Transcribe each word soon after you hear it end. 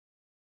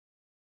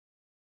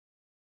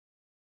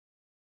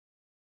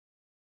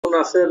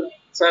Naser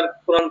sir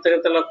কোরআন থেকে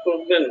তেলাওয়াত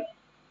করবেন?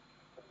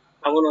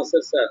 আবু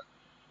নাসের স্যার,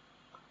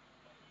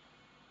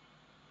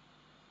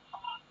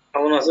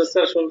 আবু নাসের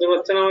স্যার শুনতে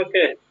পাচ্ছেন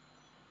আমাকে?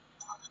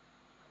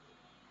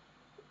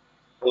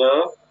 হ্যালো,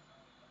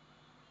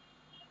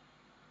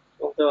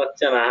 শুনতে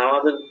পাচ্ছে না।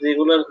 আমাদের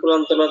রেগুলার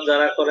কোরআন তেলাওয়াত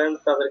যারা করেন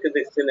তাদেরকে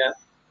দেখছি না।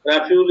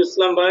 রাফিউল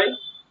ইসলাম ভাই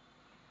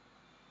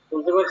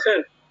শুনতে পাচ্ছেন?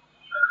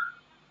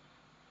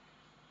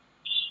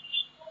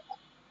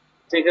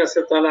 ঠিক আছে,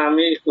 তাহলে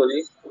আমি করি,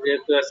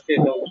 যেহেতু আজকে।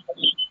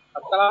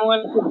 আসসালামু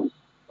আলাইকুম।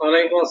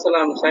 ওয়ালাইকুম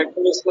আসসালাম।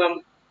 সাইফুল ইসলাম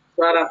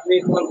স্যার, আপনি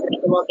কোরআন থেকে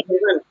তেলাওয়াত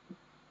করবেন?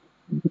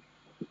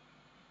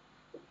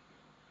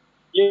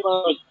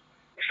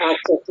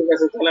 আচ্ছা, ঠিক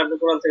আছে, তাহলে আপনি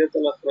কোরআন থেকে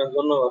তেলাওয়াত করেন।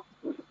 ধন্যবাদ।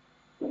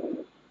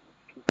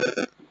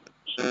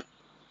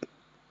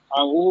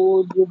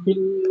 أعوذ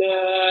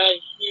بالله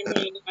من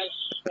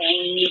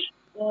الشيطان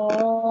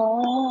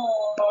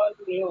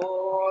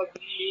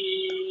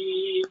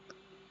الرجيم.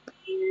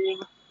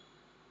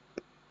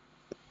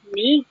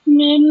 بسم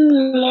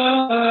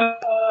الله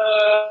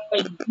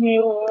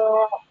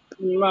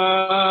الرحمن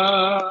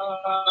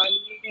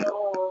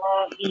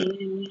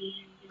الرحيم.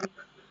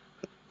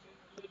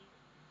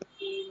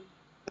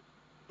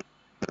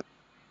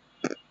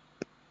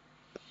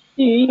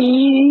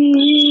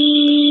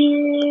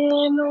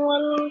 التين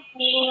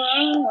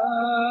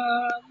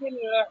والقرآن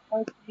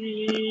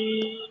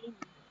الحكيم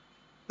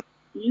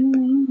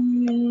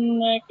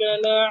إنك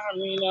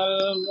لمن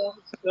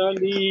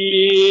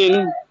المرسلين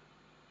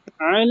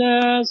على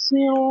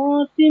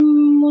صراط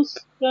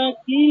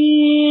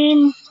مستقيم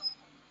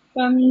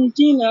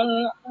تنزيل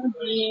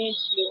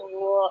العزيز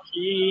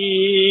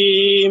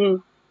الرحيم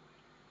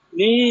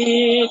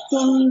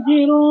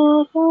لتنذر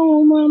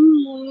قوما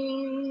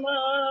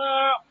ما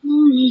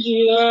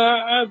أنذر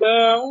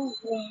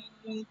آباؤهم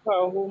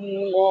فهم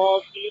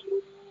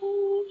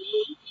غافلون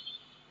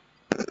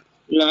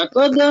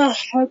لقد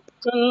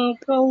حق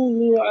القول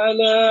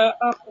على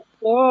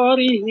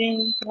أقطارهم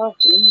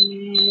فهم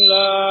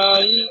لا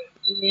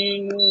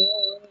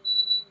يؤمنون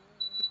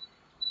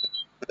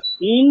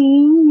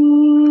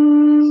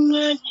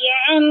إنا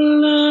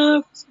جعلنا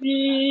في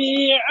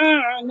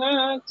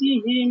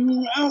أعناقهم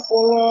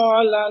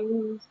أغلالا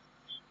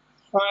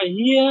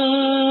فهي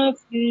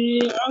في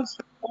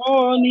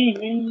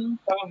أذقانهم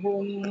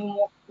فهم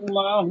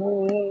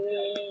مقمحون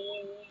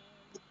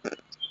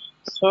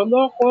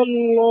صدق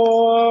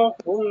الله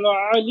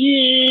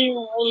العلي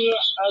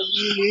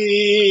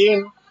العظيم.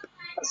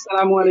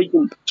 السلام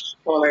عليكم.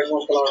 ওয়ালাইকুম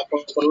আসসালাম ওয়া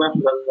রাহমাতুল্লাহ।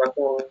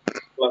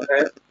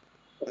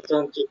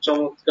 অত্যন্ত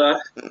চমৎকার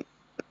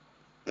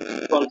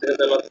কোরআন থেকে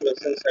তেলাওয়াত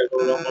করেছেন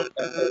সাইফুর রহমান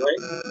ডাক্তার ভাই।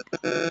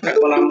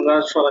 এখন আমরা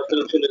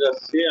সরাসরি চলে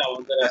যাচ্ছি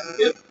আমাদের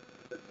আজকে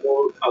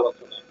মূল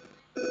আলোচনায়।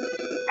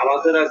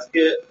 আমাদের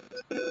আজকে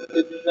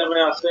প্রোগ্রামে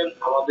আছেন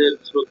আমাদের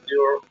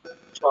শ্রদ্ধেয়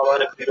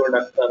সবার প্রিয়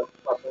ডাক্তার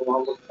ফাতেমা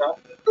মাহমুদ খান,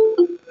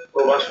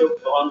 প্রভাষক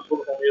রহনপুর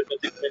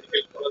হোমিওপ্যাথিক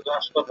মেডিকেল কলেজ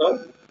হাসপাতাল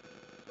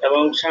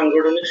এবং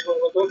সাংগঠনিক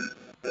সংগঠক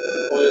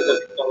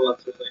হোমিওপ্যাথিক কল্যাণ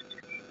সোসাইটি।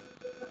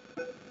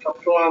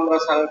 সবসময় আমরা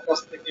স্যারের কাছ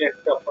থেকে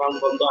একটা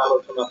প্রাণবন্ধ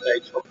আলোচনা চাই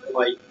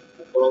সবসময়,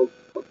 এবং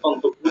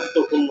অত্যন্ত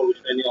গুরুত্বপূর্ণ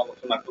বিষয় নিয়ে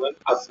আলোচনা করেন।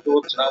 আজকেও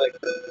স্যার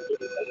একটা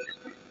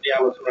নিয়ে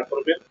আলোচনা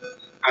করবেন।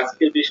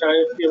 আজকের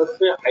বিষয়টি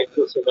হচ্ছে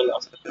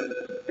হাইড্রোসেফালাস,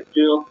 একটি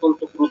অত্যন্ত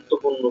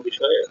গুরুত্বপূর্ণ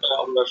বিষয়। এটা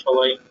আমরা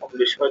সবাই কম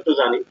বেশি হয়তো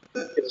জানি,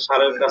 কিন্তু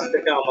স্যারের কাছ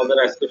থেকে আমাদের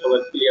আজকে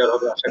সবাই ক্লিয়ার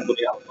হবে আশা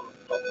করি আলোচনা।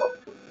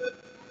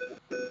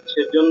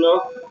 সেজন্য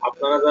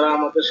আপনারা যারা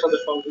আমাদের সাথে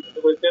সংযুক্ত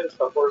হয়েছেন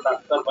সকল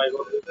ডাক্তার ভাই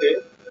বোনদেরকে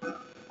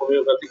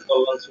হোমিওপ্যাথিক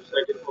কল্যাণ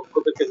সোসাইটির পক্ষ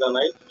থেকে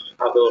জানাই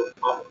সাদর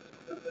আমন্ত্রণ।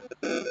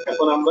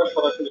 এখন আমরা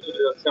সরাসরি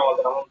চলে যাচ্ছি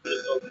আমাদের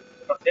আমন্ত্রিত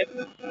সাথে।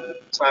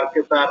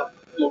 স্যারকে তার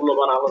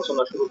মূল্যবান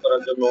আলোচনা শুরু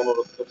করার জন্য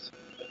অনুরোধ করছি।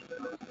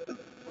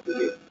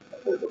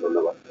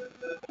 ধন্যবাদ।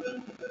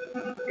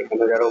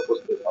 এখানে যারা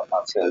উপস্থিত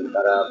আছেন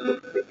তারা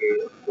প্রত্যেকে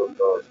অত্যন্ত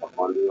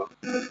সম্মানীয়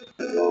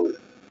এবং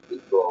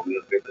যোগ্য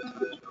হোমিওপ্যাথি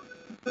চিকিৎসক।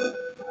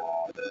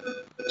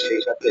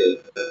 সেই সাথে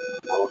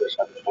আমাদের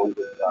সাথে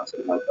সংযুক্ত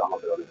আছেন হয়তো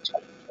আমাদের অনেক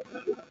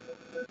ছাত্রছাত্রী।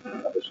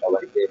 তাদের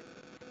সবাইকে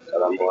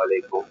আসসালামু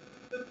আলাইকুম।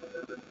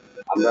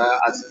 আমরা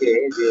আজকে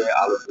যে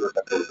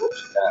আলোচনাটা করবো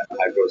সেটা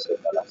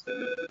হাইড্রোসেফালাস।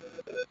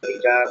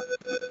 এটা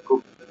খুব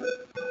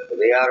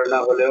রেয়ার না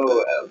হলেও,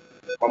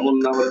 কমন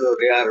না হলেও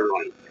রেয়ার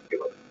নয়,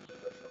 একেবারে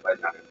সবাই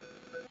জানেন।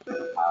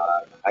 আর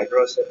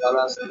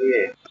হাইড্রোসেফালাস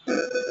নিয়ে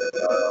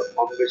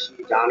কম বেশি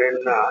জানেন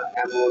না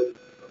এমন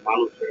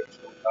মানুষের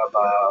সংখ্যা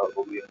বা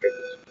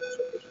হোমিওপ্যাথি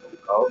চিকিৎসকের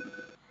সংখ্যাও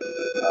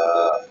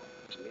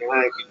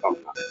নেহায়তই কম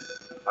না।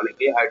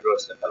 অনেকে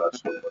হাইড্রোসেফালাস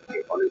সম্পর্কে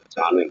অনেক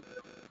জানেন।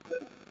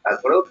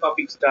 তারপরেও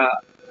টপিকসটা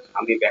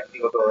আমি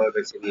ব্যক্তিগতভাবে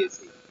বেছে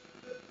নিয়েছি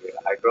যে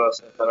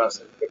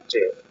হাইড্রোসেফালাসের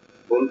ক্ষেত্রে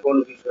কোন কোন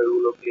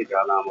বিষয়গুলোকে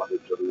জানা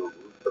আমাদের জন্য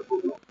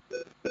গুরুত্বপূর্ণ।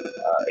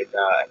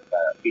 এটা একটা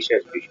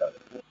বিশেষ বিষয়।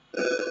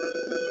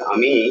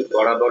 আমি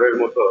বরাবরের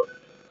মতো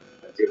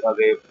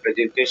যেভাবে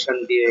প্রেজেন্টেশন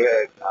দিয়ে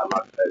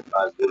আমার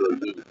ক্লাসগুলো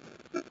নিই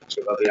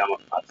সেভাবে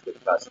আমার আজকের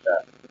ক্লাসটা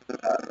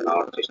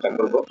নেওয়ার চেষ্টা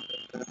করব।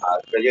 আর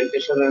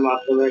প্রেজেন্টেশনের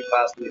মাধ্যমে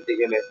ক্লাস নিতে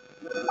গেলে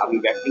আমি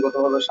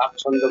ব্যক্তিগতভাবে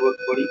স্বাচ্ছন্দ্য বোধ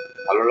করি,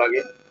 ভালো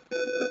লাগে।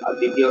 আর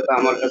দ্বিতীয়ত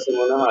আমার কাছে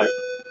মনে হয়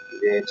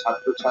যে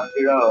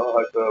ছাত্রছাত্রীরাও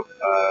হয়তো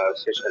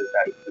সেশনটা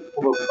একটু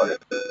উপভোগ করে।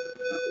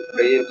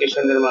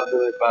 প্রেজেন্টেশনের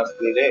মাধ্যমে ক্লাস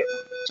নিলে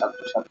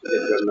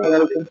ছাত্রছাত্রীদের জন্য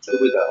অনেক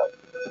সুবিধা হয়।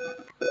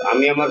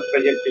 আমি আমার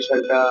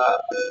প্রেজেন্টেশনটা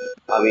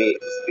আমি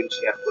স্ক্রিন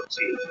শেয়ার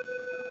করছি,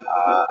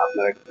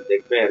 আপনারা একটু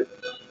দেখবেন।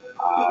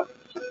 আর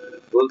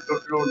ভুল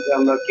ত্রুটির ঊর্ধ্বে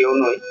আমরা কেউ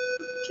নই,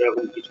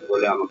 সেরকম কিছু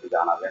হলে আমাকে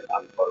জানাবেন,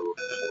 আমি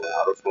পরবর্তী সময়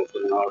আরো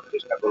সংশোধন হওয়ার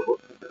চেষ্টা করব।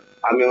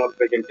 আমি আমার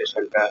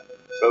প্রেজেন্টেশনটা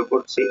শো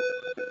করছি।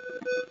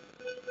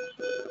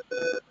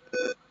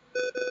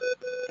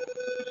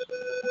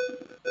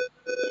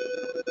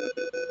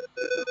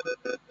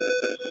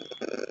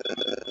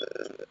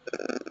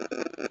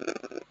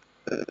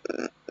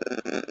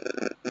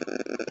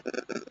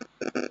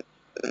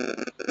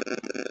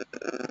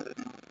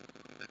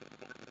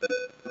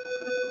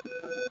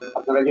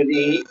 আপনারা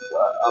যদি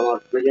আমার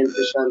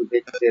প্রেজেন্টেশন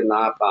দেখতে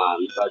না পান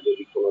বা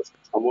যদি কোনো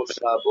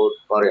সমস্যা বোধ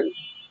করেন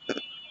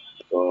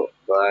তো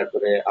দয়া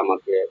করে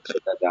আমাকে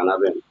সেটা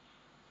জানাবেন।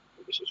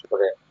 বিশেষ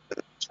করে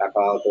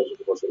শাখাহত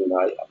যদি পছন্দ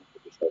হয় আমাকে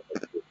বিষয়টা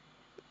একটু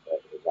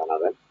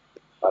জানাবেন,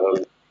 কারণ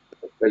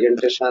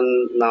প্রেজেন্টেশন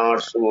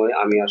নেওয়ার সময়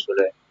আমি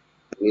আসলে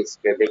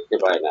নিচকে দেখতে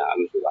পাই না,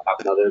 আমি শুধু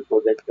আপনাদেরকেও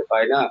দেখতে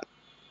পাই না,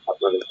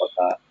 আপনাদের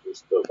কথা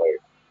বুঝতেও পাই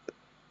না।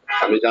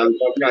 আমি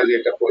জানতাম না যে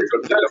এটা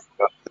পরিবর্তন।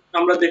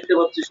 আমরা দেখতে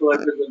পাচ্ছি সবাই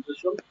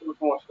প্রেজেন্টেশন, কোনো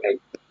সমস্যা নেই।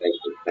 Thank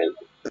you.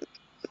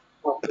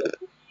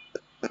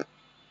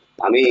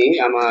 আমি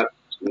আমার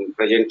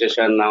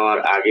প্রেজেন্টেশন নেওয়ার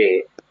আগে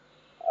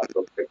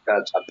প্রত্যেকটা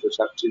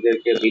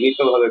ছাত্রছাত্রীদেরকে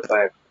বিনীতভাবে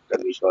কয়েকটা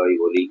বিষয়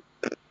বলি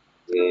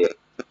যে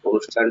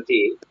অনুষ্ঠানটি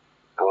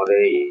আমাদের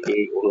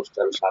এই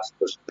অনুষ্ঠান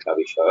স্বাস্থ্য শিক্ষা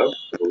বিষয়ক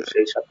এবং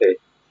সেই সাথে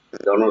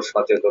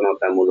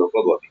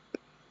জনসচেতনতামূলকও বটে।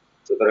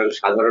 সুতরাং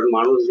সাধারণ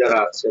মানুষ যারা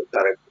আছেন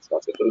তারা একটু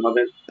সচেতন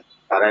হবেন,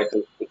 তারা এখান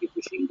থেকে কিছু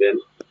শিখবেন।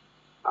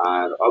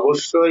 আর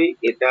অবশ্যই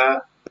এটা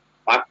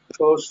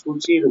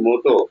পাঠ্যসূচির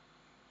মতো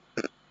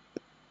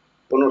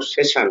কোনো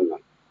সেশন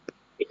নয়,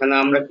 এখানে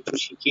আমরা কিছু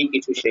শিখি,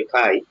 কিছু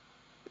শেখাই,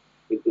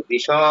 কিন্তু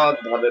বিশদ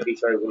ভাবে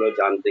বিষয়গুলো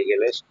জানতে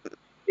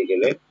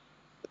গেলে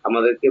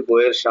আমাদেরকে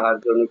বইয়ের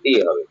সাহায্য নিতেই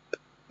হবে।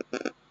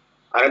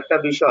 আরেকটা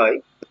বিষয়,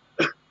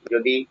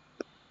 যদি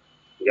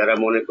যারা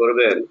মনে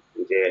করবেন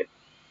যে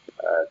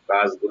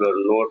ক্লাসগুলোর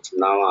নোট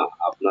নেওয়া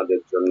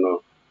আপনাদের জন্য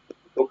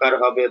উপকার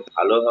হবে,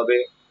 ভালো হবে,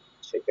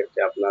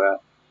 সেক্ষেত্রে আপনারা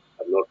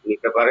নোট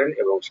নিতে পারেন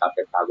এবং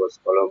সাথে কাগজ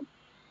কলম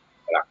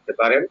রাখতে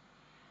পারেন।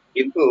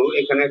 কিন্তু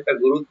এখানে একটা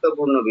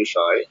গুরুত্বপূর্ণ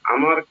বিষয়,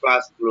 আমার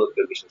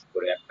ক্লাসগুলোতে বিশেষ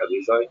করে একটা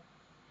বিষয়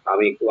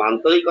আমি একটু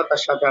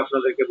আন্তরিকতার সাথে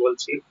আপনাদেরকে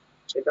বলছি,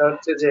 সেটা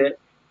হচ্ছে যে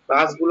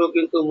ক্লাসগুলো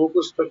কিন্তু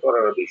মুখস্থ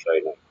করার বিষয়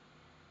নয়,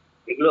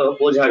 এগুলো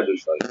বোঝার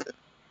বিষয়,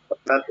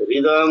 অর্থাৎ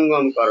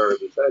হৃদয়ঙ্গম করার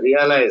বিষয়,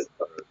 রিয়ালাইজ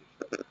করার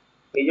বিষয়।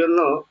 এই জন্য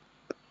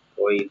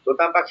ওই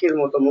তোতা পাখির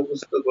মতো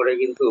মুখস্থ করে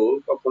কিন্তু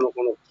কখনো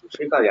কোনো কিছু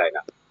শেখা যায়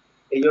না।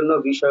 এই জন্য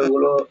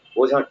বিষয়গুলো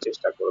বোঝার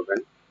চেষ্টা করবেন।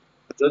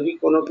 যদি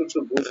কোনো কিছু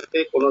বুঝতে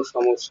কোনো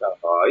সমস্যা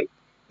হয়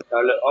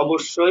তাহলে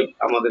অবশ্যই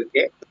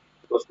আমাদেরকে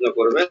প্রশ্ন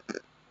করবেন,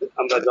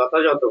 আমরা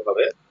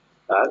যথাযথভাবে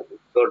তার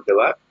উত্তর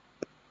দেওয়ার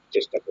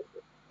চেষ্টা করব।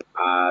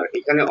 আর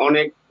এখানে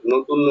অনেক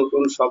নতুন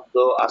নতুন শব্দ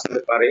আসতে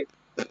পারে,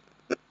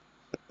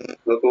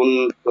 নতুন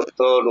তথ্য,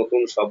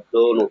 নতুন শব্দ,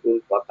 নতুন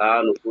কথা,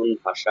 নতুন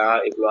ভাষা,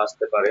 এগুলো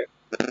আসতে পারে।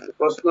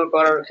 প্রশ্ন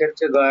করার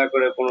ক্ষেত্রে দয়া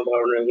করে কোনো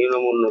ধরনের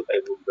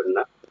হীনমন্যতায় ভুগবেন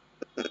না,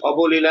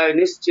 অবলীলায়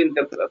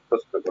নিশ্চিন্তে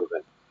প্রশ্ন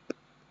করবেন।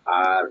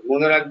 আর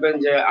মনে রাখবেন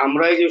যে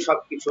আমরাই যে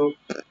সবকিছু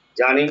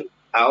জানি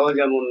তাও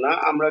যেমন না,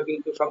 আমরা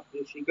কিন্তু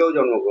সবকিছু শিখেও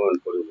জন্মগ্রহণ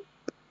করিনি।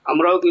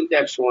 আমরাও কিন্তু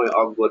এক সময়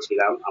অজ্ঞ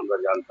ছিলাম, আমরা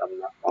জানতাম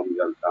না, কম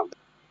জানতাম।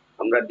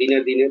 আমরা দিনে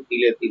দিনে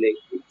তিলে তিলে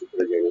একটু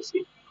করে জেনেছি,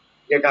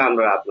 যেটা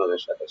আমরা আপনাদের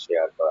সাথে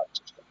শেয়ার করার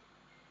চেষ্টা করি।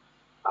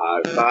 আর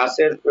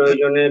ক্লাসের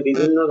প্রয়োজনে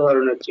বিভিন্ন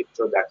ধরনের চিত্র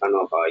দেখানো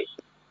হয়,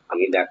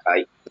 আমি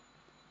দেখাই,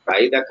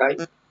 প্রায় দেখাই।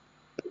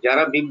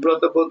 যারা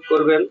বিব্রত বোধ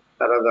করবেন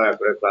তারা দয়া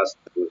করে ক্লাস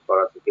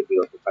করা থেকে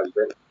বিরত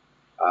থাকবেন।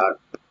 আর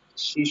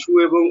শিশু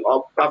এবং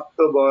অপ্রাপ্ত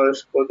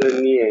বয়স্কদের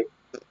নিয়ে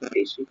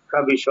এই শিক্ষা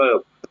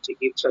বিষয়ক,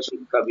 চিকিৎসা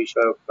শিক্ষা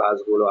বিষয়ক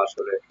কাজগুলো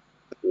আসলে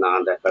না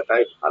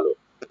দেখাটাই ভালো,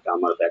 এটা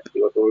আমার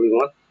ব্যক্তিগত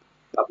অভিমত,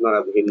 আপনারা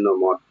ভিন্ন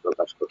মত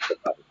প্রকাশ করতে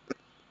পারেন।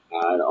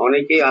 আর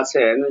অনেকেই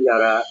আছেন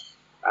যারা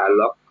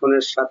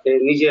লক্ষণের সাথে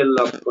নিজের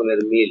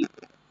লক্ষণের মিল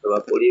অথবা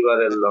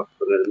পরিবারের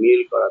লক্ষণের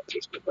মিল করার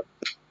চেষ্টা করেন,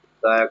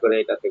 দয়া করে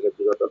এটা থেকে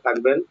বিরত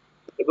থাকবেন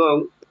এবং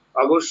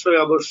অবশ্যই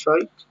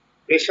অবশ্যই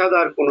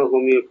পেশাদার কোনো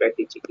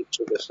হোমিওপ্যাথি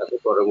চিকিৎসকের সাথে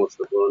পরামর্শ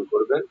গ্রহণ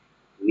করবেন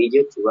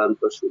নিজে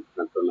চূড়ান্ত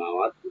সিদ্ধান্ত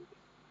নেওয়ার পূর্বে।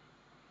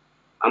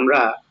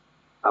 আমরা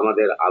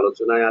আমাদের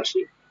আলোচনায়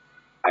আসি।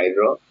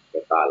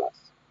 হাইড্রোকেফালাস।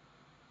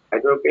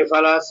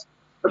 হাইড্রোকেফালাস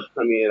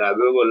আমি এর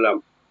আগেও বললাম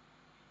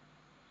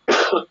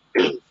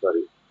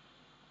সরি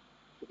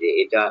যে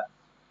এটা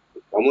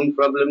কমন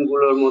প্রবলেম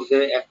গুলোর মধ্যে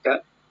একটা।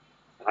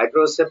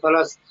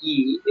 হাইড্রোসেফালাস কি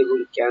এবং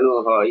কেন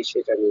হয়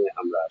সেটা নিয়ে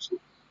আমরা আসি।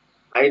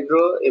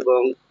 হাইড্রো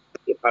এবং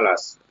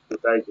কেফালাস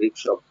দুটাই গ্রিক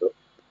শব্দ।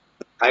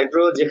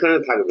 হাইড্রো যেখানে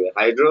থাকবে,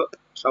 হাইড্রো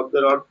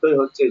শব্দের অর্থই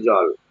হচ্ছে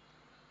জল।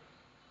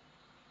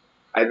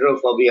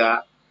 হাইড্রোফোবিয়া,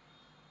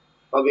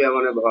 ফোবিয়া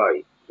মানে ভয়,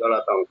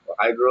 জলাতঙ্ক।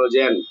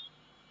 হাইড্রোজেন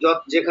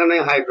যেখানে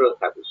হাইড্রো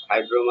থাকে,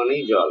 হাইড্রো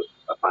মানেই জল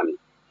বা পানি,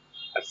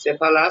 আর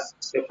সেফালাস,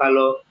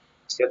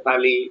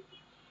 সেফালি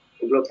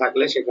এগুলো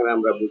থাকলে সেখানে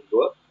আমরা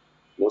বুঝবো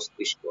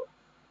মস্তিষ্ক।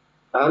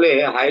 তাহলে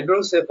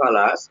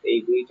হাইড্রোসেফালাস এই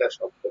দুইটা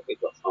শব্দকে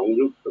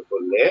সংযুক্ত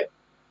করলে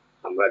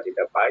আমরা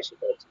যেটা পাই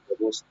সেটা হচ্ছে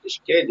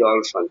মস্তিষ্কে জল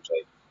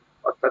সঞ্চয়।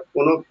 অর্থাৎ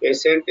কোন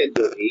পেশেন্টের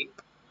যদি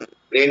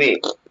ব্রেনে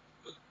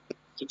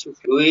কিছু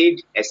ফ্লুইড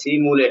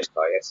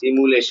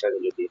অ্যাসিমুলেশন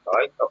যদি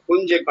হয়, তখন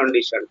যে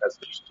কন্ডিশনটা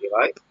সৃষ্টি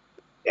হয়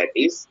দ্যাট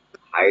ইজ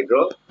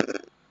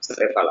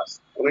হাইড্রোসেফালাস।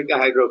 অনেকে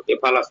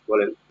হাইড্রোকেফালাস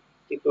বলেন,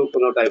 কিন্তু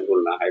কোনোটাই ভুল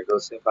না।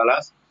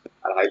 হাইড্রোসেফালাস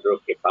আর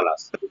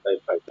হাইড্রোকেফালাস দুটাই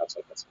প্রায়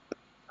কাছাকাছি।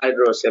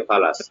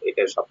 হাইড্রোসেফালাস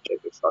এটাই সবচেয়ে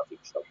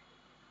সঠিক শব্দ।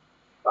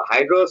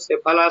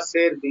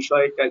 হাইড্রোসেফালাসের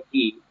বিষয়টা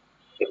কি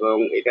এবং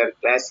এটার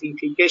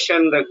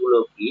ক্লাসিফিকেশন গুলো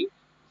কি,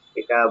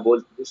 এটা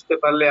বুঝতে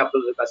পারলে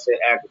আপনাদের কাছে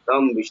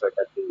একদম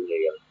বিষয়টা মিলে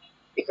যাবে।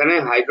 এখানে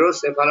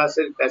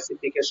হাইড্রোসেফালাসের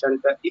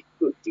ক্লাসিফিকেশনটা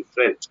একটু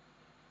ডিফারেন্ট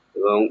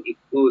এবং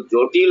একটু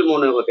জটিল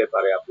মনে হতে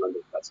পারে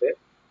আপনাদের কাছে,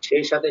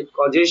 সেই সাথে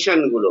কজেশন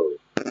গুলো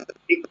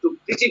একটু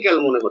ক্রিটিক্যাল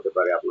মনে হতে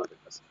পারে আপনাদের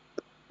কাছে।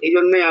 এই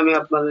জন্যই আমি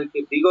আপনাদেরকে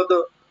বিগত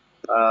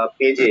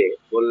পেজে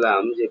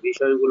বললাম যে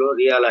বিষয়গুলো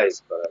রিয়ালাইজ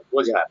করার,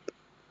 বোঝার,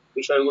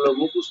 বিষয়গুলো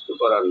মুখস্থ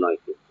করার নয়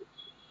কিন্তু।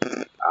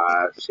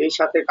 আর সেই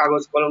সাথে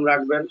কাগজ কলম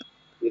রাখবেন,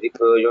 যদি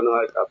প্রয়োজন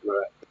হয়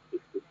আপনারা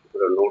একটু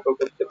নোটও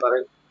করতে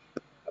পারেন।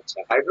 আচ্ছা,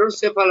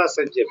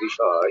 হাইড্রোসেফালাসের যে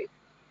বিষয়,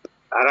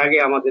 তার আগে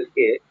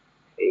আমাদেরকে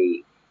এই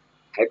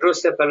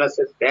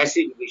হাইড্রোসেফালাসের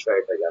বেসিক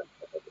বিষয়টা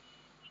জানতে হবে।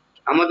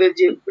 আমাদের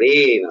যে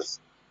ব্রেন আছে,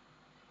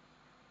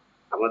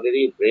 আমাদের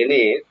এই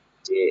ব্রেনের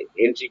যে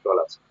ভেন্ট্রিকল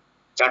আছে,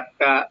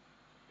 4টা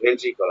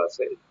ভেন্ট্রিকল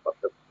আছে,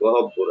 অর্থাৎ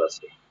গহ্বর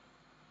আছে।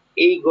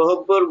 এই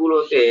গহ্বর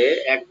গুলোতে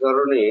এক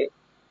ধরনের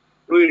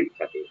ফ্লুইড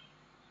থাকে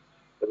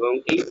এবং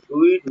এই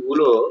ফ্লুইড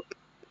গুলো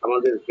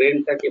আমাদের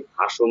ব্রেনটাকে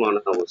ভাসমান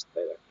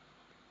অবস্থায় রাখে।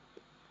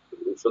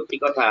 সত্যি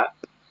কথা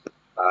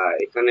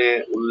এখানে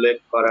উল্লেখ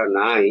করা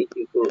নাই,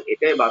 কিন্তু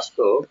এটাই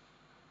বাস্তব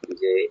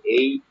যে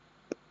এই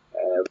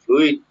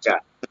ফ্লুইডটা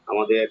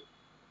আমাদের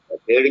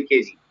 1.5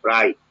 কেজি,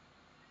 প্রায়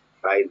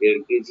 1.5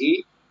 কেজি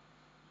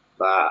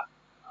বা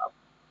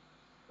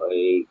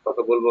ওই কত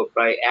বলবো,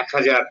 প্রায়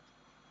 1000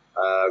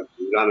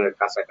 গ্রামের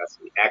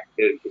কাছাকাছি,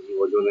 1-1.5 কেজি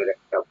ওজনের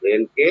একটা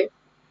ব্রেনকে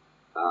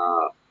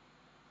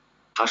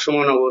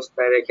ভাসমান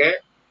অবস্থায় রেখে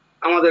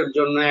আমাদের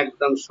জন্য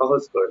একদম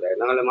সহজ করে দেয়,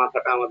 নাহলে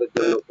মাথাটা আমাদের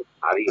জন্য খুব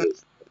ভারী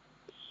হয়েছে।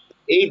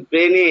 এই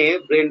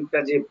ব্রেনটা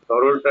যে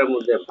তরলটার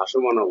মধ্যে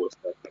ভাসমান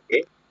অবস্থায় থাকে,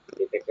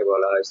 এটাকে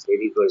বলা হয়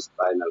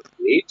সেরিব্রোস্পাইনাল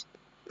ফ্লুইড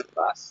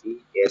বা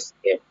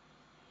সিএসএফ।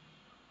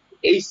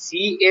 এই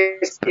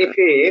সিএসএফ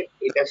এর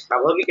এটা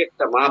স্বাভাবিক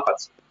একটা মাপ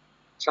আছে।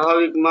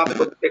 স্বাভাবিক মাপ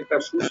প্রত্যেকটা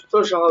সুস্থ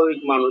স্বাভাবিক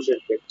মানুষের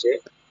ক্ষেত্রে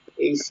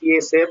এই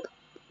সিএসএফ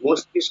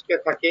মস্তিষ্কে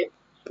থাকে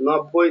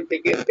 90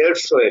 থেকে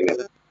 150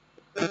 ml,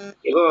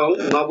 এবং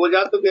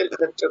নবজাতকের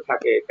ক্ষেত্রে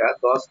থাকে এটা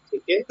 10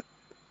 থেকে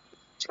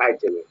 60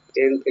 ml,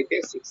 10 থেকে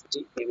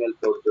 60 ml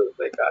পর্যন্ত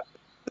এটা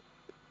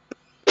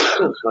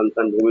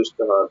সন্তান ভূমিষ্ঠ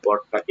হওয়ার পর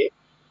থাকে।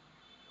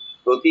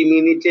 প্রতি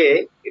মিনিটে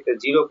এটা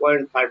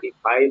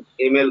 0.35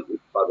 ml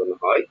উৎপাদন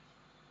হয়,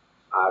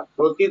 আর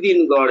প্রতিদিন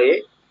গড়ে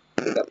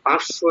এটা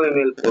 500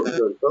 ml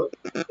পর্যন্ত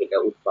এটা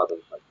উৎপাদন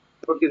হয়।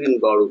 প্রতিদিন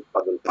গড়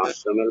উৎপাদন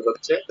 500 ml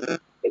হচ্ছে,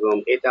 এবং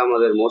এটা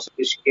আমাদের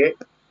মস্তিষ্কে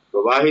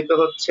প্রবাহিত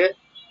হচ্ছে।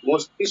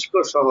 মস্তিষ্ক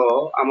সহ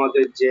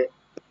আমাদের যে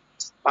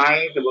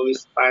স্পাইন এবং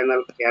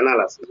স্পাইনাল ক্যানাল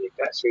আছে,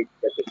 যেটা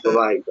সেইটাতে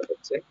প্রবাহিত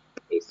হচ্ছে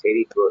এই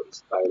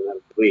সেরিব্রোস্পাইনাল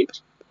ফ্লুইড।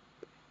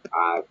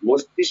 আর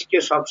মস্তিষ্কে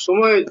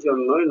সবসময়ের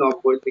জন্য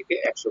 90 থেকে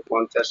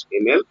 150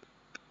 ml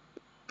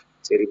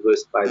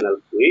সেরিব্রোস্পাইনাল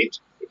ফ্লুইড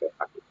এটা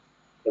থাকে,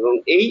 এবং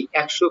এই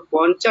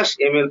 150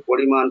 ml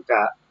পরিমাণটা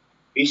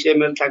 20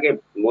 ml থাকে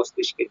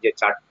মস্তিষ্কের যে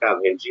 4টা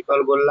ভেন্ট্রিকল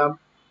বললাম,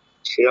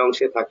 সেই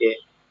অংশে থাকে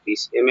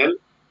 20 ml,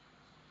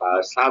 আর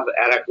সাব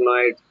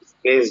অ্যারাকনয়েড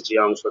স্পেস যে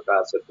অংশটা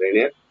আছে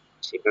ব্রেনের,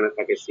 সেখানে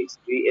থাকে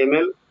 60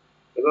 ml,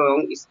 এবং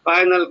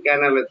স্পাইনাল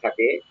ক্যানালে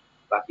থাকে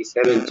বাকি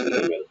 70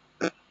 ml।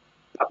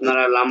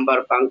 আপনারা লাম্বার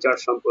পাংচার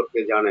সম্পর্কে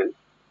জানেন।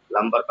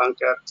 লাম্বার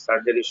পাংচার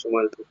সার্জারির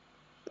সময়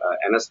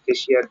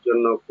অ্যানাস্থেসিয়ার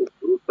জন্য খুব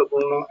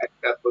গুরুত্বপূর্ণ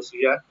একটা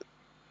প্রসিজার,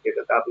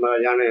 যেটাতে আপনারা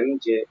জানেন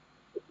যে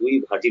 2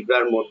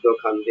 ভার্টিব্রার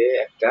মধ্যখান দিয়ে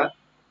একটা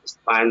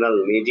স্পাইনাল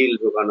নিডল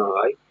ঢোকানো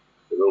হয়,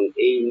 এবং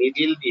এই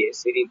নিডল দিয়ে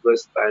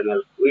সেরিব্রোস্পাইনাল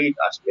ফ্লুইড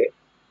আসলে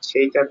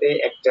সেইটাতে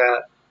একটা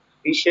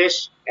বিশেষ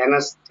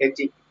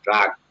অ্যানাস্থেটিক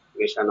ড্রাগ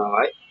মেশানো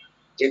হয়,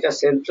 যেটা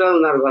সেন্ট্রাল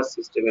নার্ভাস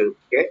সিস্টেমের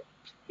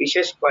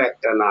বিশেষ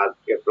কয়েকটা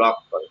নার্ভকে ব্লক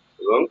করে,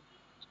 এবং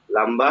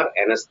লাম্বার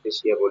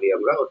অ্যানাস্থেসিয়া বলি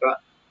আমরা। ওটা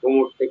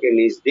কোমর থেকে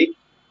নিচ দিক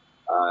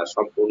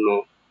সম্পূর্ণ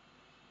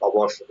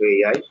অবশ হয়ে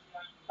যায়।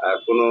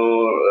 কোনো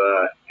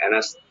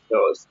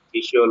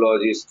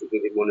অ্যানাস্থেসিওলজিস্ট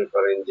যদি মনে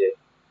করেন যে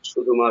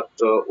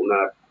শুধুমাত্র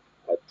উনার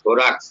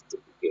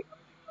থোরাক্সকে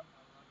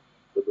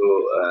শুধু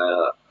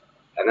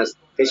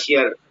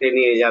অ্যানাস্থেসিয়াতে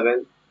নিয়ে যাবেন,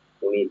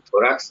 উনি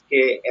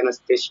থোরাক্সকে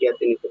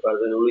অ্যানাস্থেসিয়াতে নিতে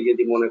পারবেন। উনি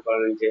যদি মনে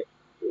করেন যে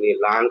উনি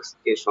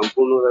লাংসকে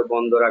সম্পূর্ণভাবে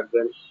বন্ধ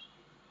রাখবেন,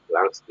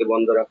 লাংসকে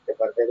বন্ধ রাখতে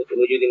পারবেন।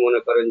 উনি যদি মনে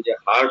করেন যে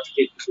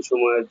হার্টকে কিছু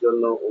সময়ের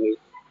জন্য উনি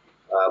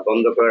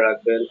বন্ধ করে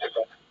রাখবেন,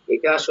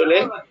 এটা আসলে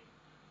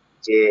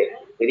যে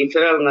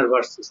পেরিফেরাল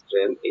নার্ভাস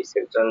সিস্টেম, এই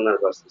সেন্ট্রাল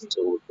নার্ভাস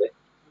সিস্টেম মধ্যে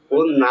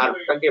কোন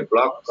নার্ভটাকে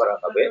ব্লক করা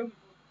হবে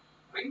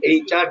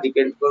এইটা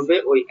ডিপেন্ড করবে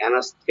ওই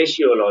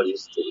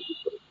অ্যানাস্থেসিওলজিস্টের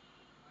উপরে।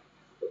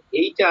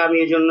 এইটা আমি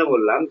এই জন্য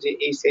বললাম যে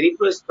এই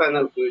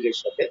সেরিব্রোস্পাইনাল ফ্লুইডের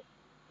সাথে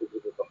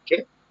পক্ষে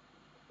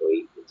ওই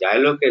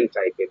জাইলোকেন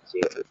টাইপের যে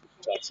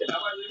ওষুধটা আছে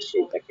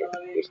সেইটাকে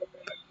মেশাতে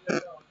হয়।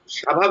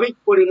 স্বাভাবিক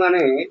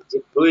পরিমাণে যে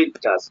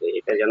ফ্লুইডটা আছে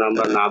এটা যেন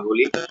আমরা না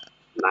বলি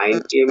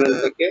 90 ml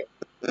থেকে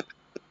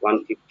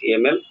 150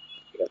 ml,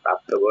 এটা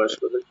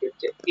প্রাপ্তবয়স্কদের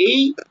ক্ষেত্রে।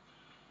 এই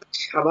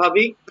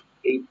স্বাভাবিক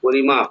এই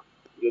পরিমাপ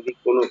যদি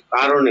কোনো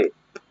কারণে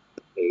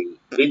এই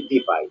বৃদ্ধি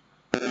পায়,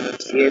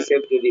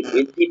 সিএসএফ যদি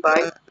বৃদ্ধি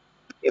পায়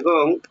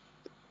এবং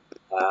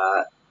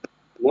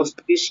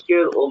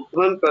মস্তিষ্কের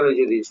অভ্যন্তরে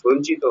যদি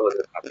সঞ্চিত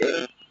হতে থাকে,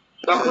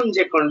 তখন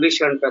যে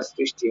কন্ডিশনটা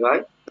সৃষ্টি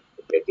হয়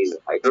দ্যাট ইজ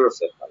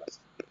হাইড্রোসেফালাস।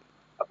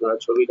 আপনারা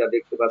ছবিটা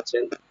দেখতে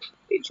পাচ্ছেন,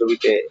 এই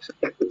ছবিতে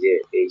যে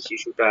এই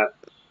শিশুটা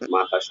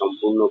মাথা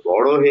সম্পূর্ণ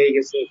বড় হয়ে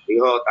গেছে,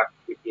 বৃহৎ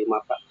আকৃতির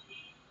মাথা।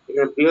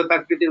 এখানে বৃহৎ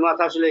আকৃতির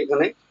মাথা আসলে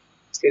এখানে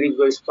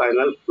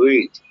সেরিব্রোস্পাইনাল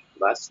ফ্লুইড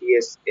বা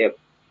সিএসএফ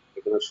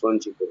এখানে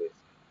সঞ্চিত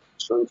হয়েছে।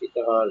 সঞ্চিত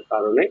হওয়ার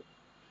কারণে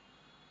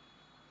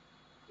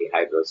এই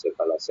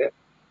হাইড্রোসেফালাসের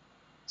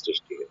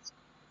সৃষ্টি হয়েছে।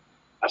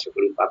 আশা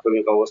করি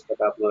প্রাথমিক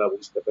অবস্থাটা আপনারা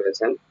বুঝতে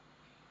পেরেছেন।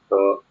 তো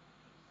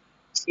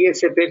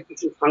সিএসএফ এর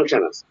কিছু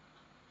ফাংশন আছে,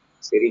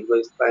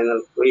 সেরিব্রোস্পাইনাল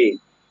ফ্লুইড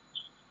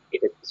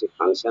এটা কিছু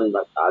ফাংশন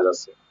বা কাজ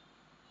আছে।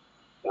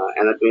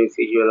 অ্যানাটমি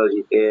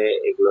ফিজিওলজিতে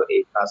এগুলো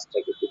এই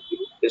কাজটাকে খুব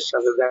গুরুত্বের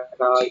সাথে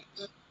দেখা হয়।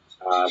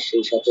 আর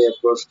সেই সাথে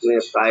প্রশ্নে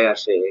প্রায়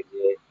আসে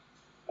যে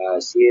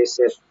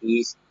সিএসএফ কি,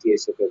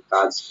 সিএসএফ এর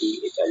কাজ কি,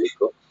 এটা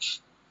লিখো।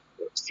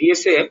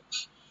 সিএসএফ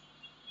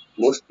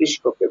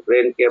মস্তিষ্ককে,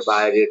 ব্রেনকে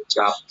বাইরের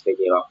চাপ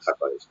থেকে রক্ষা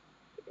করে,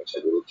 এটা একটা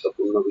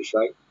গুরুত্বপূর্ণ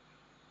বিষয়।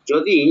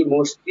 যদি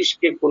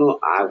মস্তিষ্কে কোনো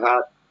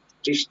আঘাত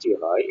সৃষ্টি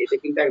হয়, এটা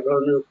কিন্তু এক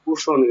ধরনের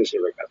কুশন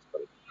হিসেবে কাজ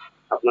করে।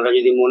 আপনারা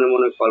যদি মনে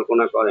মনে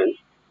কল্পনা করেন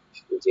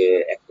যে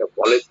একটা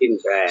পলিথিন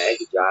ব্যাগ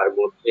যার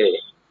মধ্যে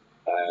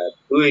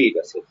ফ্লুইড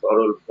আছে,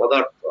 তরল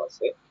পদার্থ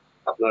আছে,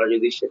 আপনারা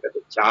যদি সেটাতে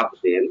চাপ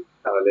দেন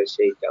তাহলে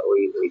সেইটা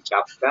ওই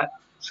চাপটা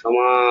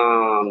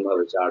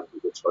সমানভাবে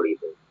চারদিকে ছড়িয়ে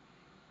দেবে।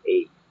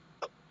 এই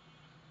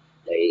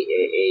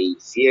এই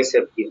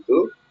সিএসএফ কিন্তু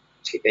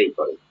সেটাই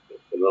করে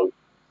এবং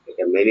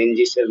এটা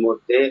মেনিনজিসের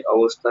মধ্যে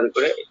অবস্থান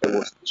করে এটা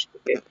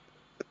মস্তিষ্ককে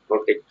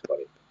প্রোটেক্ট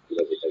করে,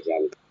 আমরা যেটা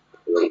জানি,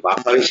 এবং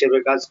বাফার হিসেবে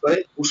কাজ করে,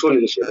 কুশন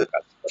হিসেবে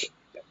কাজ করে।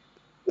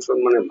 কুশন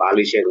মানে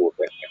বালিশের মতো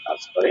একটা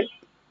কাজ করে,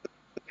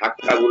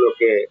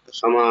 ধাক্কাগুলোকে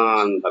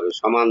সমানভাবে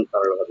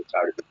সমান্তরালভাবে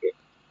চারদিকে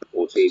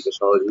পৌঁছে দিতে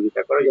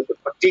সহযোগিতা করে, যাতে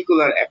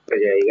পার্টিকুলার একটা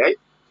জায়গায়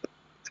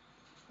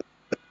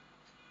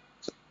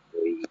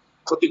ওই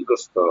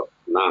ক্ষতিগ্রস্ত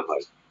না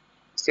হয়।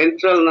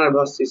 সেন্ট্রাল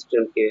নার্ভাস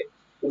সিস্টেমকে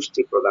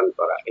পুষ্টি প্রদান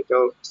করা,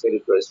 এটাও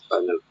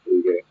সেরিব্রোস্পাইনাল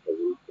ফ্লুইডের একটা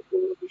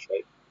গুরুত্বপূর্ণ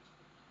বিষয়।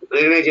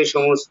 ব্রেনে যে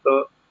সমস্ত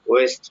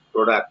ওয়েস্ট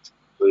প্রোডাক্ট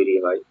তৈরি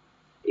হয়,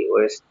 এই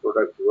ওয়েস্ট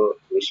প্রোডাক্ট গুলো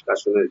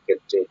নিষ্কাশনের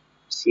ক্ষেত্রে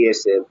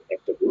সিএসএফ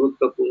একটা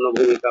গুরুত্বপূর্ণ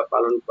ভূমিকা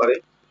পালন করে।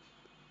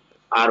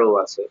 আরো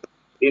আছে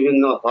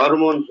বিভিন্ন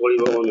হরমোন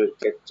পরিবহনের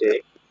ক্ষেত্রে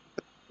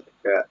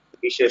একটা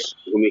বিশেষ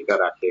ভূমিকা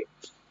রাখে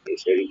এই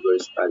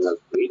সেরিব্রোস্পাইনাল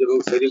ফ্লুইড, এবং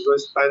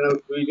সেরিব্রোস্পাইনাল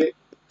ফ্লুইডে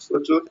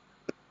প্রচুর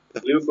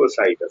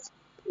গ্লুকোসাইড আছে,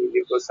 এই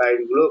গ্লুকোসাইড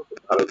গুলো খুব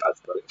ভালো কাজ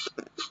করে।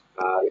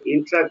 আর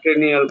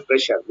ইন্ট্রাক্রেনিয়াল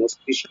প্রেসার,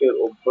 মস্তিষ্কের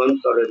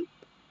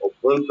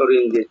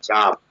অভ্যন্তরীণ যে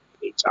চাপ,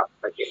 এই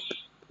চাপটাকে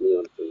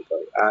নিয়ন্ত্রণ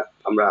করে। আর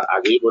আমরা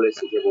আগেই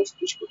বলেছি যে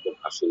মস্তিষ্ককে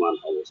ভাসমান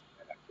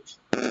অবস্থায় রাখে।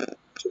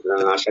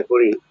 সুতরাং আশা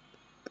করি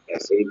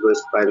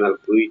সেরিব্রোস্পাইনাল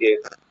ফ্লুইডের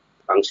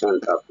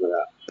ফাংশনটা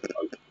আপনারা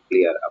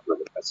ক্লিয়ার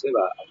আপনাদের কাছে,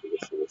 বা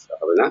আপনাদের সমস্যা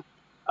হবে না।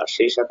 আর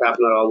সেই সাথে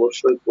আপনারা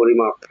অবশ্যই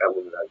পরিমাপটা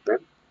মনে রাখবেন,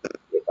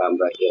 যেটা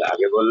আমরা এর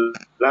আগে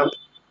বললাম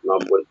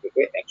 90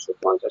 থেকে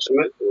 150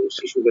 ml, এবং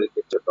শিশুদের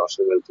ক্ষেত্রে 10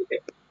 ml থেকে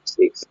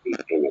 60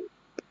 ml।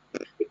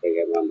 এটা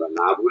যেন আমরা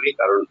না ভুলি,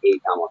 কারণ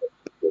এইটা আমাদের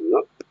জন্য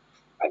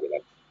কাজে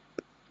লাগবে।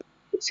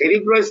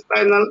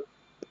 সেরিব্রোস্পাইনাল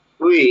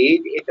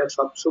ফ্লুইড এটা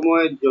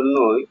সবসময়ের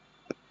জন্যই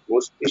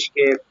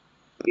মস্তিষ্কের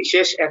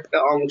বিশেষ একটা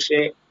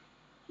অংশে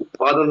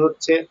উৎপাদন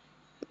হচ্ছে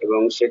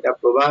এবং সেটা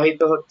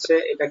প্রবাহিত হচ্ছে।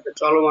 এটা একটা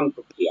চলমান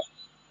প্রক্রিয়া,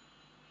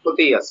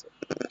 হতেই আছে,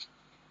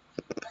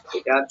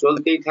 এটা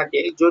চলতেই থাকে।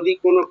 যদি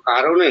কোনো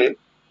কারণে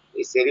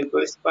এই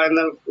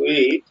সেরিব্রোস্পাইনাল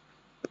ফ্লুইড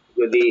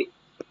যদি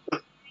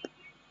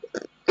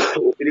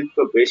অতিরিক্ত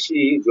বেশি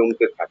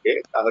জমতে থাকে,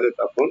 তাহলে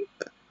তখন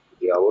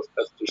যে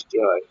অবস্থা সৃষ্টি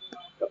হয়,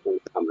 তখন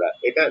আমরা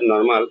এটা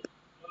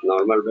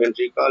নর্মাল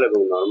ভেন্ট্রিকল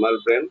এবং নর্মাল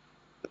ব্রেন।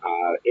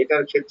 আর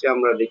এটার ক্ষেত্রে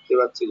আমরা দেখতে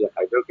পাচ্ছি যে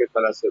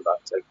হাইড্রোকেফালাসের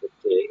বাচ্চার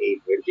ক্ষেত্রে এই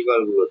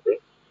ভেন্ট্রিকল গুলোতে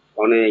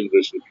অনেক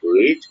বেশি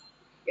ফ্লুইড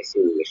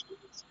অ্যাসিমিলেশন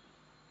হচ্ছে।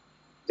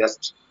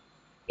 জাস্ট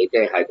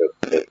এটাই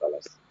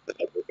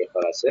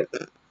হাইড্রোকেফালাসের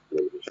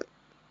মূল বিষয়।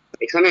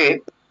 এখানে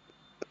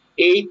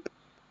এই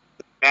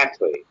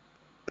প্যাথওয়ে,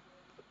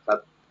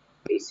 অর্থাৎ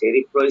এই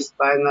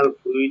সেরিব্রোস্পাইনাল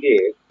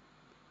ফ্লুইডের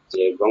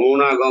যে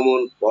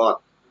গমনাগমন পথ,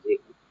 যে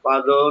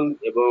উৎপাদন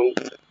এবং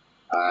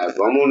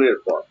গমনের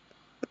পথ,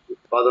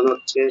 উৎপাদন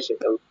হচ্ছে,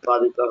 সেটা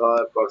উৎপাদিত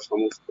হওয়ার পর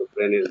সমস্ত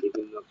ব্রেনের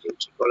বিভিন্ন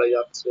ভেন্ট্রিকলে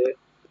যাচ্ছে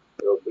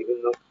এবং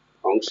বিভিন্ন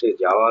অংশে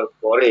যাওয়ার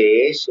পরে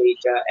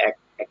সেইটা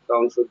একটা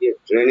অংশ দিয়ে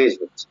ড্রেনেজ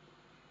হচ্ছে।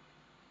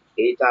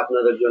 এইটা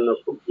আপনাদের জন্য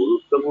খুব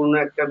গুরুত্বপূর্ণ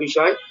একটা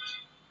বিষয়।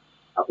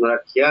 আপনারা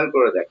খেয়াল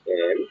করে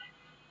দেখেন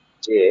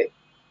যে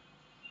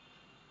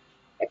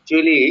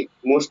অ্যাকচুয়ালি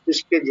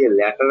মস্তিষ্কে যে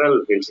ল্যাটারাল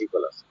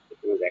ভেন্ট্রিকল আছে,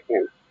 এখানে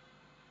দেখেন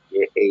যে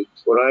এই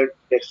কোরয়েড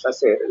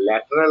প্লেক্সাসের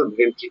ল্যাটারাল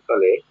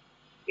ভেন্ট্রিকলে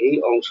এই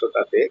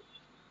অংশটাতে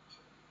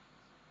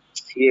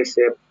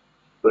সিএসএফ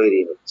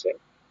তৈরি হচ্ছে।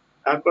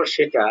 তারপর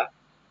সেটা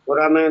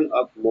ফোরামেন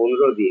অফ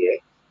মনরো দিয়ে,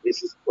 this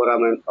is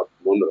foramen of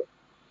Munro,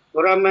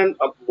 foramen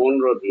of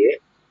Munro দিয়ে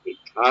এই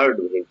থার্ড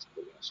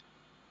ভেন্ট্রিকলে আসে।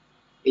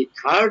 এই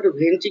থার্ড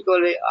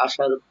ভেন্ট্রিকলে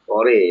আসার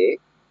পরে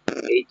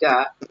এইটা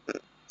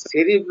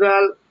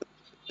সেরিব্রাল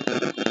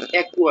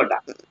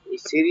অ্যাকুয়াডাক্ট, এই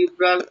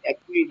সেরিব্রাল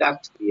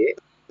অ্যাকুইডাক্ট দিয়ে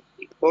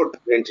এই ফোর্থ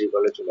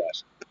ভেন্ট্রিকলে চলে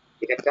আসে।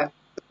 এটা একটা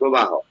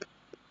প্রবাহ।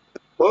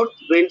 ফোর্থ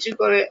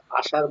ভেন্ট্রিকলে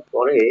আসার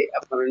পরে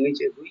আপনারা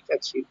নিচে দুইটা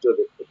ছিদ্র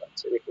দেখতে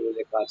পাচ্ছেন, এখানে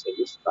লেখা আছে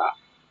লুস্কা।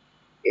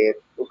 এর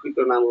প্রকৃত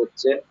নাম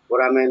হচ্ছে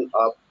foramen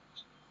of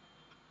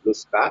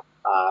লুস্কা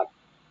R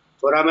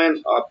foramen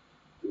of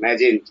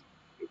ম্যাজেন্টি।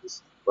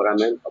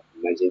 Foramen of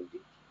ম্যাজেন্টি,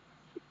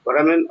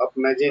 foramen of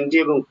ম্যাজেন্টি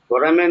এবং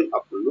ফোরামেন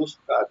অফ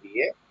লুস্কা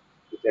দিয়ে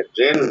এটা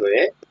ড্রেন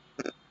হয়ে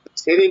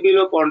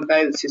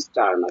সেরিবিলোপন্টাইল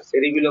সিস্টার্না,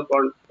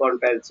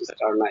 সেরিবিলোপন্টাইল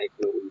সিস্টার্না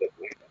এখানে উল্লেখ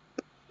নেই,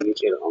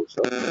 নিচের অংশ,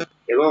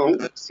 এবং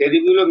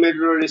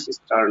সেরিবিলোমেডুলারি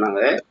সিস্টার্না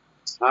হয়ে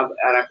সাব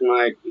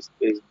অ্যারাকনয়েড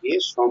স্পেস দিয়ে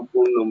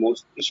সম্পূর্ণ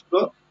মস্তিষ্ক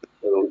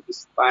এবং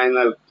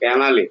স্পাইনাল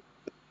ক্যানালে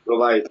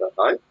প্রবাহিত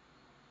হয়।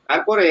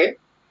 তারপরে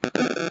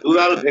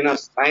ডুরাল ভেনাস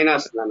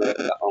সাইনাস নামের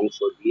একটা অংশ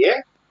দিয়ে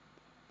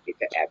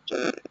এটা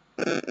অ্যাবজর্ব।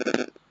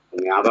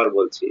 আমি আবার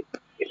বলছি,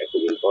 এটা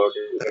খুব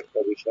ইম্পর্টেন্ট একটা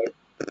বিষয়।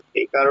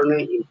 এই কারণে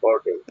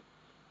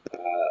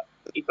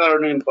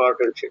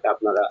ইম্পর্টেন্ট, সেটা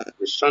আপনারা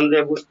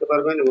নিঃসন্দেহে বুঝতে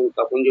পারবেন এবং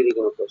তখন যদি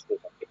কোনো প্রশ্ন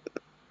থাকে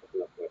তখন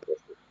আপনারা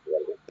প্রশ্ন করতে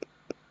পারবেন।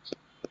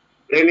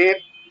 ব্রেনের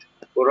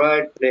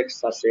কোরয়েড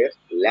প্লেক্সাসের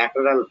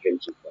ল্যাটারাল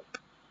ভেন্ট্রিকল,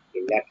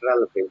 এই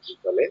ল্যাটারাল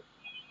ভেন্ট্রিকলে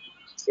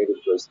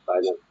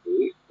সেরিব্রোস্পাইনাল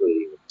ফ্লুইড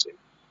তৈরি হচ্ছে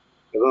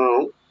এবং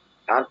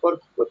তারপর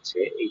কি হচ্ছে,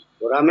 এই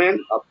ফোরামেন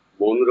অফ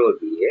মনরো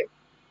দিয়ে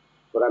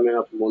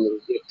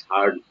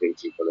থার্ড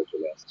ভেন্ট্রিকলে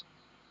চলে আসছে।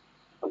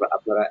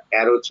 আপনারা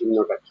অ্যারো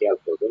চিহ্নটা খেয়াল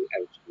করবেন,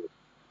 অ্যারো চিহ্ন।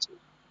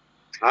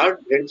 থার্ড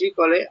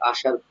ভেন্ট্রিকলে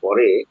আসার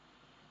পরে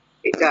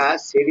এটা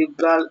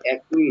সেরিব্রাল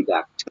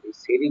অ্যাকুইডাক্ট, এই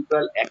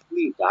সেরিব্রাল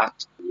অ্যাকুইডাক্ট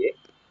দিয়ে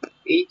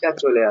এইটা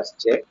চলে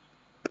আসছে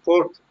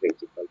fourth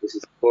ventricle, this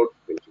is fourth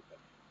ventricle.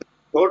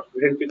 Fourth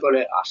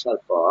ভেন্ট্রিকলে আসার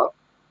পর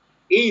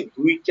এই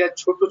দুইটা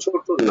ছোট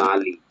ছোট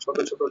নালী, ছোট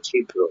ছোট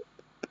ছিদ্র,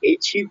 এই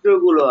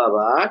ছিদ্রগুলো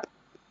আবার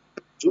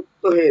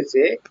যুক্ত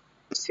হয়েছে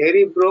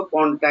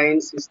সেরিব্রোপন্টাইন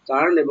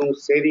সিস্টার্ন এবং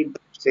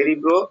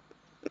সেরিব্রো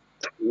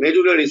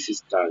মেডুলারি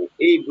সিস্টার্ন,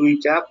 এই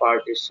দুইটা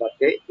পার্টের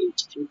সাথে এই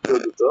ছিদ্র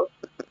দুটো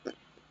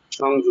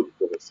সংযুক্ত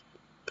হয়েছে।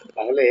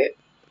 তাহলে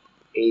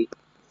এই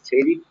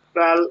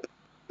সেরিব্রাল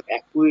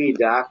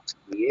অ্যাকুইডাক্ট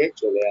দিয়ে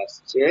চলে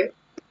আসছে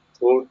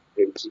ফোর্থ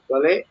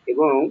ভেন্ট্রিকলে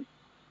এবং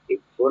এই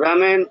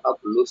ফোরামেন অফ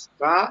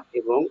লুস্কা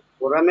এবং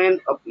ফোরামেন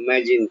অফ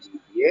ম্যাজেন্টি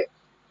দিয়ে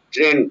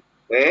ড্রেন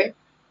হয়ে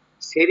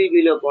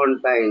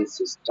সেরিবিলোপন্টাইন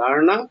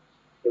সিস্টার্না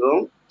এবং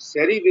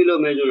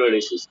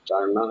সেরিবিলোমেডুলারি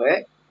সিস্টার্না হয়ে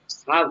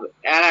সাব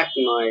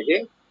অ্যারাকনয়েডে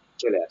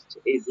চলে আসছে।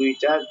 এই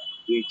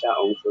দুইটা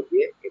অংশ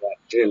দিয়ে এরা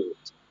ড্রেন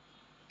হচ্ছে।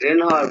 ড্রেন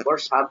হওয়ার পর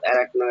সাব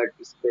অ্যারাকনয়েড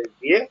স্পেস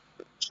দিয়ে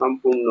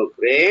সম্পূর্ণ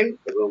ব্রেন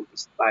এবং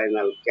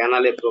স্পাইনাল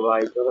ক্যানালে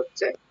প্রবাহিত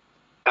হচ্ছে।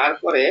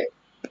 তারপরে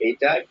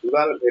এইটা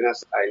ডুরাল ভেনাস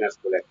সাইনাস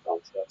বলে একটা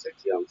অংশ আছে,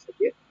 যে অংশ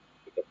দিয়ে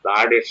এটা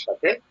ব্লাডের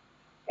সাথে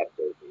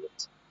অ্যাটাচ হয়ে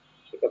যাচ্ছে।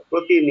 এটা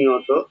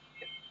প্রতিনিয়ত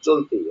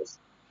চলতেই আছে,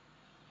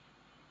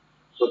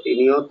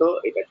 প্রতিনিয়ত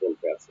এটা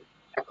চলতে আছে।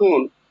 এখন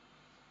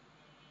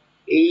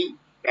এই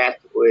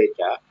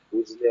প্যাথওয়েটা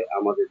বুঝলে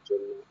আমাদের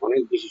জন্য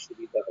অনেক বেশি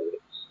সুবিধা হবে,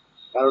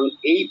 কারণ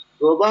এই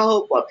প্রবাহ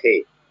পথে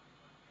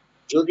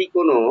যদি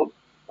কোনো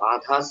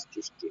বাধা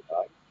সৃষ্টি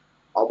হয়,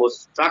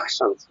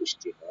 অবস্ট্রাকশন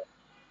সৃষ্টি হয়,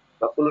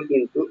 তখনও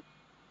কিন্তু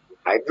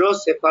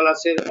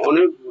হাইড্রোসেফালাসের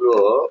অনেকগুলো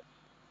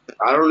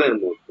কারণের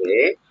মধ্যে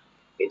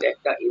এটা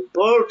একটা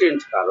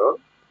ইম্পর্টেন্ট কারণ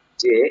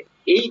যে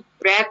এই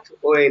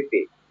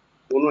প্যাথওয়েতে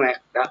কোনো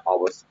একটা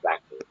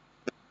অবস্ট্রাকশন।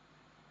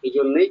 এই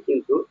জন্যই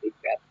কিন্তু এই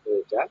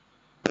প্যাথওয়েটা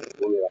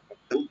মনে রাখা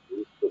খুব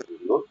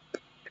গুরুত্বপূর্ণ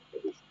একটা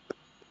বিষয়।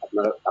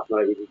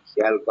 আপনারা যদি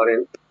খেয়াল করেন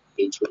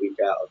এই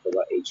ছবিটা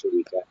অথবা এই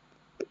ছবিটা,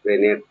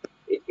 ব্রেনের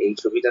এই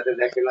ছবিটাতে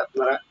দেখেন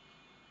আপনারা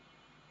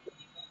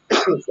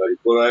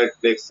কোরয়েড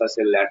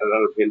প্লেক্সাসের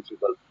ল্যাটারাল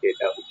ভেন্ট্রিকল থেকে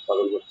এটা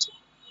উৎপাদন হচ্ছে।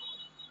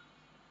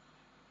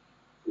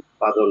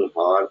 উৎপাদন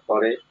হওয়ার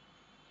পরে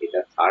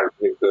এটা থার্ড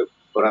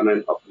ফোরামেন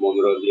অফ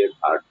মনরো দিয়ে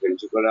থার্ড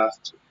ভেন্ট্রিকলে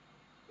আসছে।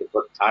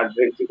 এরপর থার্ড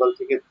ভেন্ট্রিকল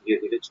থেকে ধীরে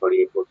ধীরে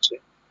ছড়িয়ে পড়ছে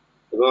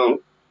এবং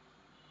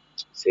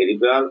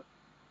সেরিব্রাল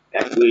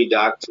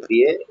অ্যাকুইডাক্ট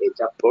দিয়ে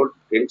এটা ফোর্থ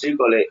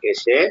ভেন্ট্রিকলে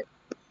এসে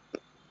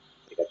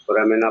এটা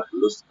ফোরামেন অফ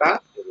লুস্কা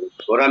এবং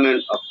ফোরামেন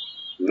অফ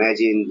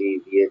ম্যাজেন্টি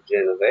দিয়ে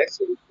ড্রেন হয়ে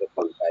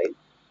সেরিব্রোপন্টাইল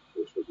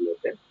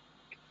অংশগুলোতে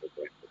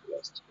চলে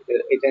আসছে।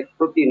 এটা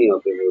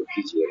প্রতিনিয়ত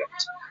ভিজিয়ে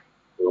রাখছে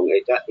এবং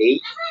এটা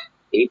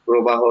এই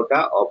প্রবাহটা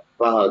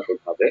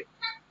অব্যাহতভাবে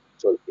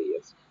চলতেই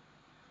আছে।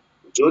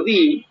 যদি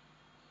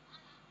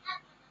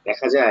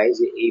দেখা যায়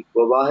যে এই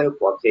প্রবাহের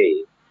পথে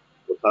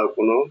কোথাও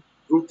কোনো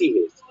ত্রুটি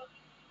হয়েছে,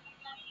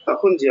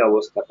 তখন যে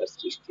অবস্থাটা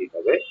সৃষ্টি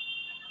হবে,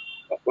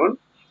 তখন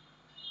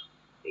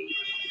এই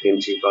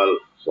ভেন্ট্রিকল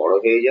বড়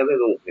হয়ে যাবে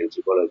এবং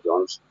ভেন্ট্রিকলে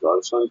জল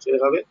সঞ্চয়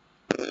হবে,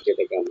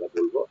 যেটাকে আমরা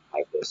বলবো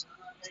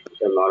হাইড্রোসেফালাস।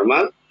 এটা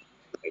নর্মাল,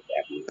 এটা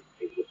এখন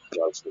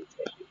জল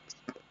সঞ্চয়।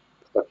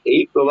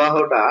 এই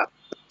প্রবাহটা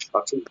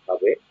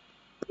সঠিকভাবে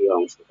এই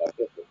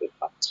অংশটাকে হতে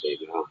পারছে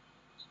না।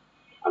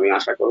 আমি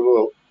আশা করব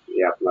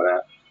যে আপনারা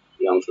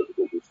এই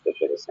অংশটুকু বুঝতে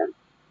পেরেছেন।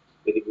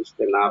 যদি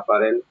বুঝতে না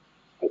পারেন,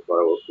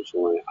 পরবর্তী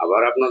সময়ে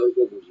আবার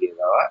আপনাদেরকে বুঝিয়ে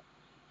দেওয়া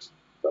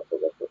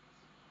যথাযথ।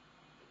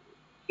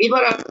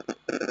 এবার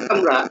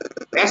আমরা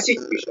বেসিক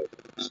বিষয়,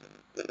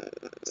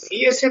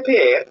 সিএসএফ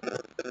এর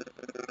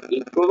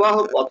এই প্রবাহ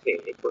পথে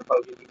কোথাও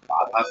যদি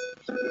বাধা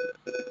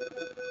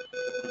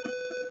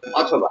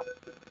অথবা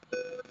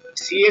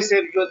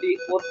সিএসএফ যদি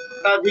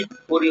অত্যাধিক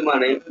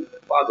পরিমাণে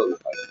উৎপাদন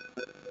হয়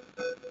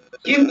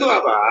কিন্তু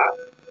আবার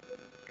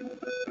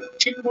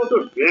ঠিক মতো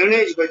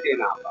ড্রেনেজ হইতে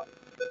না পারে,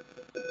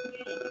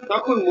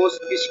 তখন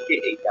মস্তিষ্কে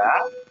এটা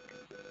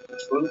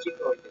সঞ্চিত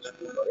হইতে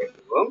শুরু করে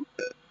এবং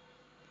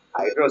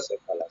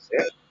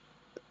হাইড্রোসেফালাসের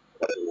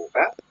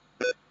ঘটনাটা।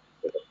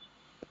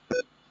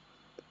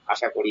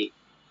 আশা করি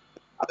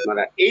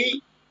আপনারা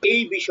এই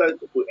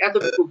বিষয়টুকু,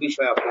 এতটুকু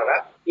বিষয় আপনারা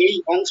এই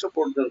অংশ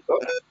পর্যন্ত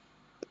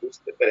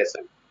বুঝতে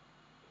পেরেছেন।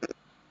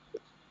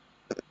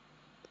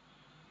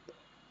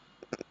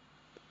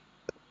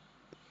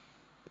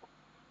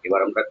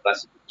 এবার আমরা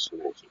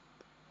ক্লাসিফিকেশনে আসি।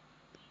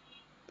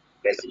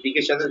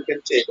 ক্লাসিফিকেশনের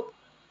ক্ষেত্রে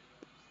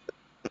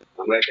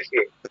আমরা এটাকে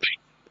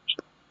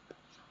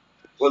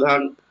প্রধান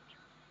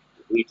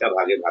দুইটা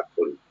ভাগে ভাগ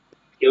করি।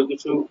 কেউ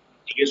কিছু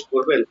জিজ্ঞেস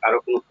করবেন? কারো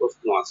কোনো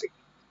প্রশ্ন আছে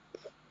কি?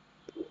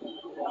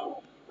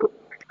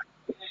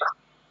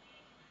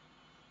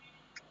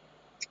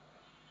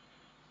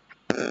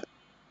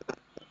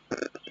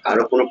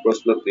 কারো কোনো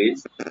প্রশ্ন প্লিজ?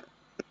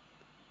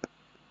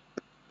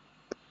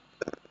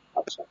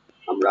 আচ্ছা,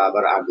 আমরা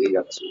আবার আগে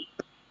যাচ্ছি।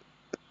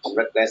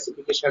 আমরা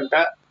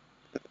ক্লাসিফিকেশনটা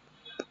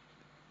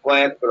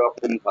কয়েক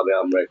রকম ভাবে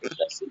আমরা এটা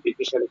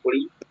ক্লাসিফিকেশন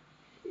করি।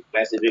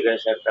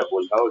 ক্লাসিফিকেশনটা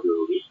বোঝাও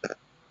জরুরি,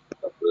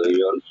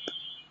 প্রয়োজন।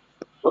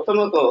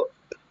 প্রথমত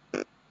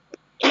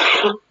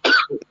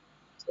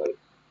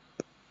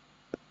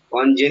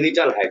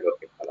কনজেনিটাল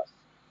হাইড্রোসেফালাস।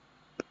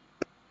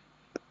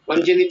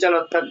 কনজেনিটাল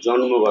অর্থাৎ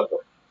জন্মগত,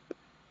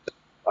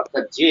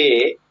 অর্থাৎ যে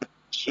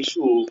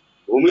শিশু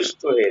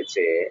ভূমিষ্ঠ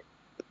হয়েছে,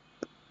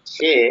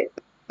 সে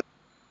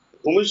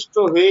ভূমিষ্ঠ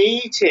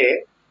হয়েইছে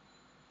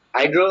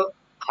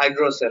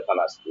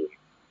হাইড্রোসেফালাস নিয়ে,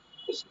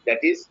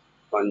 that is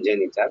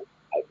congenital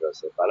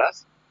hydrocephalus.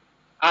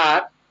 R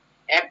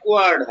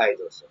acquired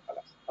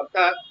hydrocephalus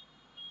অর্থাৎ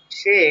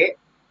সে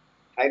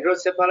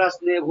হাইড্রোসেফালাস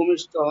নিয়ে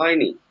ভূমিষ্ঠ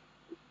হয়নি,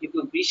 কিন্তু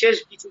বিশেষ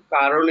কিছু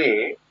কারণে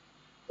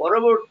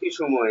পরবর্তী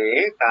সময়ে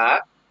তার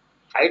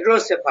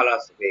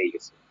হাইড্রোসেফালাস হয়ে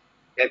গেছে,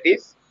 দ্যাট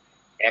ইজ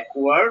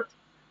অ্যাকোয়ার্ড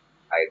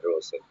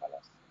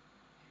হাইড্রোসেফালাস।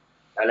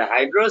 তাহলে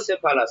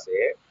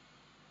হাইড্রোসেফালাসের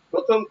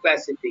প্রথম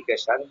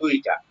ক্লাসিফিকেশন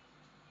দুইটা,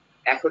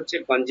 এক হচ্ছে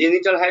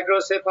কনজেনিটাল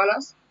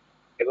হাইড্রোসেফালাস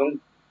এবং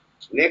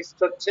নেক্সট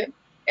হচ্ছে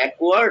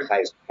অ্যাকোয়ার্ড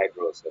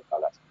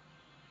হাইড্রোসেফালাস।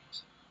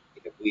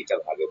 এটা দুইটা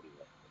ভাগে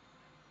বিভক্ত।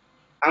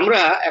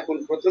 আমরা এখন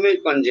প্রথমেই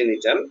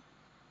কনজেনিটাল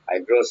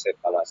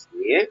হাইড্রোসেফালাস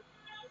নিয়ে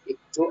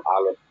একটু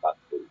আলোকপাত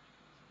করি।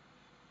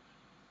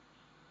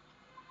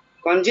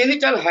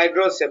 কনজেনিটাল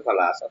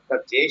হাইড্রোসেফালাস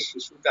অর্থাৎ যে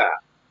শিশুটা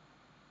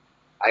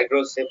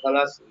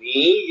হাইড্রোসেফালাস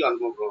নিয়েই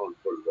জন্মগ্রহণ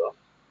করলো,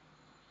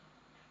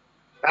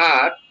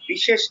 তার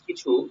বিশেষ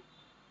কিছু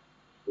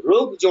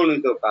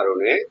রোগজনিত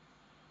কারণে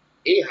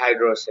এই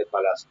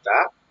হাইড্রোসেফালাসটা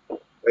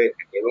হয়ে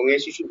থাকে এবং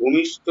এই শিশু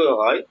ভূমিষ্ঠ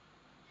হয়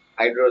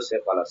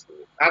হাইড্রোসেফালাস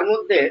নিয়ে। তার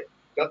মধ্যে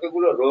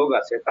যতগুলো রোগ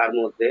আছে তার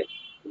মধ্যে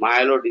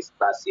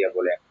মায়োলোডিসপ্লাসিয়া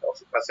বলে একটা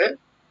অসুখ আছে,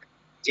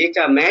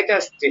 যেটা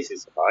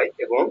মেটাস্টেসিস হয়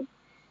এবং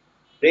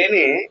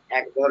ব্রেনে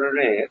এক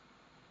ধরনের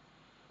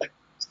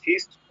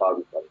সিস্ট ফর্ম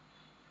করে,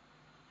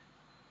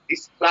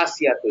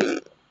 ডিসপ্লাসিয়া তৈরি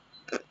করে,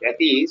 দ্যাট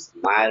ইজ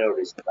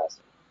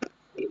মায়োলোডিসপ্লাসিয়া।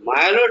 এই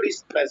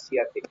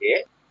মায়োলোডিসপ্লাসিয়া থেকে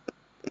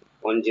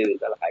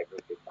কনজেনিটাল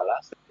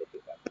হাইড্রোসেফালাস হতে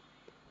পারে।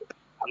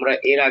 আমরা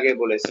এর আগে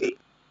বলেছি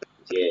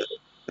যে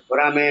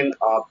foramen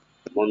of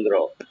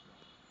Munro,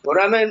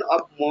 foramen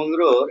of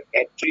মনরোর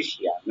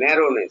অ্যাট্রিসিয়া,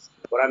 narrowness,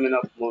 foramen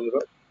of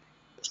Munro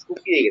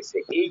শুকিয়ে গেছে,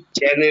 এই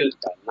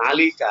চ্যানেলটা,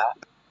 নালীটা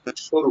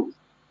সরু।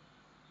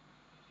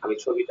 আমি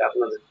ছবিটা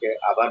আপনাদেরকে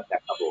আবার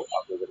দেখাবো,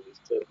 আপনাদের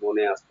নিশ্চয়ই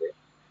মনে আছে।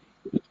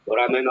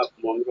 ফোরামেন অফ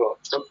মনরো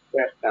ছোট্ট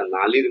একটা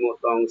নালীর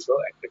মতো অংশ,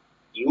 একটা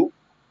টিউব,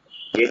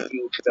 যে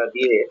টিউবটা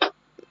দিয়ে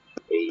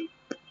এই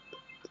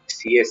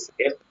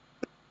সিএসএফ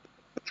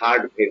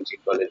থার্ড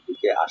ভেন্ট্রিকলের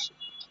দিকে আসে,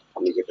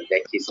 আমি যেটা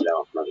দেখিয়েছিলাম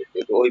আপনাদেরকে।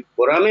 তো ওই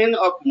ফোরামেন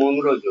অফ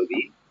মনরো যদি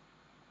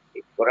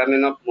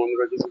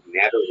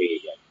ন্যারো হয়ে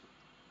যায়,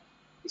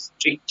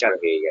 স্ট্রিকচার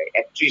হয়ে যায়,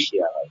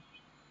 অ্যাট্রিসিয়া হয়,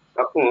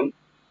 তখন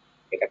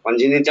এটা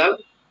কনজেনিটাল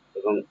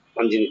এবং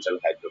কনজেনিটাল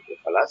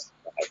হাইড্রোকেফালাস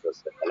বা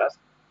হাইড্রোসেফালাস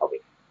হবে।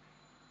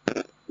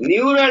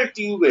 নিউরাল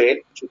টিউবের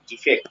কিছু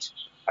ডিফেক্ট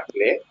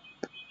থাকলে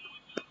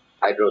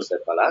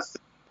হাইড্রোসেফালাস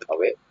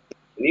হবে।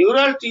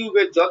 নিউরাল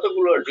টিউবের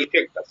যতগুলো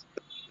ডিফেক্ট আছে,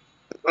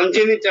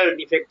 কনজেনিটাল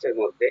ডিফেক্টের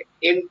মধ্যে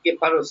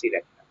এনকেফালোসিল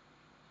একটা।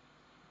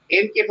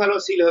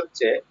 এনকেফালোসিল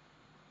হচ্ছে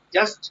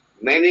জাস্ট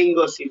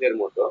মেনিনগোসিলের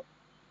মতো,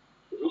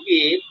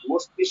 রোগীর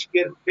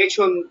মস্তিষ্কের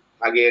পেছন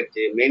ভাগের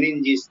যে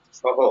মেনিনজিস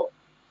সহ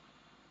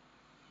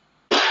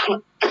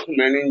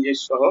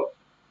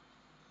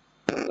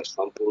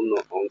সম্পূর্ণ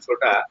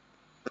অংশটা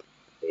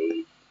এই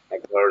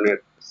এক ধরনের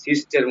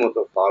সিস্টের মতো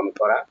ফর্ম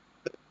করা,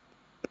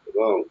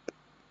 এবং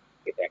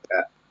এটা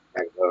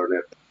এক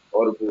ধরনের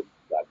অর্বুদ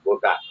বা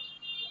গোটা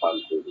ফর্ম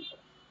তৈরি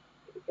করা।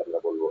 এটাকে আমরা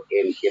বলবো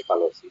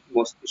এনকেফালোসিস,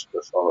 মস্তিষ্ক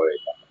সহ,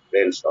 এটা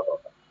ব্রেন সহ।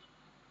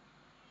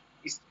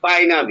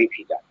 স্পাইনা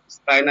বিফিডা,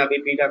 স্পাইনা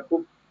বিফিডা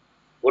খুব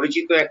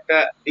পরিচিত একটা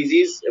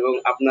ডিজিজ, এবং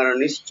আপনারা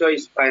নিশ্চয়ই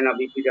স্পাইনা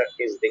বিফিডার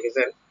কেস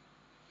দেখেছেন।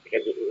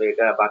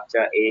 এটা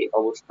বাচ্চা এই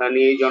অবস্থা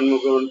নিয়েই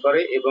জন্মগ্রহণ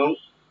করে, এবং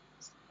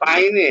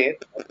স্পাইনের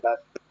অর্থাৎ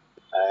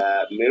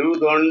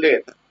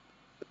মেরুদণ্ডের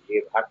যে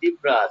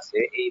ভার্টিব্রা আছে,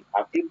 এই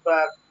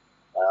ভার্টিব্রার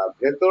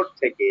ভেতর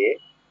থেকে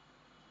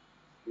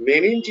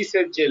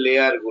মেনিনজিসের যে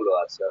লেয়ার গুলো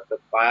আছে,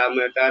 অর্থাৎ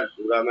পায়ামেটার,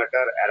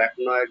 ডুরামেটার,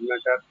 অ্যারাকনয়েড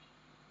ম্যাটার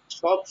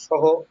সব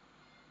সহ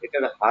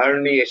এটার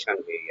হার্নিয়েশন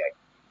হয়ে যায়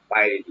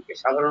বাইরের দিকে।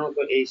 সাধারণত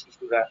এই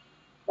শিশুরা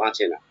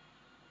বাঁচে না।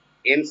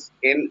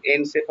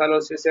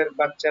 এনসেফালোসিসের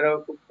বাচ্চারাও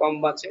খুব কম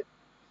বাঁচে,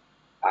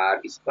 আর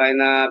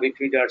স্পাইনা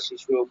বিফিডার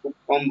শিশুও খুব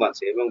কম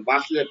বাঁচে, এবং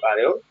বাঁচলে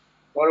পারেও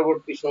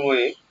পরবর্তী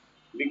সময়ে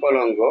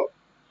বিকলাঙ্গ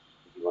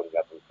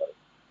জীবনযাপন করে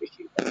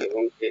বেশিরভাগ,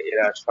 এবং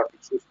এরা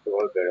সঠিক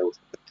সুস্থভাবে বেড়ে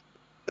ওঠে।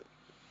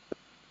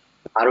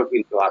 আরো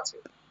কিন্তু আছে,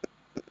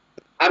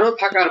 আরো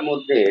থাকার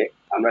মধ্যে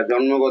আমরা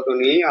জন্মগত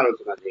নিয়েই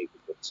আলোচনা যেহেতু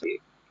করছি,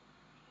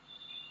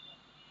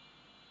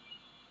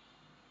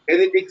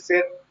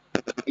 জেনেটিক্সের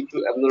কিছু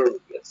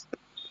অ্যাবনর্মালিটি আছে।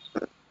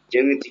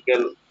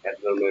 জেনেটিক্যাল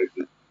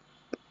অ্যাবনর্মালিটি,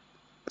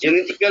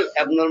 জেনেটিক্যাল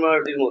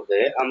অ্যাবনর্মালিটির মধ্যে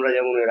আমরা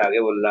যেমন এর আগে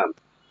বললাম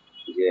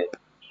যে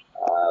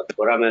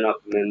ফোরামেন অফ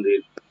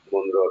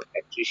মনরোর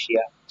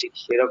অ্যাট্রিশিয়া, ঠিক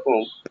সেরকম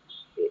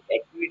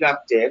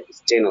অ্যাকুইডাক্টের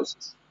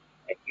স্টেনোসিস।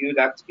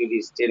 অ্যাকুইডাক্ট যদি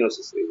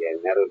স্টেনোসিস হয়ে যায়,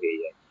 ন্যারো হয়ে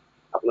যায়,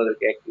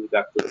 আপনাদেরকে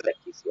অ্যাকুইডাক্ট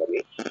দেখিয়েছি আমি।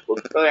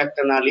 ছোট্ট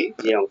একটা নালী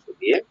যে অংশ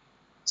দিয়ে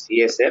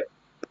সিএসএফ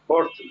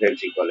ফোর্থ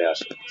ভেন্ট্রিকলে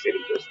আসে,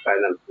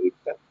 সেরিব্রোস্পাইনাল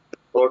ফ্লুইডটা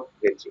ফোর্থ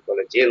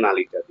ভেন্ট্রিকলে যে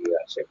নালীটা দিয়ে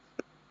আসে,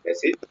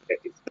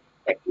 দ্যাট ইজ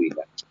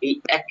অ্যাকুইডাক্ট। এই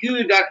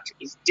অ্যাকুইডাক্ট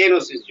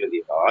স্টেনোসিস যদি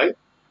হয়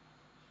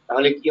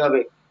তাহলে কি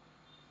হবে?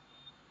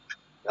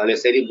 তাহলে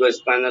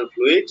সেরিব্রোস্পাইনাল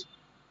ফ্লুইড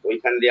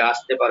ওইখান দিয়ে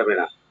আসতে পারবে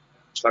না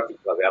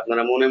সঠিকভাবে।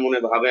 আপনারা মনে মনে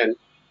ভাবেন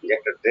যে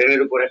একটা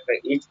ড্রেনের উপর একটা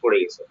ইট পড়ে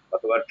গেছে,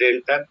 অথবা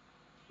ড্রেনটা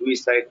দুই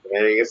সাইড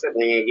ভেঙে গেছে,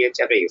 ভেঙে গিয়ে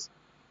চেপে গেছে,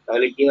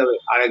 তাহলে কি হবে?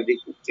 আরেক দিক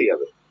উঠতে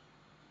যাবে।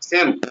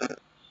 সেম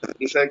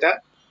বিষয়টা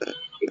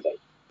এটাই।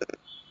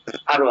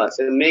 আরো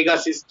আছে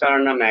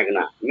মেগাসিস্টার্না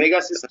ম্যাগনা।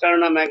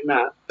 মেগাসিস্টার্না ম্যাগনা,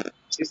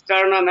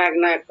 সিস্টার্না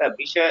ম্যাগনা একটা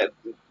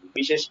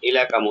বিশেষ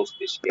এলাকা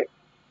মস্তিষ্কে,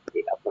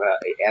 আপনারা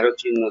অ্যারো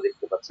চিহ্ন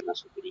দেখতে পাচ্ছেন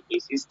আশা করি। এই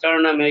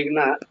সিস্টার্না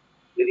ম্যাগনা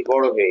যদি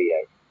বড় হয়ে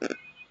যায়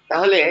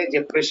তাহলে যে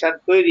প্রেসার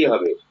তৈরি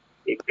হবে,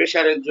 এই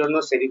প্রেসারের জন্য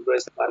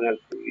সেরিব্রোস্পাইনাল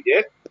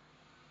ফ্লুইডের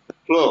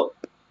ফ্লো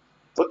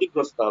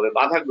ক্ষতিগ্রস্ত হবে,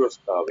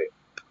 বাধাগ্রস্ত হবে।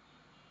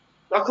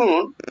 তখন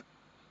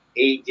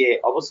এই যে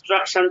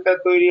অবস্ট্রাকশনটা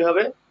তৈরি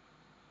হবে,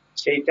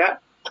 সেইটা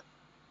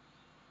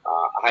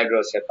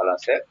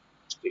হাইড্রোসেফালাসের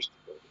সৃষ্টি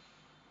করবে।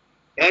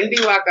 ড্যান্ডি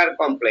ওয়াকার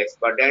কমপ্লেক্স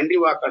বা ড্যান্ডি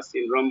ওয়াকার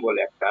সিনড্রোম বলে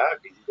একটা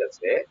ডিজিজ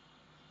আছে,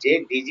 যে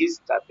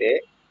ডিজিজটাতে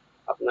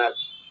আপনার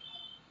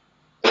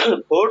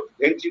ফোর্থ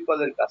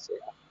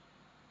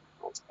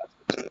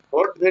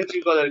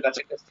ভেন্ট্রিকলের কাছে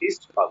একটা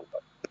সিস্ট ফর্ম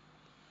করে,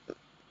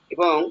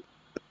 এবং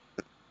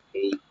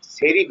এই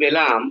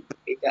সেরিবেলাম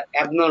এটা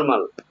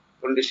অ্যাবনর্মাল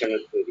কন্ডিশনে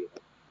তৈরি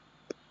হয়।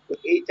 তো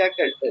এইটা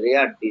একটা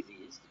rare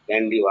disease,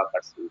 dandy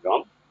Waker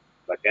syndrome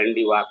বা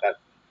dandy Waker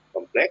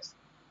complex.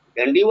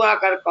 Dandy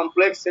Waker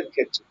কমপ্লেক্সের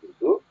ক্ষেত্রে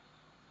কিন্তু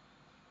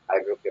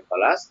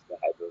হাইড্রোকেফালাস বা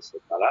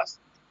হাইড্রোসেফালাস,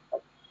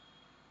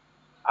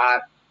 আর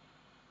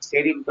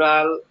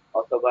সেরিব্রাল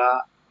অথবা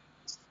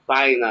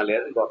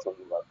স্পাইনালের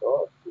গঠনগত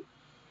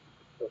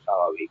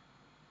স্বাভাবিক,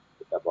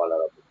 এটা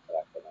বলার অপেক্ষা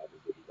রাখে না।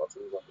 যদি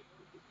গঠনগত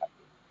ত্রুটি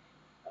থাকে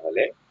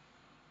তাহলে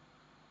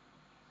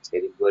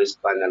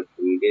সেরিব্রোস্পাইনাল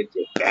ফ্লুইডের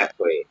যে গ্যাপ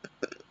হয়ে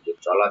যে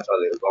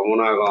চলাচলের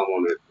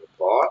গমনাগমনের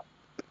পথ,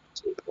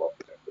 সেই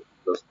পথটা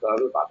ক্ষতিগ্রস্ত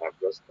হবে,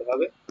 বাধাগ্রস্ত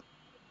হবে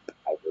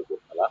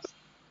হাইড্রোকেফালাস।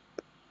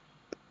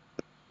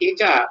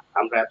 এটা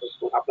আমরা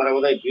আপনারা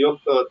বোধহয়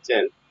বিরক্ত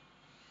হচ্ছেন,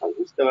 আমি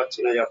বুঝতে পারছি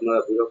না যে আপনারা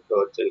বিরক্ত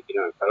হচ্ছেন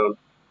কিনা, কারণ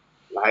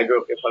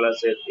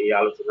হাইড্রোকেফালাসের এই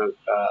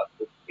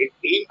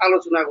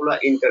আলোচনাগুলো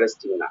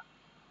ইন্টারেস্টিং না।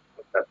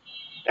 অর্থাৎ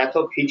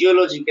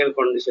প্যাথোফিজিওলজিক্যাল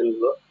কন্ডিশন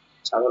গুলো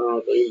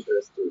সাধারণত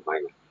ইন্টারেস্টিং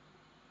হয় না।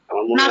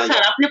 আমার মনে না হয়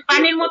স্যার, আপনি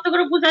পানির মতো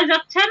করে বোঝাই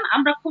যাচ্ছেন,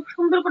 আমরা খুব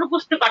সুন্দর করে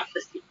বুঝতে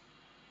পারতেছি।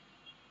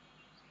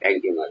 Thank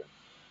you madam.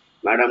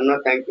 ম্যাডাম না,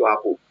 থ্যাংক ইউ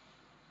আপু,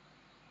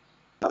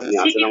 আপনি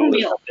আছেন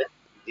আমাদের সাথে।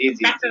 জি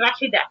জি ডাক্তার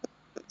রাশিদা।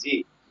 জি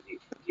জি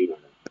জি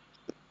ম্যাডাম।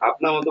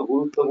 আপনার মতো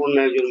গুরুত্বপূর্ণ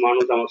একজন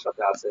মানুষ আমার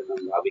সাথে আছেন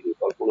আমি ভাবিনি,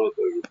 কল্পনাও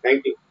করিনি।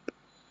 থ্যাংক ইউ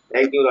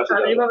রাশিদ আর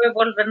আহমেদ। এইভাবে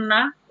বলবেন না।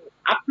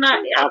 আপনি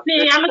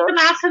এই সাবজেক্টটা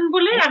আলোচনা আছেন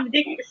বলে আমি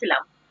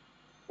দেখতেছিলাম।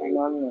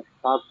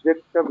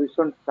 সাবজেক্টটা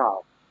ভীষণ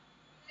টাফ,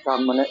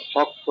 মানে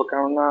শক্ত,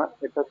 কেননা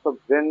এটা তো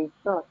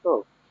ব্রেনটা, তো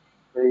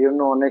এই জন্য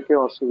অনেকে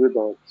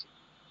অসুবিধা হচ্ছে।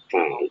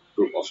 হ্যাঁ,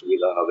 একটু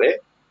অসুবিধা হবে,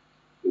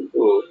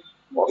 কিন্তু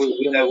বুঝতে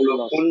অসুবিধাগুলো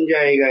নতুন কোন আসছে।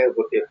 জায়গায়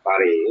হতে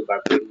পারে বা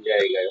কোন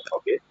জায়গায়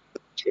হবে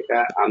সেটা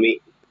আমি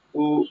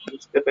একটু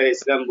বুঝতে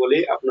পেরেছিলাম বলে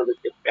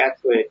আপনাদেরকে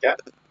প্যাথওয়েটা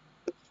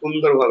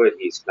সুন্দরভাবে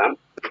দিয়েছিলাম,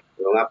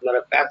 এবং আপনারা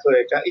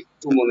প্যাথওয়েটা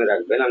একটু মনে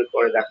রাখবেন। আমি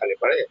পরে দেখালে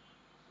পরে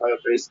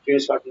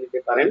স্ক্রিনশট নিতে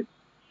পারেন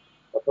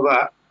অথবা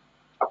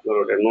আপনারা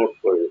ওটা নোট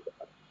করে নিতে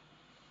পারেন।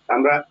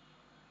 আমরা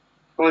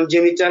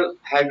কনজেনিটাল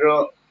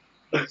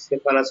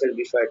হাইড্রোসেফালাসের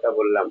বিষয়টা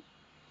বললাম।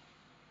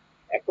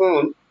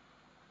 এখন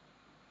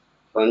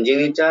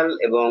কনজেনিটাল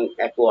এবং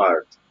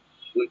অ্যাকোয়ার্ড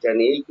দুইটা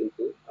নিয়েই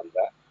কিন্তু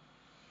আমরা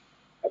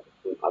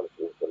এতক্ষণ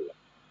আলোচনা করলাম।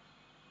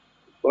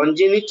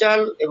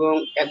 কনজেনিটাল এবং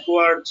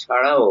অ্যাকোয়ার্ড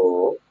ছাড়াও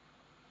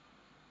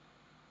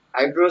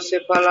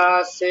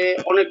হাইড্রোসেফালাসে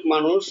অনেক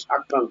মানুষ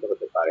আক্রান্ত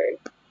হতে পারে।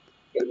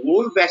 এর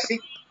মূল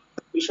বেসিক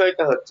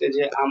বিষয়টা হচ্ছে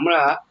যে আমরা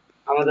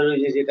আমাদের ওই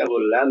যে যেটা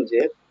বললাম যে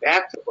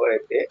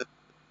প্যাথওয়েতে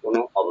কোনো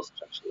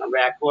অবস্ট্রাকশন, আমরা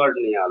অ্যাকোয়ার্ড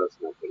নিয়ে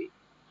আলোচনা করি।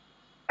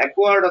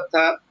 অ্যাকোয়ার্ড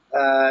অর্থাৎ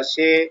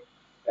সে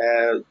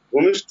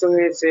ভূমিষ্ঠ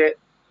হয়েছে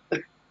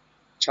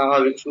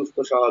স্বাভাবিক, সুস্থ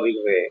স্বাভাবিক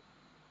হয়ে,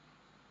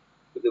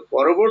 কিন্তু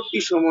পরবর্তী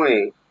সময়ে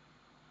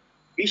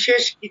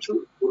বিশেষ কিছু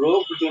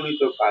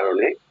রোগজনিত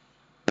কারণে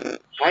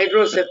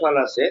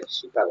হাইড্রোসেফালাসের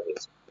শিকার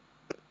হয়েছে।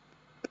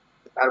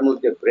 তার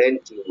মধ্যে ব্রেন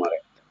টিউমার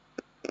একটা।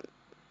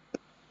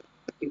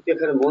 কিন্তু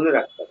এখানে মনে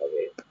রাখতে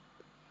হবে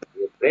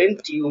যে ব্রেন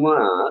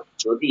টিউমার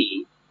যদি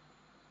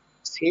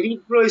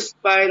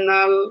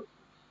সেরিব্রোস্পাইনাল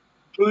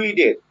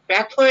ফ্লুইডের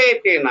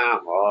প্যাথওয়েতে না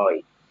হয়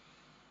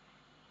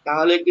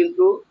তাহলে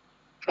কিন্তু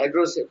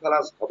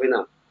হাইড্রোসেফালাস হবে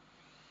না।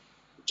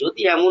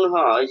 যদি এমন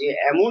হয় যে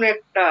এমন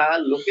একটা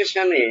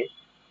লোকেশনে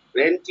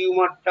ব্রেন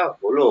টিউমারটা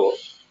হলো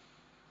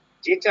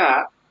যেটা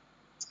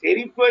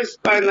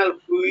সেরিব্রোস্পাইনাল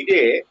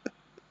ফ্লুইডে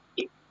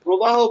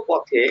প্রবাহ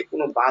পথে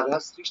কোনো বাধা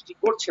সৃষ্টি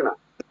করছে না,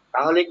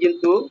 তাহলে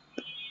কিন্তু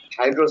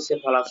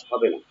হাইড্রোসেফালাস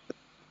হবে না।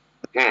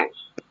 হ্যাঁ,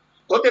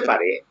 হতে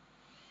পারে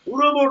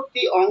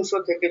দূরবর্তী অংশ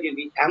থেকে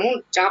যদি এমন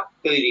চাপ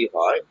তৈরি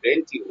হয় ব্রেন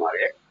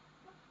টিউমারে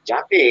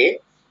যাতে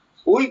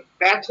ওই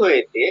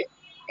প্যাথওয়েতে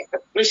একটা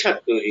প্রেসার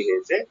তৈরি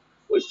হয়েছে,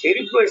 ওই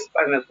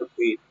সেরিব্রোস্পাইনাল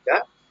ফ্লুইডটা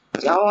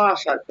যাওয়া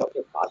আসার পথে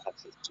বাধা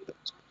সৃষ্টি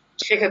হচ্ছে,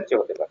 সেক্ষেত্রে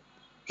হতে পারে।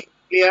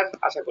 ক্লিয়ার?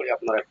 আশা করি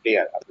আপনারা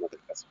ক্লিয়ার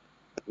আপনাদের কাছে।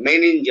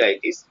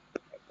 মেনিনজাইটিস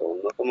একটা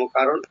অন্যতম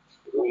কারণ,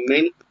 এবং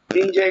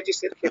মেনিনজাইটিস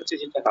এর ক্ষেত্রে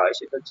যেটা হয়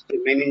সেটা হচ্ছে যে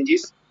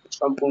মেনিনজিস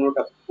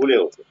সম্পূর্ণটা ফুলে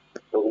ওঠে,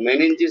 এবং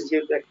মেনিনজিস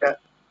যেহেতু একটা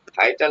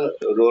ভাইটাল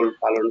রোল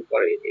পালন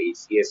করে এই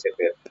সিএসএফ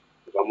এর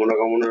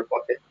গমনাগমনের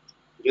পথে,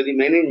 যদি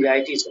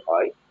মেনিনজাইটিস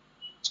হয়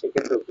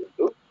সেক্ষেত্রেও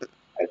কিন্তু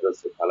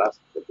হাইড্রোসেফালাস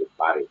হতে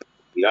পারে,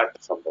 বিরাট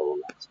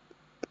সম্ভাবনা আছে।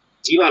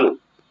 জীবাণু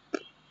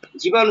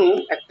জীবাণু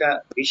একটা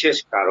বিশেষ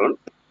কারণ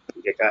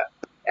যেটা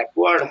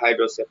অ্যাকোয়ার্ড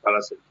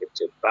হাইড্রোসেফালাসের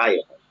ক্ষেত্রে প্রায়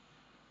হয়।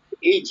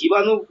 এই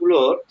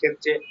জীবাণুগুলোর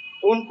ক্ষেত্রে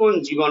কোন কোন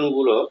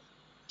জীবাণুগুলো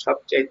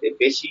সবচাইতে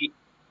বেশি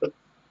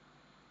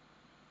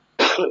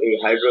এই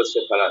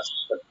হাইড্রোসেফালাস,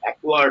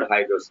 অ্যাকোয়ার্ড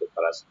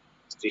হাইড্রোসেফালাস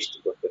সৃষ্টি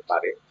করতে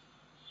পারে,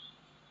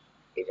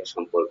 এটা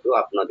সম্পর্কেও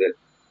আপনাদের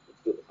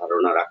একটু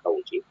ধারণা রাখা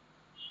উচিত।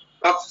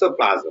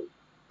 টক্সোপ্লাজম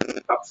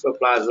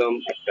টক্সোপ্লাজম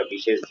একটা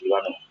বিশেষ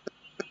জীবাণু,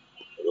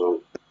 এবং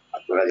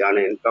আপনারা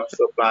জানেন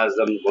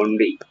টক্সোপ্লাজম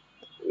গন্ডি,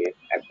 আমি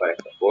একবার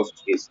একটা পোস্ট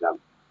দিয়েছিলাম,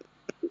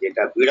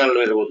 যেটা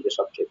বিড়ালের মধ্যে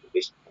সবচেয়ে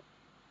বেশি থাকে।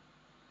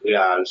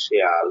 বিড়াল,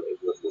 শেয়াল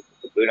এগুলোর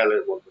মধ্যে,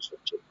 বিড়ালের মধ্যে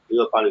সবচেয়ে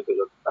গৃহপালিত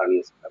যত প্রাণী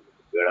আছে তার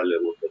মধ্যে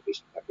বিড়ালের মধ্যে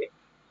বেশি থাকে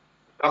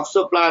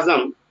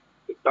টক্সোপ্লাজম।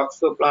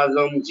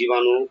 টক্সোপ্লাজম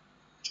জীবাণু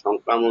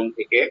সংক্রমণ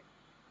থেকে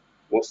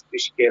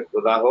মস্তিষ্কের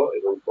প্রদাহ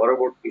এবং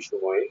পরবর্তী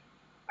সময়ে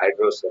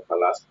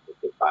হাইড্রোসেফালাস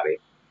হতে পারে।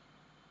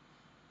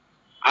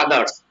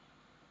 আদার্স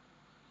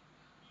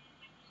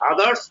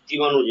আদার্স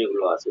জীবাণু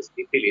যেগুলো আছে,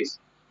 সিফিলিস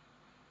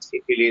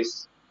সিফিলিস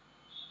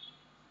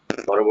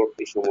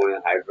পরবর্তী সময়ে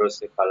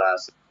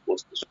হাইড্রোসেফালাস,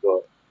 মস্তিষ্ক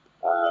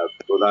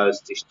প্রদাহ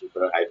সৃষ্টি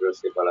করে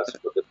হাইড্রোসেফালাস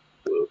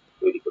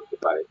তৈরি করতে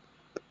পারে।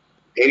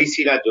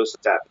 ভেরিসিলা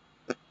জোস্টার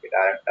এটা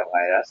একটা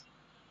ভাইরাস,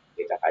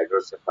 যেটা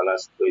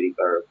হাইড্রোসেফালাস তৈরি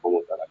করার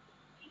ক্ষমতা রাখে।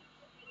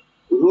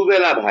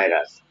 রুবেলা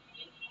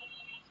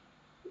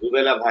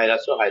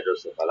ভাইরাসও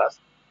হাইড্রোসেফালাস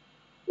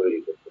তৈরি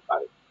করতে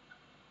পারে।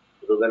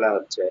 রুবেলা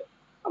হচ্ছে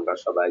আমরা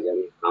সবাই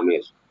জানি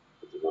আমের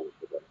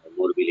জীবাণুকে বলা হয়,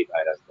 মরবিলি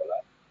ভাইরাস বলা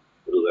হয়,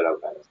 রুবেলা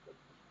ভাইরাস বলা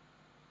হয়।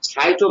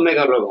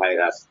 সাইটোমেগালো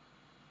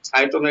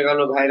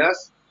ভাইরাস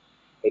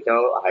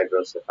এটাও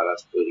হাইড্রোসেফালাস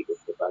তৈরি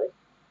করতে পারে।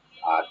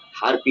 আর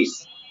হারপিস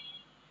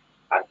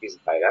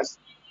ভাইরাস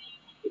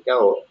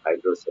এটাও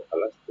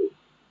হাইড্রোসেফালাস তৈরি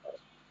করতে পারে।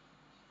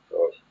 তো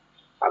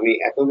আমি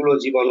এতগুলো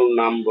জীবাণুর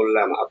নাম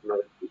বললাম,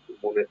 আপনাদের কিন্তু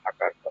মনে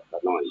থাকার কথা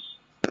নয়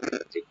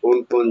যে কোন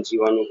কোন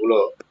জীবাণুগুলো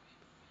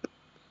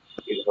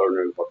এই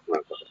ধরনের ঘটনা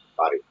ঘটাতে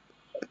পারে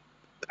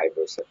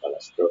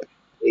হাইড্রোসেফালাস। তো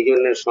এই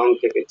জন্য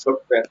সংক্ষেপে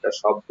ছোট্ট একটা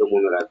শব্দ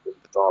মনে রাখবেন,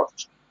 টর্চ,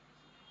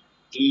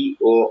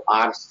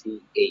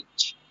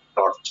 TORCH,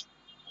 টর্চ।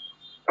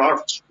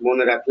 টর্চ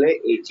মনে রাখলে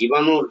এই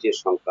জীবাণুর যে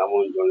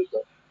সংক্রমণ জনিত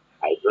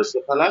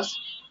হাইড্রোসেফালাস,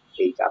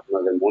 এইটা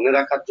আপনাদের মনে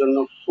রাখার জন্য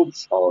খুব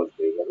সহজ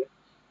হয়ে যাবে।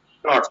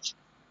 টর্চ,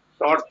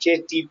 টর্চে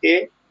টিতে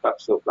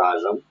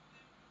টক্সোপ্লাজম,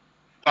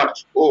 টর্চ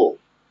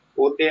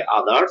ওতে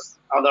আদার্স,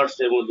 আদার্স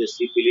এর মধ্যে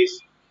সিফিলিস,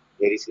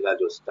 ভেরিসিলা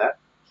জোস্টার।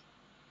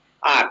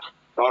 আর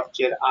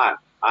টর্চের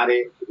আরে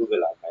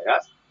রুবেলা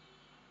ভাইরাস।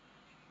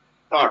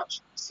 টর্চ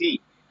সি,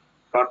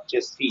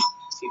 টর্চের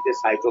সিতে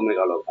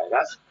সাইটোমেগালো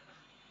ভাইরাস।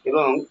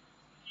 এবং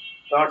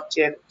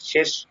টর্চের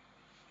শেষ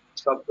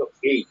শব্দ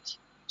এইচ,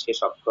 শেষ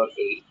অক্ষর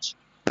এইচ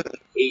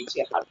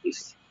এ হার্পিস।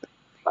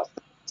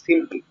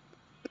 সিম্পলি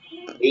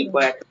এই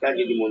কয়েকটা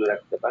যদি মনে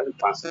রাখতে পারেন,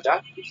 5টা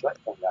বিষয়,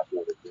 তাহলে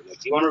আপনাদের জন্য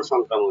জীবাণু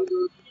সংক্রমণ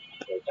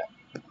এটা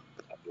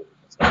আপনাদের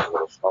কাছে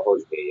একেবারে সহজ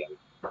হয়ে যাবে।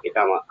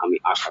 এটা আমি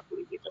আশা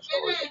করি এটা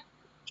সহজ হবে।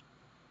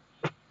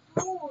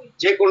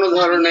 যে কোনো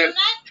ধরনের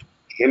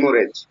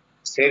হেমোরেজ,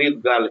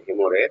 সেরিব্রাল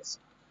হেমোরেজ,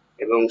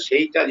 এবং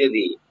সেইটা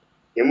যদি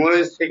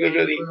হেমোরেজ থেকে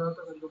যদি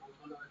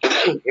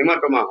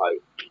হেমাটোমা হয়,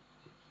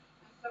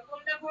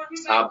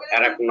 সাব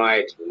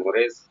অ্যারাকনয়েড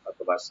হেমোরেজ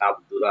অথবা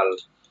সাবডুরাল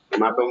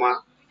হেমাটোমা,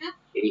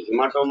 এই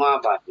হেমাটোমা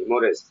বা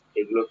হেমোরেজ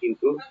এগুলো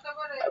কিন্তু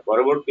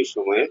পরবর্তী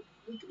সময়ে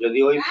যদি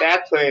ওই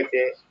প্যাথ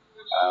হয়েছে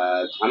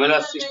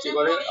ঝামেলার সৃষ্টি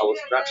করে,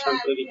 অবস্ট্রাকশন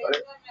তৈরি করে,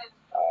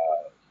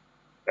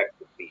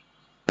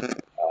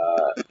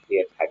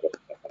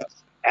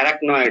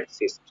 অ্যারাকনয়েড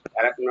সিস্ট,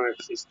 অ্যারাকনয়েড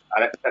সিস্ট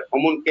আরেকটা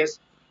কমন কেস,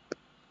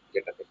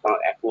 যেটাতে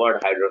অ্যাকুয়ার্ড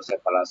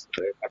হাইড্রোসেফালাস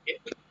হয়ে থাকে।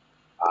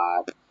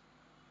 আর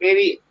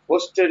peri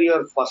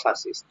posterior ফসা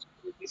cyst,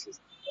 this is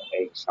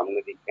এই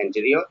সামনের দিক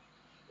অ্যান্টেরিয়র,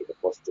 এটা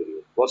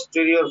পোস্টেরিয়র।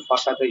 পোস্টেরিয়র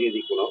ফসাতে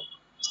যদি কোনো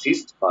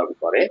সিস্ট ফর্ম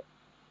করে,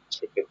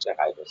 সেক্ষেত্রে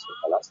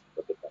হাইড্রোসেফালাস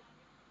হতে পারে।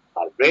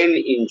 আর ব্রেন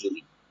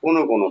ইনজুরি,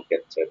 কোনো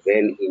ক্ষেত্রে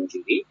ব্রেন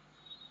ইনজুরি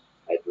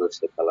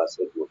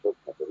হাইড্রোসেফালাসের মতো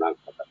ঘটনা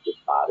ঘটাতে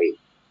পারে।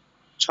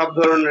 সব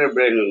ধরনের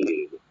ব্রেন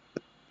ইনজুরি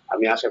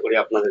আমি আশা করি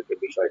আপনাদেরকে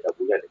বিষয়টা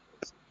বুঝাতে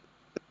পেরেছি।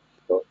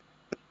 তো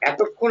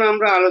এতক্ষণ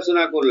আমরা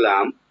আলোচনা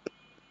করলাম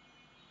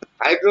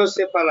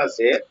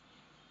হাইড্রোসেফালাসের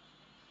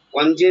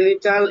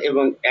কনজেনিটাল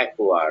এবং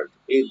অ্যাকোয়ার্ড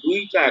এই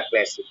দুইটা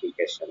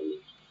ক্লাসিফিকেশন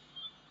নিয়ে।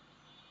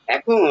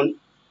 এখন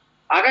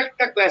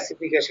আরেকটা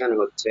ক্লাসিফিকেশন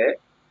হচ্ছে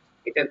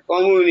এটা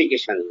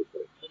কমিউনিকেশনের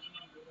উপরে।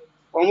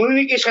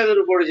 কমিউনিকেশনের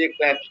উপরে যে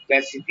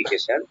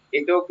ক্লাসিফিকেশন,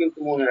 এটাও কিন্তু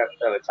মনে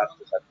রাখতে হবে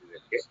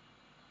ছাত্রছাত্রীদেরকে,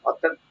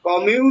 অর্থাৎ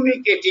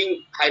কমিউনিকেটিং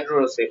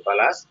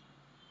হাইড্রোসেফালাস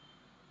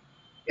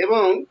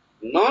এবং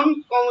নন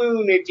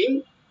কমিউনিকেটিং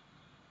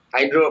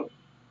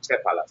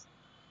হাইড্রোসেফালাস।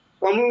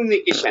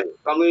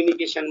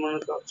 কমিউনিকেশন মানে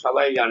তো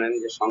সবাই জানেন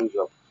যে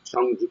সংযোগ,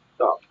 সংযুক্ত।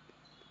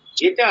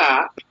 যেটা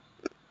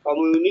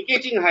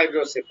কমিউনিকেটিং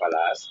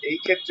হাইড্রোসেফালাস, এই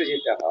ক্ষেত্রে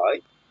যেটা হয়,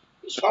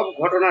 সব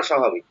ঘটনা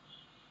স্বাভাবিক,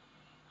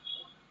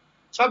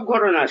 সব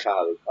ঘটনা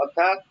স্বাভাবিক,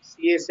 অর্থাৎ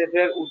সিএসএফ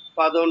এর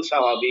উৎপাদন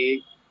স্বাভাবিক,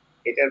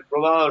 এটার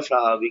প্রবাহ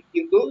স্বাভাবিক,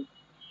 কিন্তু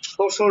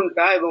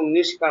শোষণটা এবং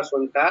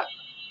নিষ্কাশনটা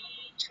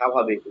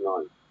স্বাভাবিক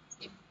নয়।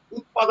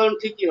 উৎপাদন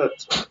ঠিকই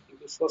হচ্ছে,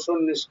 কিন্তু শোষণ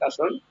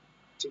নিষ্কাশন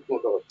ঠিক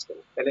মতো হচ্ছে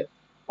না। তাহলে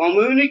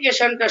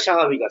কমিউনিকেশনটা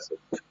স্বাভাবিক আছে,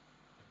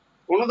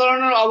 কোনো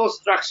ধরনের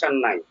অবস্ট্রাকশন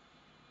নাই,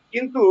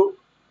 কিন্তু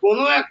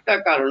কোনো একটা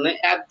কারণে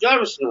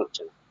অ্যাবজর্পশন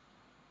হচ্ছে না,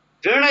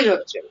 ড্রেনেজ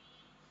হচ্ছে না।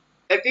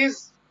 That is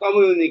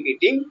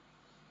communicating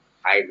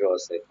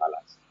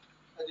hydrocephalus.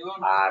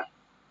 আর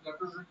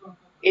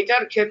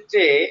এটার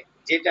ক্ষেত্রে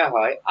যেটা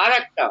হয়, আর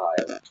একটা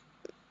হয়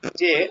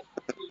যে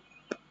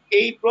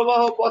এই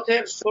প্রবাহ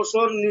পথের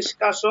শোষণ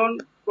নিষ্কাশন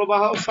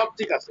প্রবাহ সব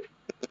ঠিক আছে,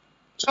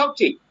 সব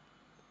ঠিক,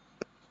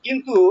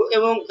 কিন্তু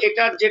এবং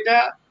এটার যেটা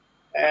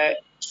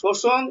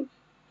শোষণ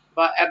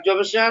বা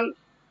অ্যাবজর্পশন,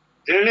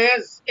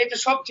 ড্রেনেজ, এটা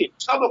সব ঠিক,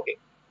 সব ওকে,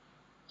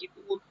 কিন্তু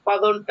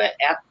উৎপাদনটা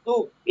এত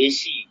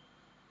বেশি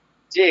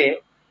যে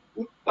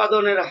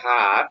উৎপাদনের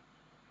হার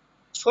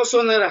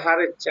শোষণের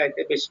হারের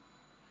চাইতে বেশি।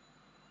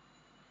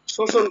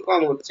 শোষণ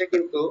কম হচ্ছে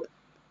কিন্তু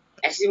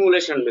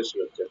অ্যাসিমুলেশন বেশি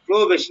হচ্ছে, ফ্লো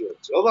বেশি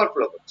হচ্ছে,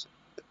 ওভারফ্লো হচ্ছে।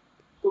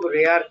 খুব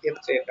রেয়ার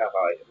ক্ষেত্রে এটা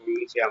হয়। এবং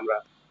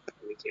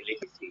নিচে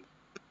লিখেছি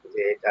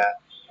যে এটা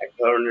এক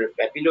ধরনের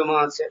প্যাপিলোমা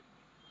আছে,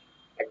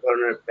 এক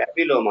ধরনের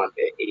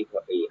প্যাপিলোমাতে এই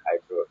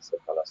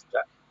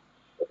হাইড্রোসেফালাসটা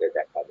হতে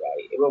দেখা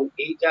যায়। এবং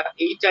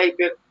এই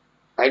টাইপের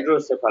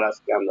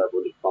হাইড্রোসেফালাসকে আমরা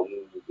বলি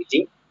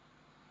কমিউনিকেটিং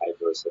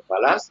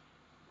হাইড্রোসেফালাস,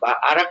 বা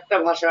আরেকটা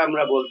ভাষা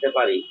আমরা বলতে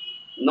পারি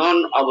নন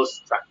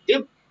অবস্ট্রাকটিভ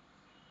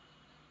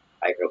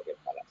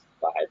হাইড্রোসেফালাস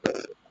বা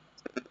হাইড্রোসেফালাস,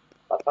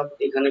 অর্থাৎ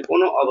এখানে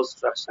কোনো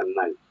অবস্ট্রাকশন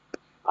নাই।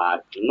 আর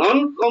নন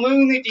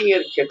কমিউনিটিং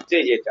এর ক্ষেত্রে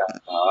যেটা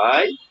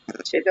হয়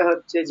সেটা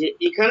হচ্ছে যে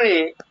এখানে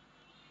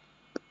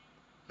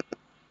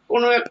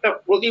কোনো একটা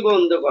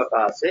প্রতিবন্ধকতা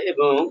আছে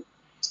এবং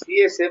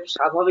সিএসএফ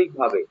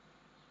স্বাভাবিকভাবে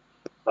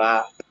বা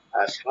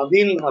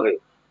স্বাধীনভাবে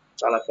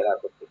চলাফেরা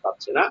করতে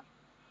পারছে না,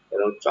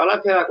 এবং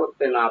চলাফেরা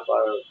করতে না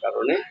পারার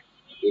কারণে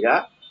এরা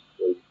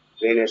ওই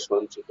ব্রেনে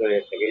সঞ্চিত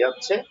হয়ে থেকে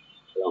যাচ্ছে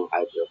এবং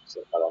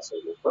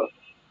হাইড্রোসেফালাসের মতো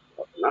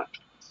ঘটনা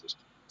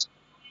সৃষ্টি হচ্ছে।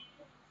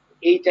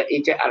 এইটা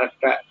এইটা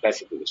আরেকটা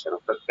ক্লাসিফিকেশন।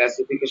 অর্থাৎ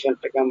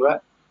ক্লাসিফিকেশনটাকে আমরা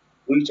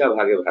দুইটা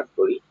ভাগে ভাগ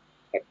করি।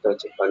 একটা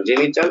হচ্ছে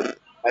কনজেনিটাল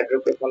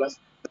হাইড্রোসেফালাস,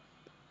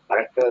 আর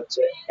একটা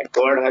হচ্ছে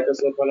অ্যাকোয়ার্ড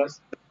হাইড্রোসেফালাস,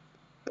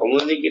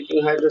 কমিউনিকেটিং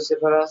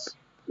হাইড্রোসেফালাস,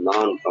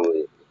 নন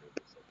কমিউনিকেটিং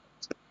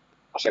হাইড্রোসেফালাস।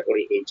 আশা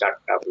করি এই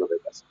চারটা আপনাদের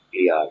কাছে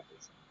ক্লিয়ার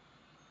হয়েছে।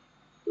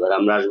 এবার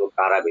আমরা আসবো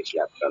কারা বেশি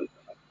আক্রান্ত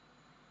হয়।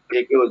 যে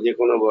কেউ যে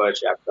কোনো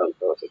বয়সে আক্রান্ত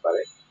হতে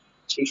পারে।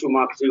 শিশু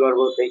মাতৃগর্ভ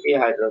থেকেই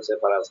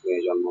হাইড্রোসেফালাস নিয়ে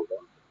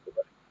জন্মগ্রহণ করতে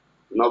পারে।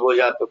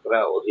 নবজাতকরা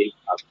অধিক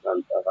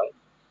আক্রান্ত হয়।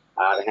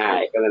 আর হ্যাঁ,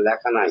 এখানে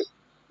লেখা নাই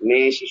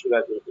মেয়ে শিশুরা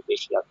কিন্তু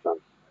বেশি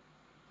আক্রান্ত হয়।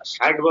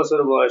 60 বছর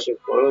বয়সের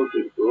পরেও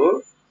কিন্তু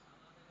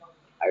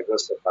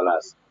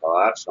হাইড্রোসেফালাস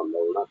হওয়ার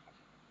সম্ভাবনা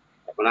থাকে।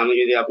 এখন আমি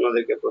যদি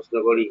আপনাদেরকে প্রশ্ন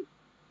করি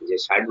যে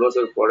 60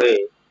 বছর পরে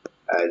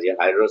যে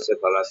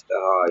হাইড্রোসেফালাসটা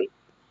হয়,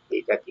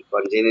 এটা কি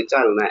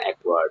কনজেনিটাল না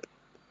অ্যাকোয়ার্ড?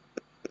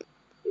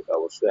 এটা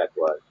অবশ্যই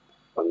অ্যাকোয়ার্ড,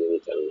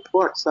 কনজেনিটাল না।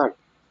 What sir?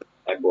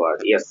 Acquired,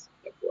 yes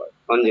acquired,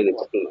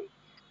 congenital নয়,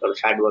 কারণ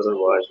 60 বছর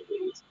বয়স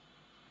হয়ে গেছে।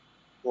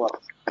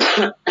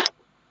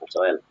 আচ্ছা,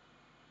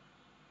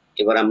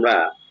 এবার আমরা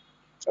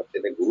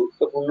সবচেয়ে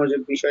গুরুত্বপূর্ণ যে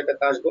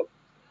বিষয়টাতে আসবো,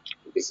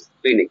 this is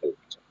clinical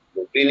feature.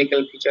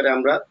 Clinical ফিচারে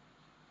আমরা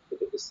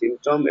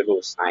সিমটম এবং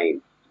সাইন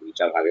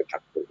দুইটা ভাগে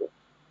ভাগ করবো,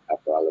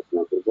 তারপর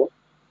আলোচনা করব।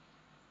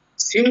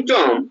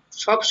 সিমটম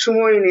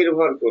সবসময়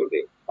নির্ভর করবে,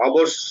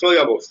 অবশ্যই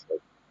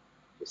অবশ্যই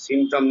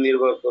সিমটম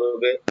নির্ভর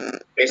করবে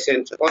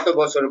পেশেন্ট কত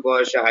বছর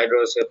বয়সে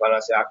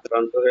হাইড্রোসেফালাসে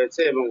আক্রান্ত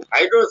হয়েছে এবং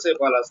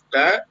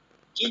হাইড্রোসেফালাসটা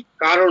কি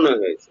কারণে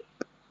হয়েছে।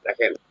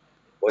 দেখেন,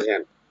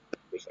 বোঝেন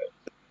বিষয়,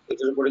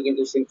 এটার উপরে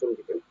কিন্তু সিমটম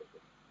ডিপেন্ড করবে।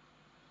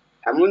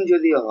 এমন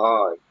যদি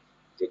হয়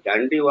যে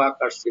ডান্ডি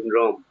ওয়াকার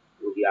সিনড্রোম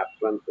রোগী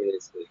আক্রান্ত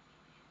হয়েছে,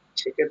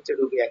 সেক্ষেত্রে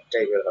রোগী এক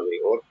টাইপের হবে,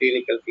 ওর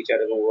ক্লিনিক্যাল ফিচার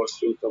এবং ওর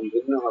সিমটম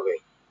ভিন্ন হবে,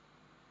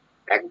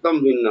 একদম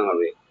ভিন্ন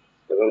হবে।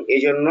 এবং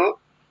এই জন্য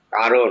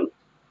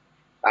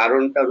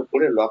কারণটার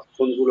উপরে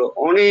লক্ষণগুলো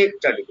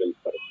অনেকটা ডিপেন্ড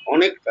করে,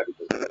 অনেকটা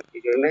ডিপেন্ড করে।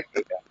 এই জন্য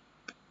এটা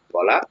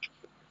বলা।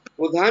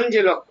 প্রধান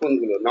যে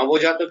লক্ষণগুলো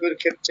নবজাতকের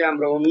ক্ষেত্রে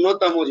আমরা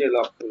অন্যতম যে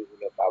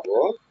লক্ষণগুলো পাবো,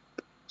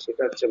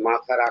 সেটা হচ্ছে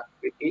মাথার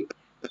আকৃতি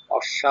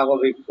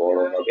অস্বাভাবিক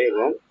বড় হবে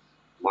এবং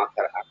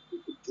মাথার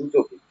আকৃতি দ্রুত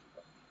বৃদ্ধি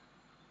পাবে।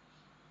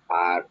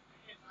 আর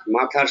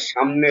মাথার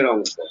সামনের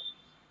অংশ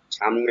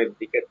সামনের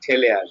দিকে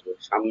ঠেলে আসবে,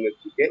 সামনের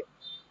দিকে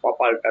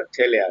কপালটা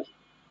ঠেলে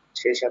আসবে,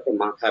 সেই সাথে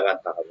মাথা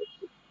ব্যথা হবে।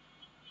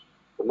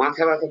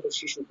 মাথা ব্যথা তো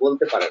শিশু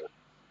বলতে পারে না,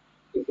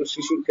 কিন্তু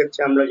শিশুর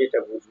ক্ষেত্রে আমরা যেটা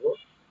বুঝবো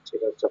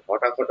সেটা হচ্ছে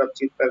হঠাৎ হঠাৎ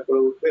চিৎকার করে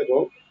উঠবে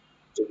এবং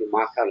যদি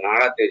মাথা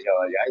নাড়াতে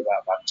যাওয়া যায় বা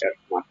বাচ্চার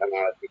মাথা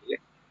নাড়াতে গেলে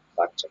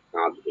বাচ্চা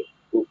কাঁদবে,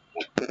 খুব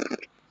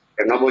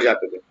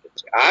নবজাতকের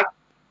ক্ষেত্রে। আর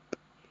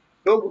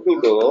চোখ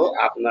দুটো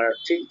আপনারা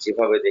ঠিক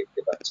যেভাবে দেখতে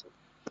পাচ্ছেন,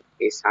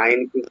 এই সাইন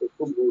কিন্তু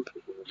খুব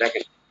গুরুত্বপূর্ণ।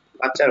 দেখেন,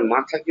 বাচ্চার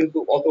মাথা কিন্তু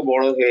অত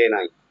বড় হয়ে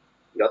নাই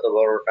যত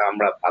বড়টা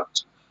আমরা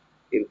ভাবছি,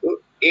 কিন্তু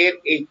এর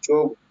এই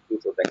চোখ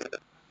দুটো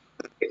দেখেন,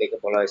 এটাকে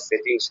বলা হয়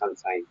সেটিং সান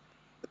সাইন।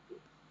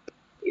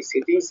 এই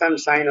সেটিং সান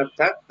সাইন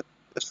অর্থাৎ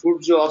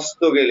সূর্য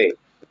অস্ত গেলে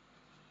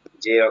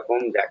যে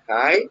রকম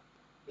দেখায়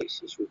এই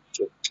শিশুর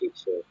চোখ ঠিক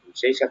সেরকম।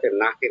 সেই সাথে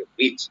নাকের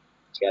বীজ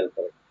খেয়াল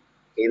করে,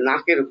 এই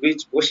নাকের বীজ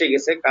বসে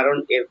গেছে কারণ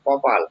এর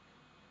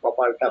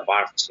কপালটা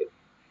বাড়ছে।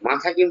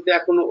 মাথা কিন্তু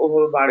এখনো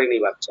ওভাবে বাড়েনি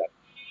বাচ্চার,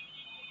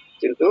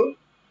 কিন্তু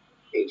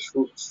এই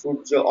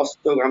সূর্য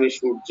অস্তগামী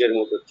সূর্যের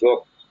মতো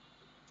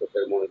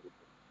চোখের মনে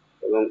দিতে,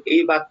 এবং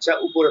এই বাচ্চা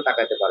উপরে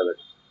তাকাতে পারবে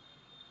না।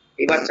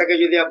 এই বাচ্চাকে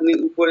যদি আপনি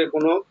উপরে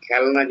কোনো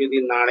খেলনা যদি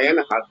নাড়েন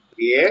হাত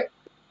দিয়ে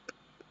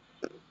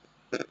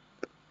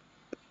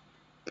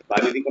বা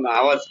যদি কোনো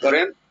আওয়াজ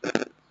করেন,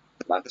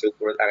 বাচ্চা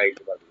উপরে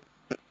তাকাইতে পারবে না।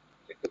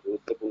 একটা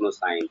গুরুত্বপূর্ণ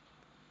সাইন।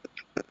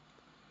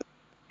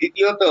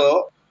 দ্বিতীয়ত,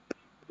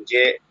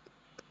 যে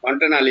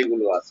ফন্টেনালি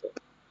গুলো আছে,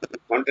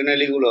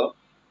 ফন্টেনালি গুলো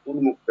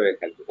উন্মুক্ত হয়ে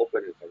থাকবে,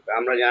 ওপেন হয়ে থাকবে।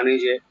 আমরা জানি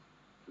যে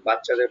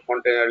বাচ্চাদের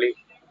ফন্টেনালি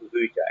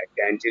দুইটা,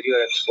 একটা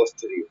অ্যান্টেরিয়র একটা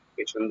পোস্টেরিয়র,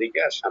 পেছন দিকে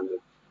আর সামনে।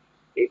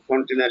 এই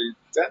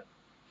ফন্টেনালিটা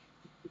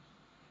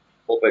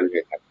ওপেন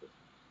হয়ে থাকবে।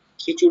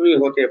 খিচুড়ি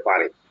হতে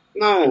পারে,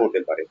 নাও হতে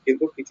পারে,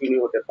 কিন্তু খিচুড়ি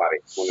হতে পারে,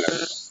 মনে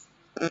রাখবেন।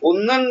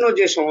 অন্যান্য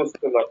যে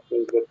সমস্ত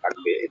লক্ষণগুলো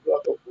থাকবে এগুলো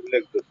অত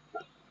উল্লেখযোগ্য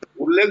না।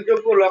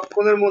 উল্লেখযোগ্য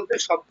লক্ষণের মধ্যে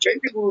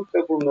সবচাইতে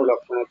গুরুত্বপূর্ণ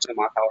লক্ষণ হচ্ছে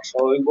মাথা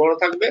অস্বাভাবিক বড়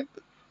থাকবে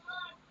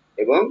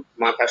এবং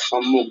মাথার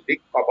সম্মুখ দিক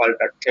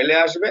কপালটা ঠেলে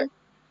আসবে,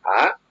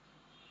 আর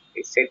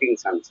এই সেটিং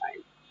সান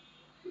সাইন,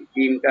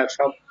 তিনটা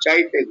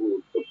সবচাইতে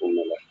গুরুত্বপূর্ণ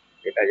লক্ষণ,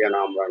 এটা যেন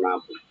আমরা না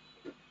ভুলি।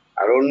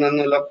 আর অন্যান্য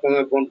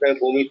লক্ষণের কোনটায়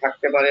বমি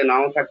থাকতে পারে,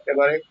 নাও থাকতে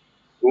পারে।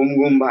 ঘুম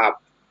ঘুম ভাব,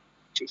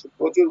 শিশু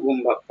প্রচুর ঘুম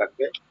ভাব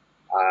থাকবে,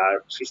 আর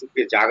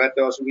শিশুকে জাগাতে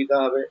অসুবিধা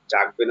হবে,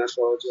 জাগবে না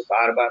সহজে,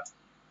 বারবার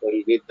ওই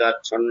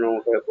নিদ্রাচ্ছন্ন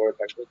হয়ে পড়ে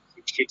থাকবে,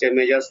 খিটখিটে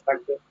মেজাজ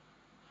থাকবে,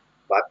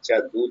 বাচ্চা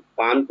দুধ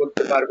পান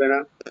করতে পারবে না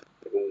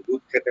এবং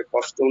দুধ খেতে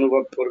কষ্ট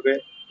অনুভব করবে,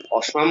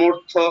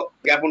 অসামর্থ্য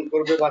জ্ঞাপন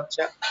করবে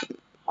বাচ্চা।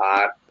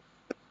 আর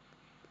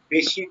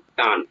বেশি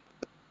টান,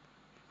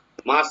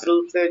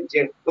 মাসলসের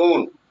যে টোন,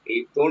 এই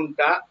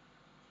টোনটা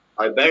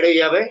হয় বেড়ে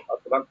যাবে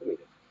অথবা কমে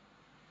যাবে।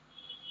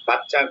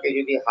 বাচ্চাকে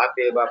যদি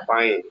হাতে বা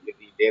পায়ে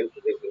যদি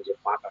দেখবেন যে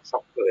পাটা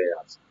শক্ত হয়ে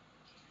আছে,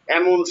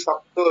 এমন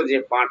শক্ত যে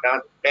পাটা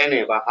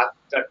টেনে বা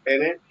হাতটা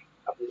টেনে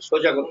আপনি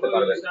সোজা করতে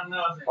পারবেন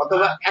না।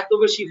 অথবা এত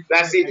বেশি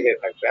ফ্ল্যাসিড হয়ে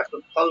থাকবে, এত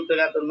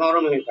থলথলে, এত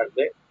নরম হয়ে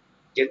থাকবে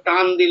যে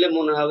টান দিলে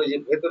মনে হবে যে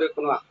ভেতরে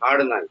কোনো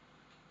হাড় নাই,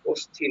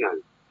 অস্থি নাই।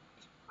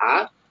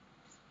 আর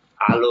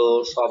আলো,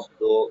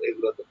 শব্দ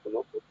এগুলোতে কোনো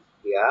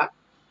প্রতিক্রিয়া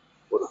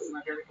করবে না।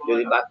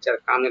 যদি বাচ্চার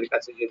কানের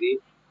কাছে যদি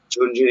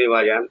ঝুনঝুনি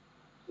বাজান,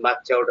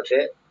 বাচ্চা ওটাতে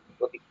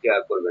প্রতিক্রিয়া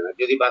করবে না।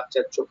 যদি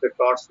বাচ্চার চোখে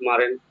টর্চ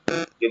মারেন,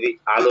 যদি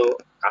আলো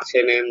কাছে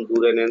নেন,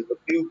 দূরে নেন, তো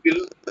পিউপিল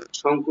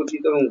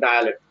সংকুচিত এবং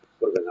ডায়ালেট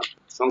করবে না,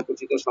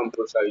 সংকুচিত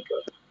সম্প্রসারিত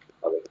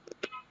হবে।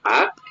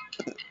 আর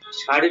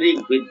শারীরিক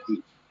বৃদ্ধি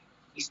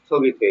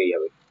স্থগিত হয়ে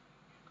যাবে।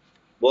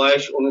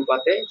 বয়স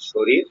অনুপাতে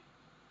শরীর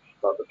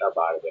ততটা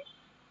বাড়বে।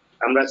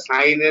 আমরা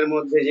সাইনের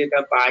মধ্যে যেটা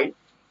পাই,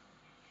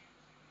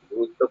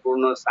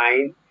 গুরুত্বপূর্ণ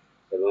সাইন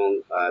এবং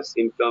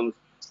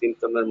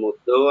সিমটমের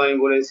মধ্যেও আমি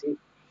বলেছি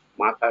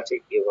মাথা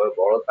ঠিক এভাবে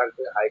বড়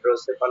থাকবে,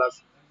 হাইড্রোসেফালাস,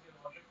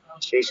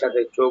 সেই সাথে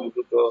চোখ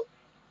দুটো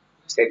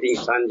সেটিং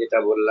সান যেটা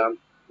বললাম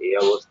এই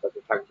অবস্থাতে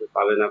থাকতে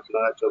পাবেন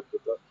আপনারা, চোখ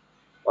দুটো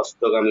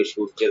অস্তগামী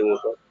সূর্যের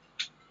মতো।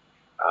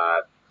 আর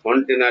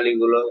ফন্টেনালি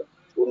গুলো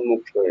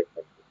উন্মুক্ত হয়ে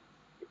থাকবে,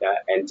 এটা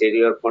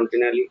অ্যান্টেরিয়র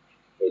ফন্টেনালি,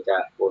 এটা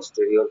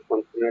পোস্টেরিয়র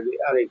ফন্টেনালি,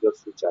 আর এইগুলো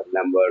feature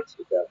Lambert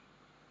feature,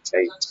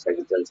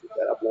 sagittal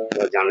feature,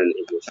 আপনারা জানেন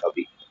এগুলো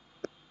সবই।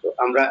 তো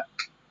আমরা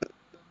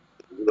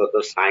মূলত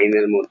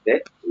সাইনের মধ্যে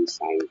এই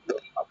সাইন গুলো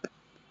পাবো।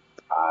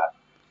 আর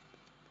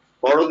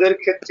বড়দের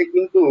ক্ষেত্রে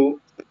কিন্তু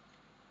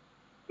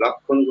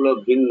লক্ষণগুলো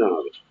ভিন্ন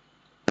হবে,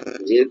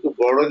 যেহেতু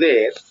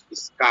বড়দের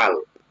স্কাল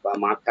বা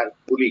মাথার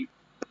খুলি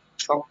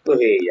শক্ত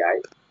হয়ে যায়,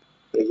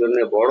 এই জন্য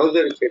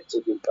বড়দের ক্ষেত্রে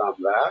কিন্তু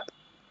আমরা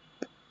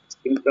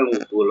সিমটম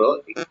গুলো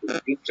একটু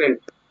ডিফারেন্ট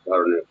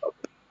ধরনের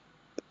পাবো।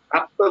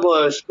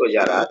 প্রাপ্তবয়স্ক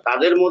যারা,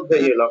 তাদের মধ্যে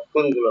যে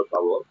লক্ষণগুলো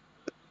পাবো,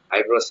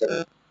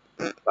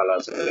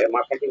 হাইড্রোসেফালাস হলে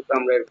মাথা কিন্তু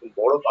আমরা এরকম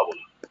বড় পাবো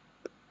না,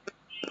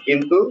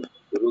 কিন্তু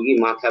রুগী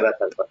মাথা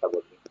ব্যথার কথা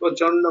বলবে,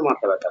 প্রচন্ড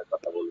মাথা ব্যথার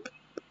কথা বলবে,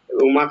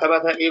 এবং মাথা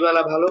ব্যথা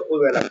এবেলা ভালো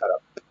ওবেলা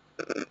খারাপ,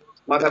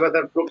 মাথা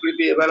ব্যথার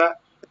প্রকৃতি এবেলা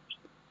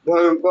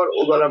ভয়ঙ্কর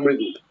ওবেলা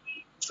মৃদু,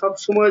 সব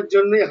সময়ের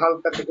জন্যই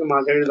হালকা থেকে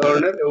মাঝারি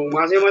ধরনের এবং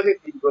মাঝে মাঝে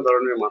তীব্র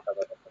ধরনের মাথা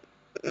ব্যথা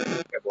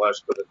থাকে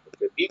বয়স্কদের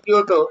ক্ষেত্রে।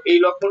 দ্বিতীয়ত, এই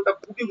লক্ষণটা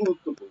খুবই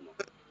গুরুত্বপূর্ণ,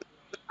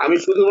 আমি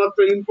শুধুমাত্র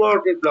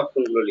ইম্পর্টেন্ট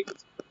লক্ষণগুলো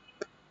লিখেছি।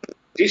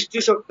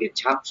 দৃষ্টিশক্তি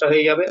ঝাপসা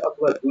হয়ে যাবে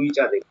অথবা দুই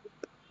চা দেখবে,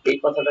 এই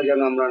কথাটা যেন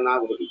আমরা না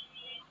বলি।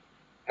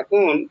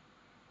 এখন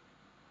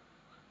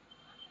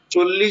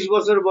 40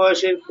 বছর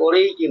বয়সের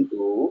পরেই কিন্তু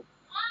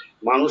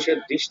মানুষের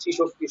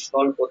দৃষ্টিশক্তির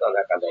স্বল্পতা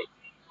দেখা দেয়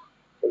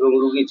এবং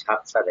রোগী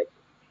ঝাপসা দেখে,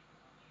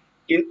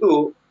 কিন্তু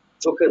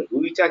চোখে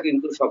দুইটা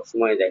কিন্তু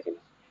সবসময় দেখে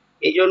না।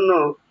 এই জন্য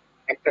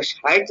একটা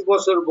 60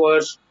 বছর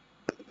বয়স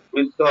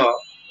বৃদ্ধ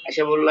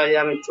এসে বললো যে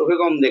আমি চোখে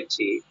কম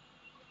দেখছি,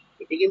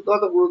 এটি কিন্তু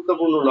অত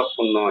গুরুত্বপূর্ণ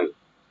লক্ষণ নয়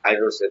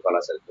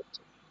হাইড্রোসেফালাসের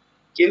ক্ষেত্রে।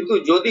 কিন্তু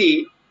যদি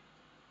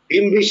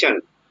ভিশন,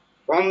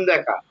 কম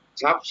দেখা,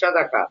 ঝাপসা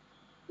দেখা,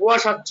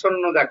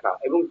 কুয়াশাচ্ছন্ন দেখা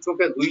এবং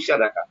চোখে দুইটা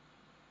দেখা,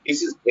 দিস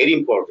ইজ ভেরি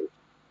ইম্পর্টেন্ট,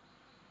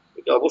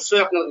 এটা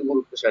অবশ্যই আপনাকে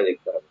গুরুত্ব সহ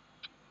দেখতে হবে।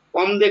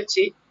 কম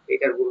দেখছি,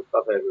 এটার গুরুত্ব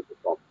আপনার একটু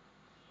কম।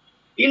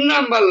 3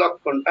 নাম্বার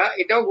লক্ষণটা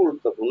এটাও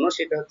গুরুত্বপূর্ণ,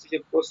 সেটা হচ্ছে যে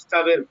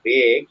প্রস্রাবের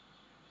বেগ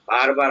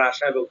বারবার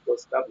আসা এবং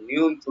প্রস্রাব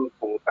নিয়ন্ত্রণ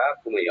ক্ষমতা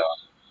কমে যাওয়া।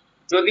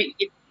 যদি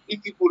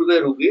ইতিপূর্বে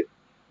রোগীর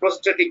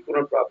প্রস্টেটিক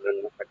কোনো প্রবলেম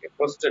না থাকে,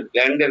 প্রস্টেট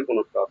গ্ল্যান্ডের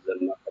কোনো প্রবলেম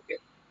না থাকে,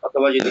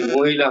 অথবা যদি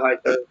মহিলা হয়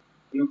তার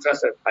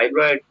ইউট্রাসের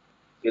ফাইব্রয়েড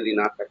যদি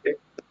না থাকে,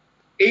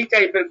 এই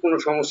টাইপের কোনো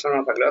সমস্যা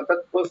না থাকলে, অর্থাৎ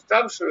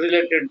প্রস্রাব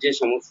রিলেটেড যে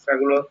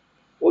সমস্যাগুলো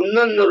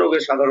অন্যান্য রোগে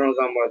সাধারণত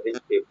আমরা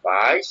দেখতে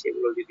পাই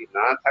সেগুলো যদি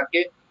না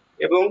থাকে,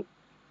 এবং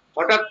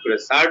হঠাৎ করে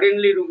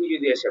সাডেনলি রোগী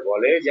যদি এসে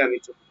বলে যে আমি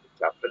চোখে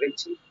চাপটা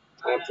দেখছি,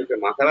 আমার চোখে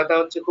মাথা ব্যথা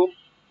হচ্ছে খুব,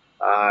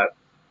 আর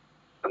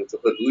আমি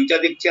চোখে দুইটা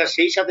দেখছি, আর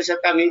সেই সাথে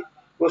সাথে আমি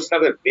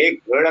প্রস্রাবের বেগ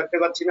ধরে রাখতে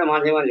পারছি না,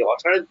 মাঝে মাঝে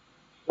অসাড়ে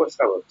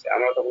প্রস্রাব হচ্ছে,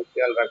 আমরা তখন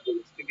খেয়াল রাখবো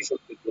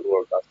স্মৃতিশক্তির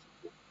দুর্বলতা আসছে।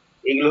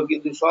 এগুলো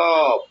কিন্তু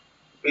সব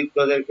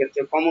বৃদ্ধদের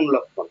ক্ষেত্রে কমন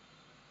লক্ষণ,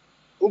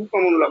 খুব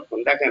কমন লক্ষণ।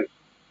 দেখেন,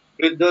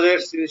 বৃদ্ধদের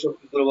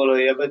স্মৃতিশক্তি দুর্বল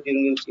হয়ে যাবে, দিন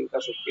দিন চিন্তা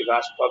শক্তি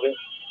হ্রাস পাবে,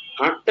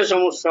 হাঁটতে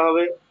সমস্যা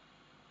হবে,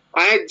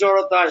 পায়ের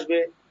জড়তা আসবে,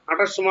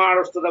 হাঁটার সময়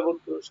আড়ষ্টতা বোধ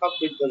করবে, সব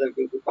বৃদ্ধদের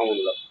কিন্তু কমন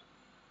লক্ষণ।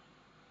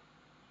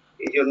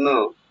 এই জন্য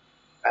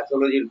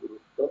প্যাথোলজির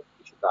গুরুত্ব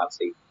কিছুটা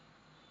আছেই।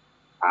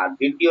 আর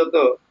দ্বিতীয়ত,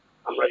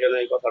 আমরা যেন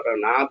এই কথাটা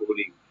না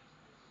ভুলি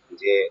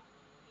যে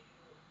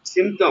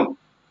সিমটম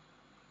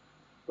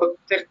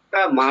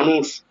প্রত্যেকটা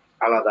মানুষ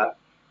আলাদা,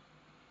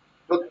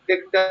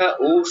 প্রত্যেকটা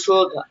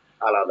ঔষধ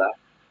আলাদা,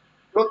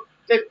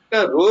 প্রত্যেকটা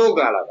রোগ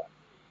আলাদা।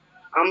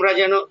 আমরা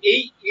যেন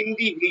এই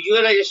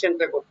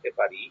ইন্ডিভিজুয়ালাইজেশনটা করতে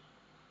পারি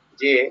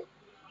যে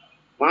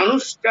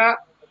মানুষটা,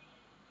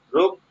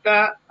 রোগটা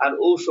আর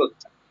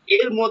ঔষধটা,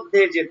 এর মধ্যে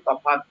যে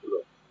তফাৎগুলো,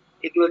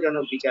 এগুলো যেন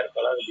বিচার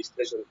করার,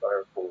 বিশ্লেষণ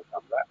করার ক্ষমতা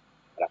আমরা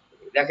রাখতে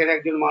পারি। দেখেন,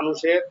 একজন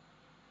মানুষের,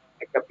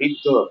 একটা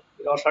বৃদ্ধ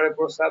অসাড়ে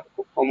প্রস্রাব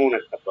খুব কমন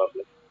একটা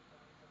প্রবলেম,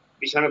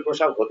 বিছানা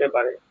প্রস্রাব হতে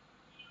পারে,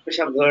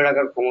 পেশাব ধরে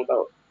রাখার ক্ষমতা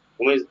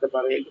কমে যেতে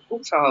পারে, এটা খুব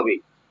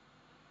স্বাভাবিক।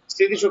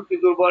 স্মৃতিশক্তি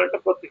দুর্বল, এটা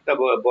প্রত্যেকটা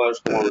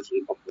বয়স্ক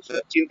মানুষেরই সমস্যা।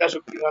 চিন্তা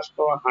শক্তি হ্রাস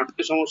পাওয়া,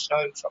 হাঁটতে সমস্যা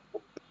হয়, সব।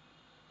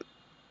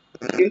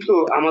 কিন্তু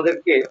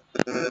আমাদেরকে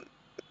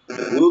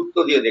গুরুত্ব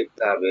দিয়ে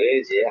দেখতে হবে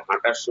যে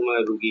হাঁটার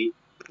সময় রুগী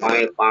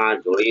পায়ে পা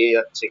জড়িয়ে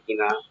যাচ্ছে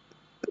কিনা,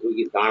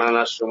 রুগী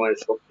দাঁড়ানোর সময়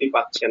শক্তি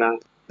পাচ্ছে না,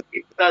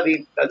 ইত্যাদি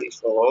ইত্যাদি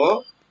সহ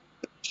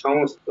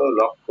সমস্ত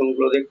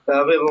লক্ষণগুলো দেখতে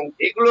হবে, এবং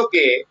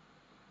এগুলোকে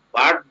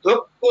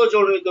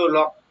বার্ধক্যজনিত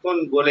লক্ষণ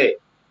বলে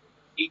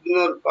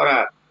ইগনোর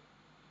করার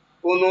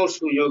কোনো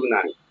সুযোগ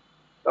নাই।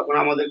 তখন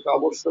আমাদেরকে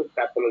অবশ্যই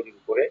প্যাথোলজির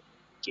উপরে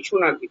কিছু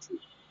না কিছু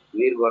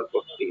নির্ভর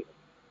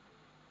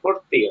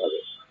করতেই হবে।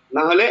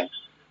 না হলে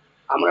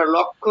আমরা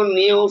লক্ষণ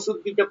নিয়ে ওষুধ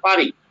দিতে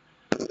পারি,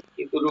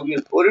 কিন্তু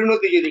রোগীর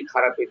পরিণতি যদি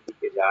খারাপের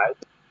দিকে যায়,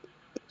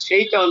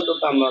 সেইটা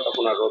অন্তত আমরা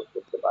তখন আর রোধ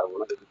করতে পারবো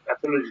না, যদি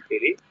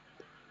প্যাথোলজিক্যালি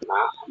না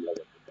আমরা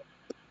দেখতে পারি।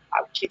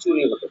 আর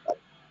খিচুড়ি হতে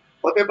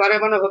পারে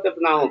মানে হতে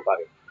নাও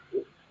পারে,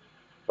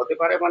 হতে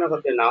পারে মানে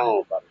হতে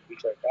নাও পারে,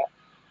 বিষয়টা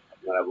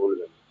আপনারা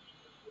বলবেন।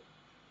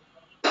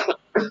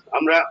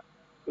 আমরা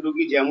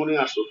রুগী যেমনই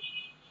আসুক,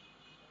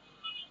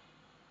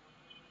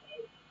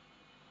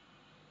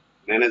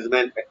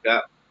 ম্যানেজমেন্ট একটা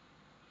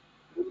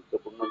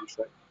গুরুত্বপূর্ণ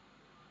বিষয়।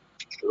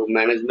 এবং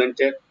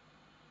ম্যানেজমেন্টের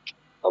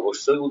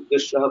অবশ্যই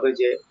উদ্দেশ্য হবে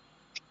যে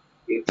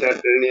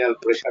ইন্ট্রাক্রেনিয়াল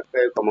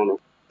প্রেসারটাকে কমানো,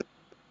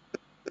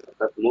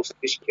 অর্থাৎ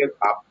মস্তিষ্কের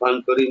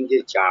আভ্যন্তরীণ যে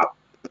চাপ,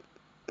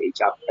 এই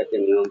চাপটাকে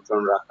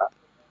নিয়ন্ত্রণ রাখা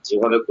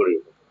যেভাবে করি,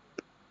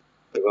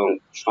 এবং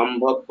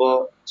সম্ভাব্য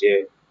যে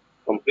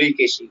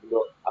কমপ্লিকেশন গুলো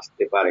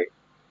আসতে পারে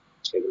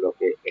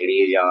সেগুলোকে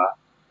এড়িয়ে যাওয়া,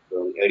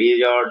 এবং এড়িয়ে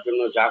যাওয়ার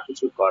জন্য যা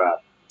কিছু করা।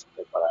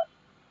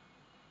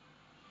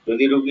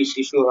 যদি রোগী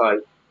শিশু হয়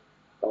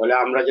তাহলে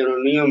আমরা যেন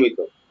নিয়মিত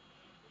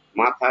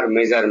মাথার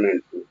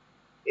মেজারমেন্ট নিই।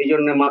 এই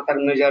জন্য মাথার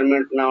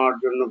মেজারমেন্ট নেওয়ার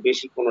জন্য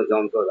বেশি কোনো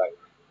যন্ত্র লাগে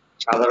না,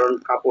 সাধারণ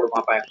কাপড়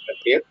মাপা একটা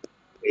টেপ,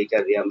 এইটা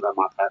দিয়ে আমরা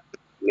মাথার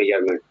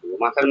মেজারমেন্ট নেব।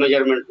 মাথার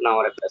মেজারমেন্ট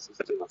নেওয়ার একটা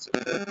সিস্টেম আছে,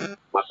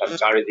 মাথার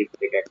চারিদিক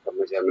থেকে একটা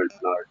মেজারমেন্ট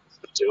নেওয়ার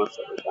সিস্টেম আছে,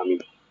 এটা আমি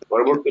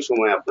পরবর্তী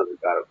সময়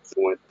আপনাদেরকে আরো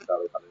সময় থাকতে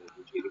আরো ভালো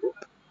বুঝিয়ে দিব।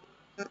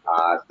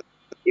 আর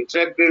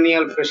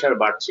ইন্ট্রাক্রেনিয়াল প্রেসার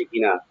বাড়ছে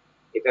কিনা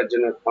এটার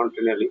জন্য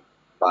কন্টিনিউয়ালি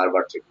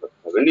বারবার চেক করতে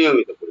হবে,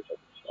 নিয়মিত পরীক্ষা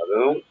করতে হবে,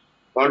 এবং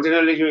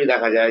কন্টিনিউয়ালি যদি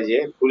দেখা যায় যে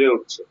ফুলে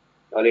উঠছে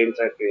তাহলে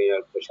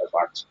ইন্ট্রাক্রেনিয়াল প্রেসার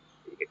বাড়ছে,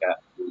 এটা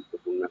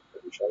গুরুত্বপূর্ণ একটা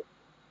বিষয়।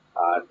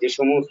 আর যে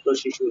সমস্ত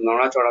শিশু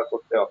নড়াচড়া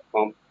করতে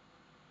অক্ষম,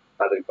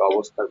 তাদেরকে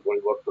অবস্থার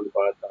পরিবর্তন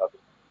করাতে হবে।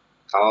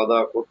 খাওয়া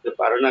দাওয়া করতে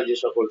পারে না যে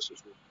সকল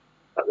শিশু,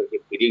 তাদেরকে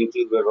ফিডিং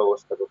টিউবের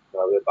ব্যবস্থা করতে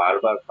হবে,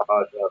 বারবার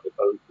খাওয়াতে হবে,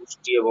 কারণ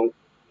পুষ্টি এবং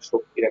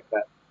শক্তির একটা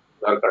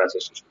দরকার আছে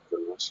শিশুর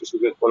জন্য।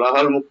 শিশুকে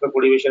কোলাহল মুক্ত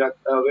পরিবেশে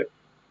রাখতে হবে।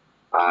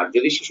 আর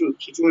যদি শিশুর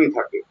খিঁচুনি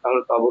থাকে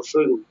তাহলে তো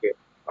অবশ্যই রোগীকে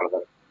আলাদা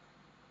রাখতে হবে।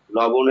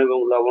 লবণ এবং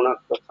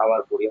লবণাক্ত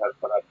খাবার পরিহার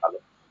করা ভালো।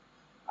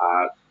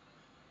 আর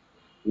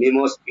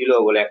নিমোস পিলো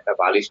বলে একটা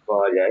বালিশ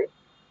পাওয়া যায়,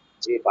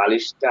 যে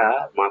বালিশটা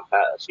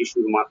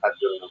শিশুর মাথার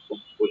জন্য খুব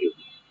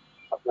উপযোগী।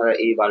 আপনারা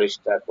এই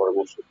বালিশটা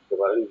পরামর্শ দিতে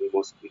পারেন,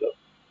 নিমোস পিলো।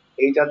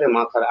 এইটাতে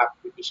মাথার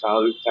আকৃতি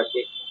স্বাভাবিক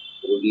থাকে,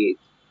 রোগী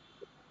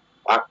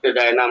ভাবতে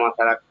দেয় না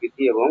মাথার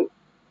আকৃতি, এবং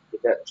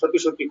এটা সত্যি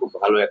সত্যি খুব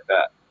ভালো একটা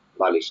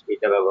বালিশ,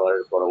 এটা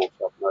ব্যবহারের পরামর্শ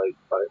আপনারা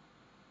দিতে পারেন।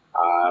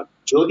 আর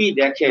যদি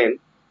দেখেন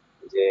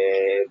যে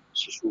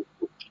শিশু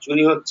খুব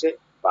খিঁচুনি হচ্ছে,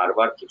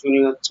 বারবার খিঁচুনি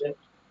হচ্ছে,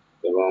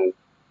 এবং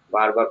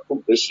বারবার খুব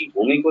বেশি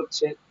বমি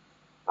করছে,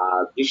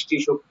 আর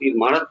দৃষ্টিশক্তির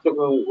মারাত্মক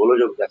এবং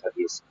গোলযোগ দেখা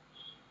দিয়েছে,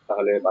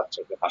 তাহলে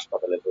বাচ্চাকে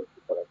হাসপাতালে ভর্তি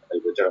করাটাই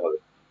বেটার হবে।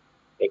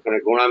 এখানে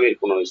গোঁড়ামির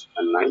কোনো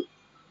স্থান নাই।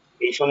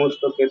 এই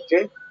সমস্ত ক্ষেত্রে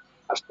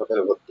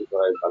হাসপাতালে ভর্তি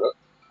করাই ভালো।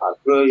 আর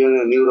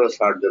প্রয়োজনে নিউরো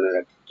সার্জনের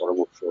একটা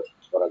পরামর্শ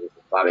করা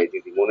যেতে পারে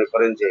যদি মনে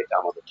করেন যে এটা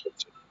আমাদের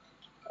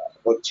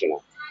হচ্ছে না।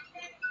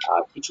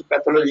 আর কিছু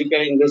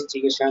প্যাথোলজিক্যাল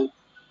ইনভেস্টিগেশন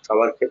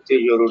সবার ক্ষেত্রে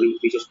জরুরি,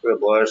 বিশেষ করে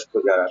বয়স্ক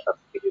যারা,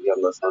 তাদেরকে যদি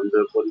আমরা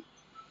সন্দেহ করি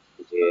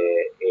যে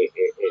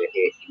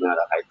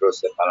এনারা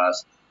হাইড্রোসেফালাস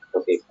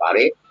হতে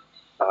পারে,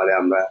 তাহলে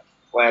আমরা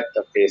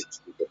কয়েকটা টেস্ট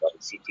দিতে পারি।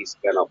 CT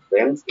scan of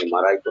brain,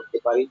 MRI করতে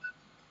পারি,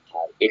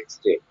 আর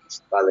এক্সরে,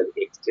 স্কালের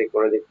এক্সরে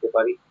করে দেখতে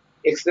পারি।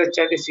 এক্সরে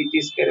চাইতে সিটি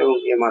স্ক্যান এবং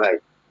এমআরআই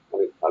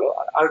অনেক ভালো।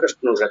 আর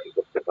আল্ট্রাসোনোগ্রাফি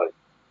করতে পারি,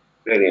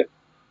 ব্রেনের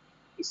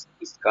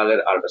স্কালের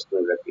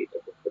আল্ট্রাসোনোগ্রাফি এটা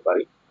করতে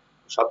পারি।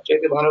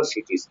 সবচেয়ে ভালো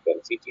সিটি স্ক্যান,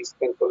 সিটি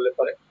স্ক্যান করলে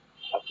পরে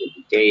আপনি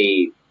ডিটেইল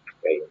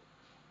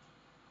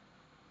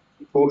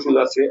ওষুধ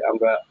আছে,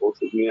 আমরা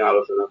ওষুধ নিয়ে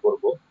আলোচনা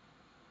করব।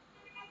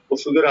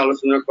 ওষুধের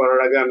আলোচনা করার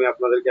আগে আমি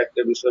আপনাদেরকে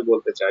একটা বিষয়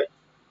বলতে চাই।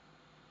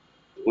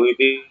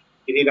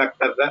 হোমিওপ্যাথি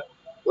ডাক্তাররা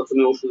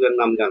প্রথমে ওষুধের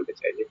নাম জানতে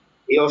চায়, যে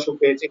এই অসুখ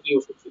হয়েছে কি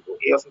ওষুধ দিব,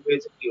 এই অসুখ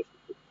হয়েছে কি ওষুধ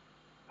দিব।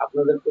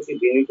 আপনাদের প্রতি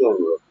বিনীত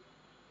অনুরোধ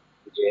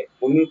যে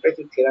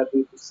হোমিওপ্যাথি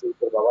থেরাপিউটিক্স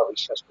বাবা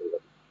বিশ্বাস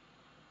করবেন।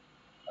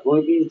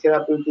 হোমিওপ্যাথি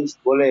থেরাপিউটিক্স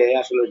বলে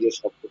আসলে যে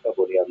শব্দটা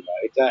বলি আমরা,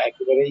 এটা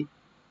একেবারেই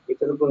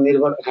এটার উপর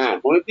নির্ভর। হ্যাঁ,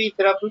 হোমিওপ্যাথি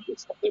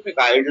থেরাপিউটিক্স আপনাকে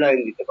গাইডলাইন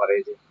দিতে পারে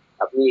যে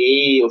আপনি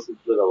এই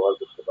ওষুধগুলো ব্যবহার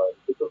করতে পারেন,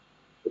 কিন্তু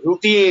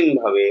রুটিন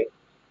ভাবে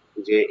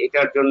যে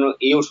এটার জন্য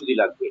এই ওষুধই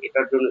লাগবে,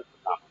 এটার জন্য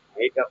না,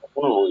 এটা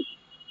কখনো হোমিওপ্যাথি।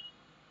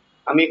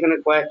 আমি এখানে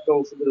কয়েকটা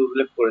ওষুধের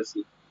উল্লেখ করেছি,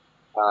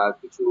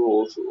 কিছু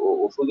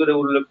ওষুধের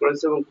উল্লেখ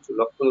করেছি এবং কিছু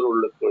লক্ষণের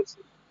উল্লেখ করেছি।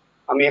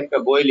 আমি একটা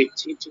বই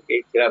লিখছি ঠিক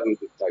এই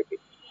থেরাপিউটিক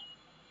টাইপের।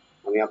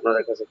 আমি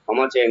আপনাদের কাছে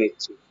ক্ষমা চেয়ে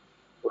নিচ্ছি,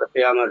 ওটাতে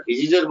আমার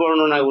ডিজিজের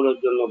বর্ণনাগুলোর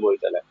জন্য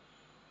বইটা লেখা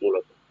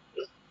মূলত,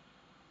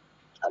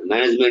 আর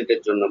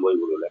ম্যানেজমেন্টের জন্য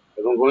বইগুলো লেখা।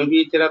 এবং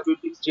হোমিওপ্যাথি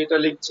থেরাপিউটিক্স যেটা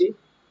লিখছি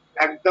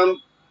একদম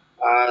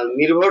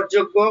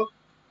নির্ভরযোগ্য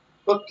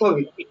তথ্য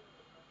ভিত্তিক,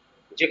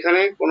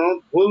 যেখানে কোনো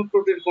ভুল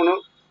ত্রুটির কোনো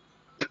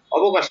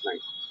অবকাশ নাই,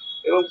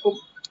 এবং খুব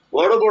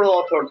বড় বড়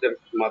অথরদের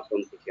মাধ্যম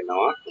থেকে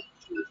নেওয়া।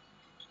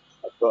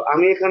 তো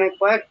আমি এখানে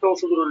কয়েকটা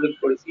ওষুধের উল্লেখ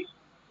করেছি,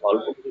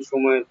 অল্প কিছু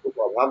সময়ের খুব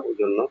অভাব ওই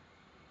জন্য।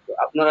 তো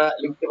আপনারা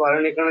লিখতে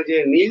পারেন এখানে যে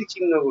নীল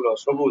চিহ্নগুলো,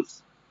 সবুজ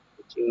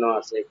চিহ্ন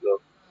আছে, এগুলো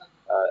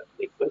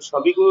দেখবেন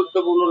সবই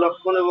গুরুত্বপূর্ণ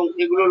লক্ষণ, এবং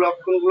এগুলো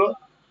লক্ষণগুলো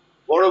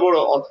বড় বড়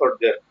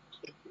অথরদের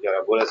যারা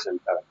বলেছেন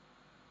তারা।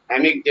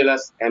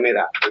 অ্যামিগডেলাস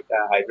অ্যামেরা, এটা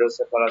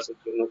হাইড্রোসেফালাসের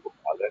জন্য খুব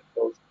ভালো একটা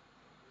ওষুধ।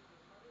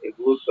 এই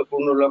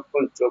গুরুত্বপূর্ণ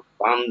লক্ষণ: চোখ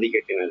বাম দিকে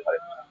টেনে ধরে,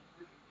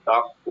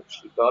 ত্বক খুব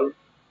শীতল,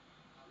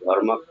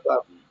 ঘর্মাক্ত,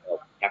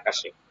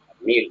 ফ্যাকাশে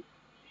নীল,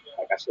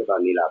 ফ্যাকাশে বা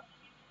নীলাভ।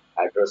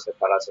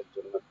 হাইড্রোসেফালাসের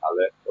জন্য ভালো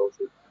একটা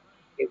ওষুধ।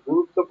 এই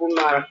গুরুত্বপূর্ণ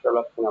আর একটা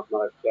লক্ষণ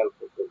আপনারা খেয়াল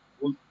করবেন: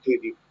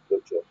 বুদ্ধিদীপ্ত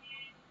চোখ,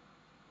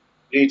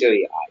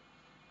 গ্লিটারি আই।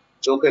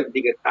 চোখের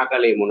দিকে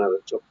তাকালেই মনে হবে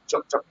চোখ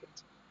চকচক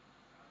করছে,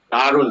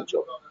 দারুণ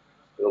চোখ,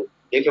 এবং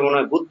দেখে মনে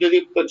হয়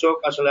বুদ্ধিদীপ্ত চোখ।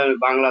 আসলে আমি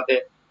বাংলাতে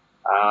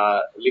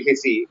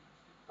লিখেছি,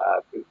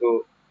 কিন্তু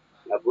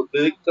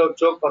বুদ্ধিদীপ্ত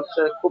চোখ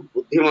হচ্ছে খুব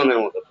বুদ্ধিমানের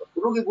মতো চোখ।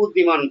 রুগী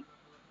বুদ্ধিমান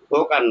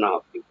হোক আর না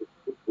হোক, কিন্তু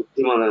খুব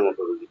বুদ্ধিমানের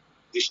মতো রুগী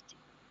দৃষ্টি,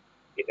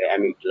 এটা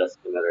অ্যামিগডালাস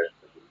অ্যামেরার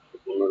একটা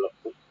গুরুত্বপূর্ণ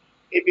লক্ষণ।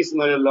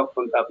 এপিসমেলের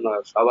লক্ষণটা আপনারা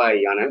সবাই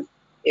জানেন।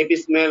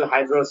 এপিসমেল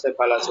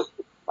হাইড্রোসেফালাসের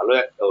খুব ভালো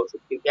একটা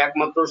ওষুধ, কিন্তু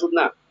একমাত্র ওষুধ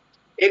না।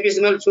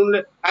 এপিসমেল শুনলে,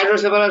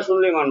 হাইড্রোসেফালাস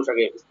শুনলে মানুষ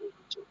আগে এপিসমেল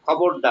দিচ্ছে,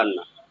 খবরদার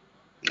না।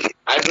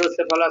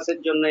 হাইড্রোসেফালাসের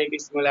জন্য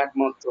এপিসমেল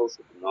একমাত্র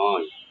ওষুধ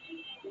নয়।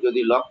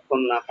 যদি লক্ষণ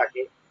না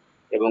থাকে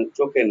এবং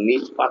চোখের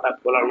নিচ পাতা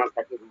খোলা না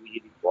থাকে, রোগী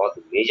যদি বদ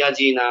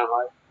মেজাজি না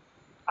হয়,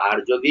 আর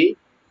যদি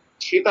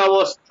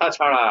শীতাবস্থা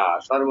ছাড়া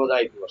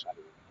সর্বদাই পিপাসা,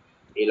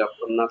 এই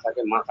লক্ষণ না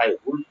থাকে, মাথায়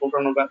হুল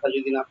ফোটানো ব্যথা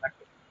যদি না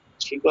থাকে,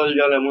 শীতল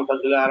জলে মাথা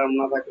তুলে আরাম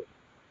না থাকে,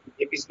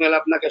 এপিসমেল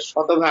আপনাকে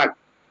শতভাগ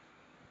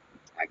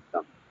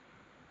একদম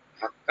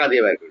ধাক্কা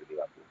দিয়ে বের করে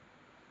দিবে। আপনার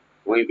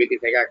হোমিওপ্যাথি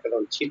থেকে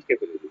একদম ছিটকে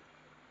ফেলে দিবে,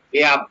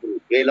 বেআব্রু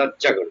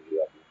বেলজ্জা করে দিবে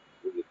আপনার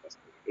রোগীর কাছ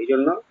থেকে। এই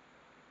জন্য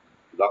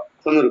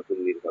লক্ষণের উপর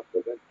নির্ভর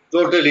করবে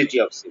totality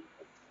of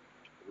symptom.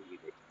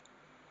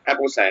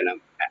 Apocynum,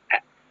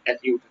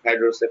 acute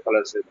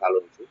হাইড্রোসেফালাসের ভালো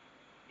ওষুধ।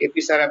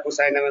 এপিস আর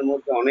অ্যাপোসাইনামের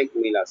মধ্যে অনেক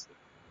মিল আছে।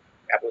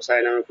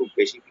 অ্যাপোসাইনামে খুব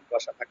বেশি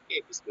পিপাসা থাকে,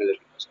 এপিসমেলের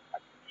পিপাসা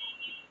থাকে।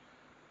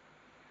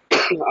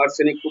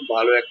 আর্সেনিক খুব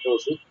ভালো একটা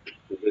ওষুধ,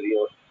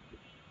 যদিও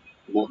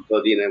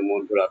মধ্যদিনে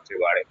মধ্যরাত্রে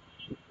বাড়ে।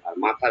 আর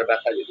মাথার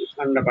ব্যথা যদি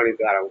ঠান্ডা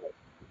পানিতে আরাম হয়।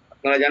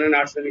 আপনারা জানেন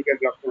আর্সেনিকের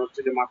লক্ষণ হচ্ছে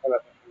যে মাথা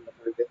ব্যথা ঠান্ডা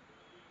পানিতে।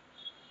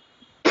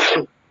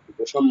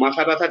 উপশম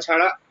মাথা ব্যথা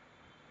ছাড়া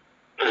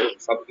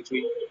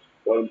সবকিছুই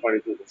গরম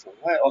পানিতে উপশম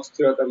হয়।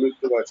 অস্থিরতা,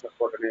 মৃত্যু বা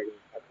ছটপটানি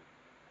এগুলো থাকে।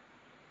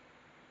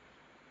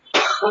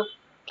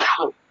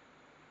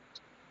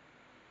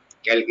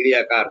 ক্যালগিরি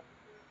আকার,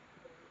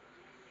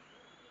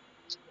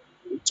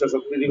 উচ্চ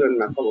শক্তি দিবেন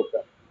না,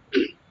 খবরদার।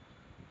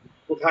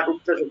 হুটহাট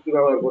উচ্চ শক্তি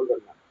ব্যবহার করবেন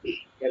না।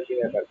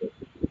 ক্যালগিরি আকার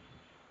করবেন।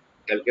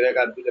 ক্যালগিরি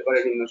আকার দিলে পরে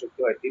নিম্ন শক্তি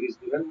হয় 30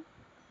 দিবেন,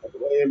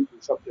 অথবা এমপি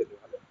সবচেয়ে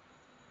ভালো।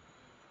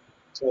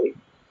 সরি,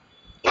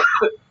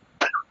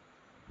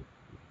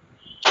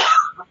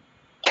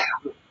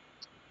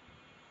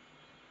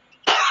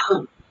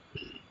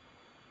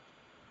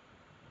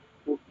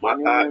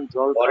 মাথা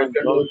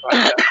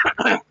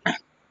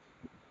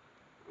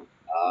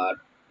আর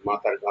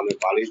মাথার ঘামে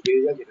বালিশ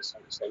দিয়ে যায়, যেটা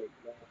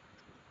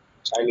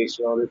চাইনিজ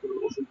অনেক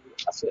ওষুধ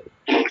আছে।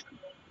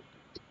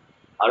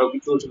 আরো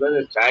কিছু ওষুধ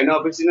আছে, চাইনা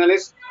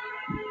অফিসিনালিস,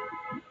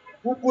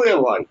 কুকুরে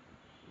হয়,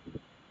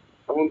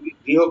 এমনকি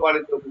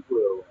গৃহপালিত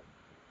কুকুরে হয়।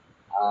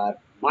 আর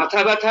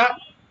মাথা ব্যথা,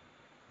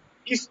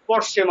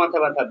 স্পর্শে মাথা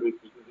ব্যথা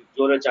বৃদ্ধি, যদি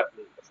জোরে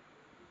চাপলে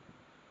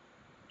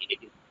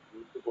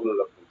গুরুত্বপূর্ণ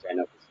লক্ষণ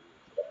চাইনা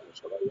অফিসিনালিস,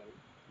 সবাই জানে।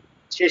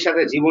 সেই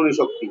সাথে জীবনী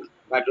শক্তি,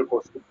 ভাইটাল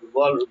খুব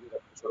দুর্বল, রোগীর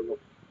রক্ত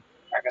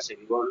আকাশে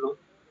বিবর্ণ,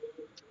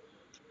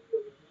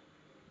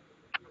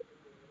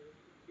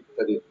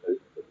 ইত্যাদি ইত্যাদি।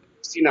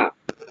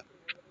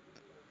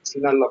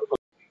 সিনার লক্ষণ: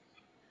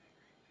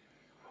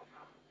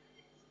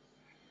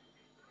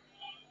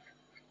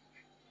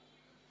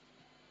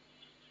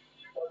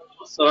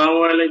 আসসালামু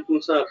আলাইকুম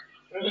স্যার।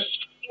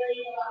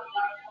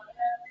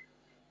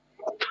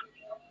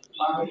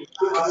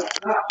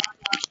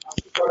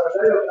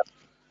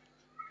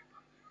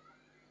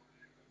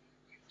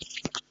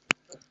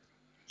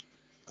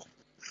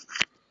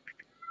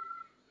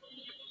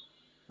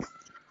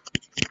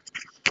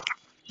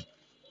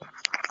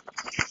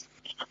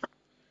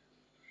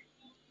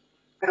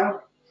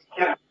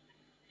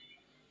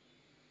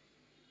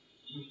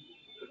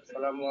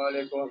 আসসালামু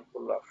আলাইকুম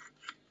রাহমাতুল্লাহ।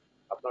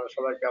 আপনারা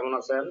সবাই কেমন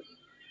আছেন?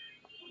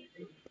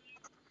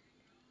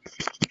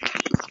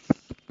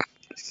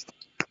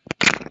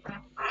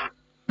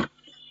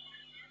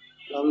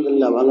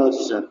 আলহামদুলিল্লাহ, ভালো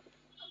আছি স্যার।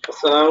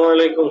 আসসালামু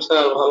আলাইকুম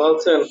স্যার, ভালো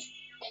আছেন?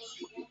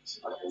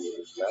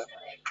 আলহামদুলিল্লাহ।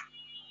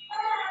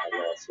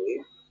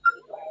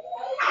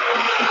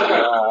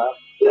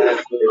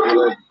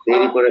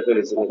 করে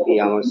ফেলেছি নাকি?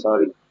 আমার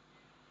সরি।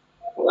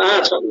 না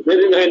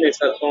দেরি হয়নি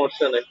স্যার,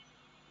 সমস্যা নেই।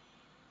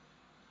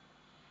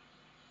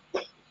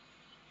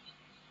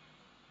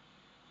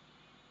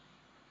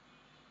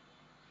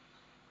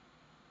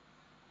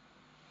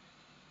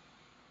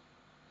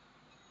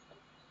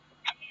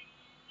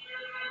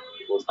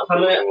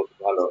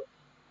 ভালো,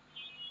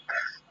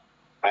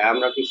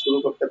 আমরা কি শুরু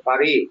করতে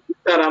পারি?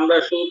 স্যার আমরা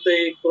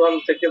শুরুতেই কোরআন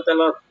থেকে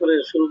তেলাওয়াত করে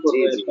শুরু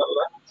করব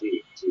ইনশাআল্লাহ। জি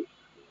জি।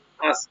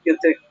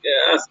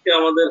 আজকে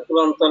আমাদের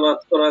কোরআন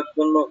তেলাওয়াত করার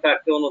জন্য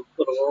কাকে অনুরোধ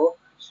করব?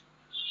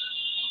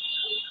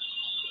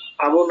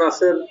 আবু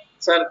নাসের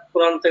স্যার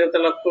কোরআন থেকে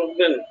তেলাওয়াত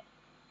করবেন?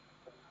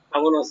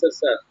 আবু নাসের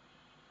স্যার,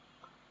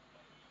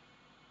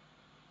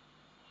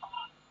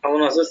 আবু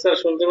নাসের স্যার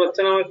শুনতে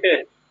পাচ্ছেন আমাকে?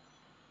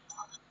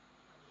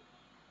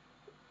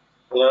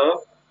 হ্যালো,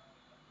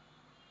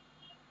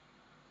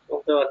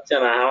 শুনতে পাচ্ছে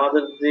না।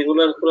 আমাদের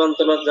রেগুলার কোরআন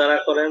তেলাওয়াত যারা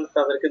করেন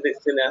তাদেরকে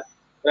দেখছি না।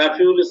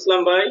 রাফিউল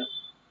ইসলাম ভাই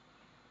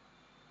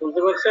শুনতে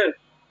পাচ্ছেন?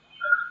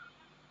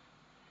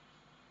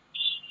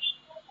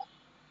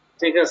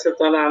 ঠিক আছে,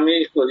 তাহলে আমি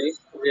করি,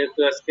 যেহেতু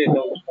আজকে।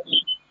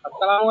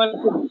 আসসালামু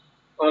আলাইকুম।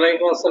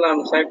 ওয়ালাইকুম আসসালাম।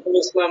 সাইফুল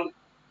ইসলাম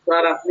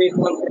স্যার, আপনি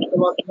কোরআন থেকে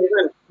তেলাওয়াত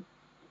করবেন?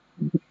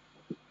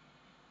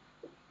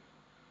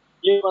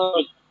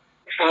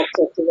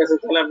 আচ্ছা ঠিক আছে,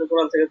 তাহলে আপনি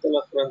কোরআন থেকে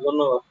তেলাওয়াত করেন।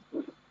 ধন্যবাদ।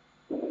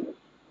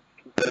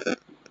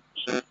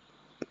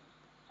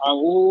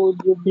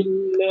 أعوذ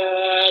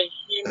بالله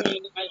من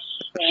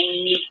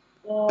الشيطان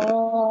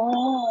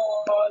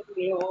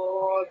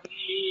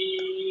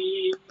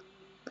الرجيم.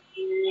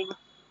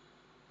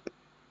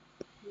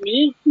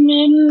 بسم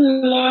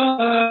الله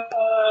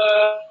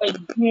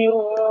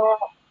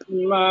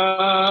الرحمن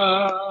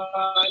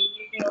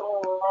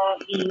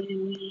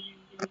الرحيم.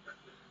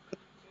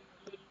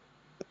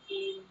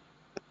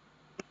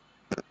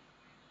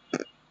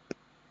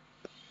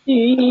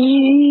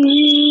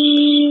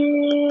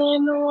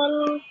 التين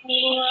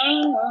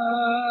والقرآن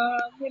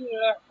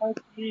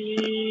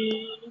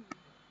الحكيم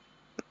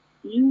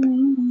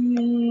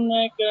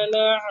إنك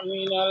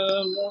لمن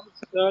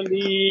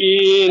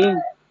المرسلين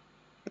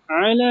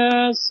على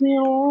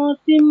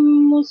صراط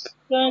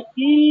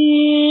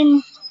مستقيم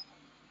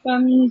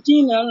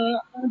تنزيل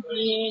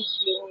العزيز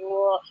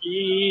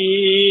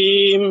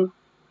الرحيم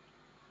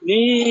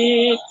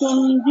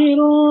لتنذر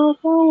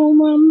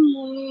قوما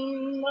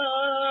ما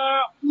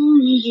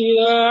أنذر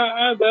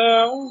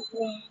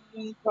آباؤهم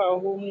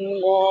فهم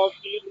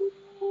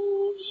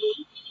غافلون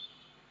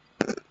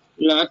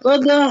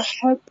لقد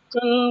حق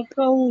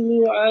القول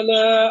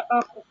على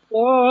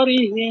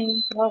أقطارهم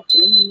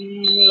فهم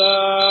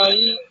لا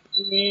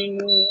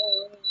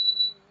يؤمنون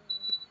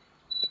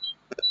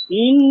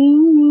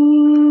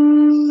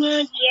إنا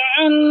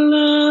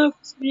جعلنا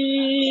في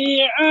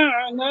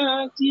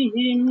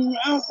أعناقهم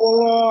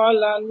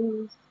أغلالا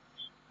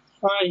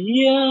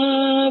فهي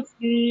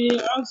في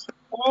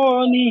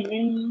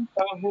أذقانهم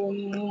فهم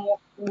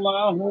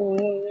مقمحون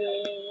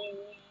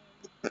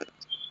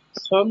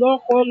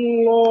صدق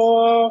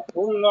الله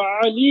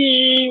العلي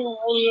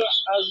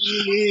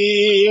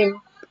العظيم.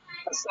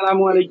 السلام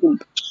عليكم.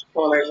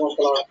 ওয়ালাইকুম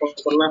আসসালাম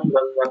রাহমাতুল্লাহ,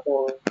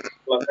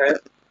 জাযাকুমুল্লাহ খায়ের।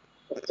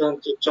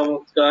 অত্যন্ত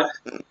চমৎকার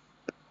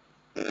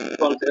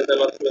কোরআন থেকে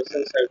তেলাওয়াত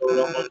করেছেন সাইফুর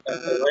রহমান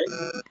ডাক্তার ভাই।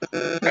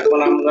 এখন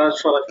আমরা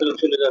সরাসরি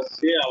চলে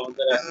যাচ্ছি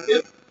আমাদের আজকে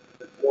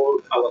মূল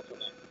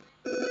আলোচনায়।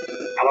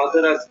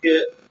 আমাদের আজকে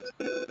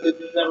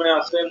প্রোগ্রামে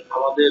আছেন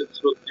আমাদের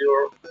শ্রদ্ধেয়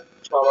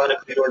সবার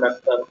প্রিয়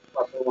ডাক্তার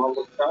ফাতেমা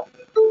মাহমুদ খান,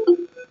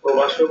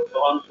 প্রভাষক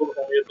রহনপুর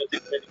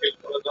হোমিওপ্যাথিক মেডিকেল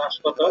কলেজ ও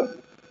হাসপাতাল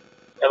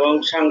এবং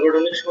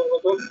সাংগঠনিক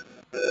সংগঠক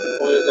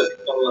হোমিওপ্যাথিক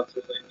কল্যাণ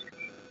সোসাইটি।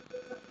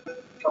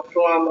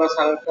 সবসময় আমরা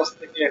স্যারের কাছ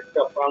থেকে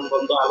একটা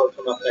প্রাণবন্ধ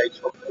আলোচনা চাই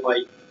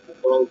সবসময়,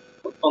 এবং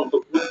অত্যন্ত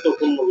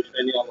গুরুত্বপূর্ণ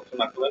বিষয় নিয়ে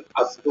আলোচনা করেন।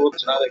 আজকেও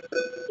স্যার একটা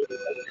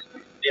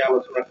নিয়ে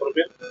আলোচনা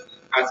করবেন।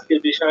 আজকের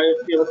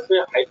বিষয়টি হচ্ছে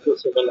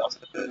হাইড্রোসেফালাস।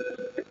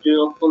 একটি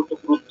অত্যন্ত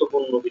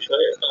গুরুত্বপূর্ণ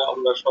বিষয়, এটা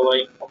আমরা সবাই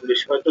কম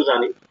বেশি হয়তো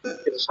জানি,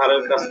 কিন্তু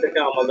স্যারের কাছ থেকে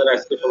আমাদের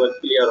আজকে সবাই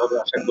ক্লিয়ার হবে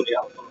আশা করি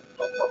আলোচনা।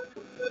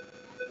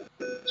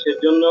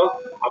 সেজন্য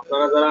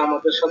আপনারা যারা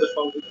আমাদের সাথে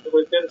সংযুক্ত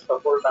হয়েছেন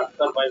সকল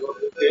ডাক্তার ভাই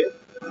বোনদেরকে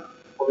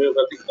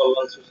হোমিওপ্যাথিক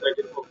কল্যাণ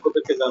সোসাইটির পক্ষ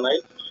থেকে জানাই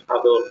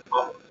সাদর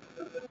আমন্ত্রণ।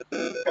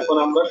 এখন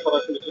আমরা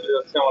সরাসরি চলে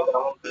যাচ্ছি আমাদের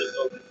আমন্ত্রিত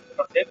অতিথির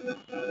কাছে।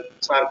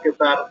 স্যারকে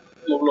তার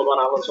মূল্যবান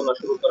আলোচনা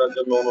শুরু করার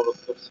জন্য অনুরোধ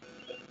করছি।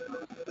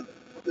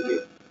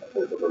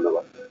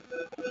 ধন্যবাদ।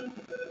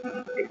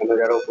 এখানে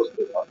যারা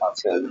উপস্থিত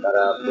আছেন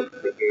তারা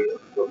প্রত্যেকে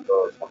অত্যন্ত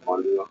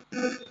সম্মানীয়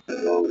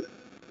এবং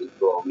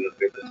বিজ্ঞ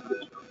হোমিওপ্যাথি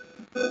চিকিৎসক।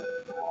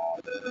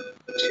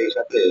 সেই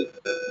সাথে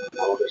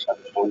আমাদের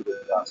সাথে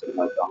সংযুক্ত আছেন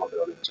হয়তো আমাদের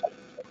অনেক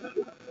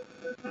ছাত্রছাত্রী,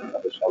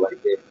 তাদের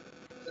সবাইকে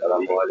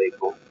আসসালামু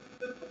আলাইকুম।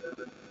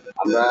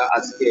 আমরা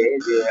আজকে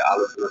যে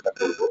আলোচনাটা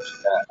করব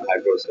সেটা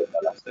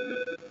হাইড্রোসেফালাস।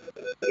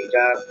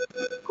 এটা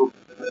খুব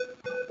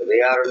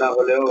রেয়ার না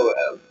হলেও,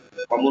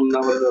 কমন না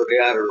হলেও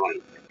রেয়ার নয়,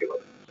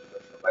 একেবারে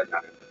সবাই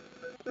জানেন।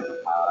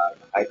 আর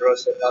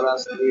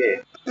হাইড্রোসেফালাস নিয়ে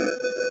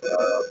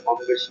কম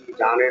বেশি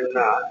জানেন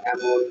না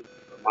এমন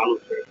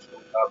মানুষের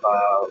সংখ্যা বা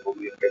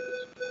হোমিওপ্যাথি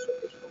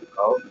চিকিৎসকের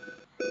সংখ্যাও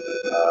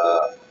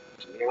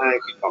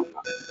নেহায়তই কম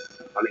না।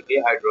 অনেকেই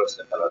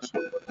হাইড্রোসেফালাস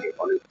সম্পর্কে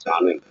অনেক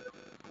জানেন।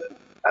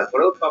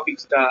 তারপরেও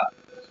টপিকসটা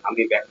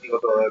আমি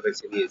ব্যক্তিগতভাবে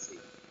বেছে নিয়েছি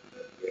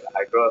যে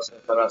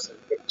হাইড্রোসেফালাসের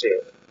ক্ষেত্রে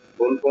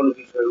কোন কোন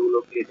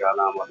বিষয়গুলোকে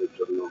জানা আমাদের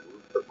জন্য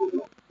গুরুত্বপূর্ণ।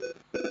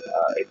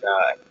 এটা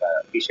একটা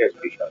বিশেষ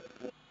বিষয়।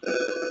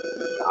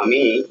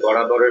 আমি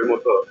বরাবরের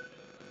মতো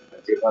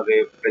যেভাবে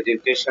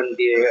প্রেজেন্টেশন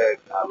দিয়ে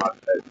আমার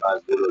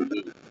ক্লাসগুলো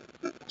দিই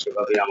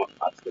সেভাবে আমার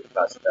আজকের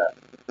ক্লাসটা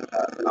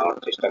নেওয়ার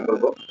চেষ্টা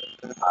করব।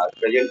 আর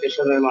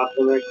প্রেজেন্টেশনের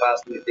মাধ্যমে ক্লাস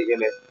নিতে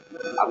গেলে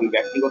আমি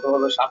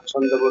ব্যক্তিগতভাবে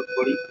স্বাচ্ছন্দ্য বোধ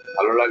করি,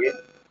 ভালো লাগে।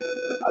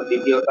 আর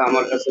দ্বিতীয়ত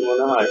আমার কাছে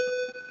মনে হয়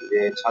যে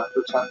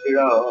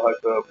ছাত্রছাত্রীরাও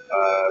হয়তো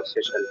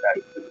সেশনটা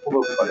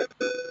উপভোগ করে।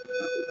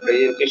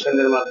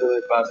 প্রেজেন্টেশনের মাধ্যমে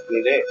ক্লাস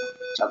নিলে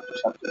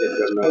ছাত্রছাত্রীদের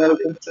জন্য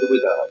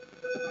সুবিধা হয়।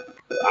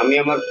 আমি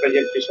আমার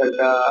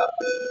প্রেজেন্টেশনটা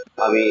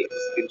আমি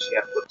স্ক্রিন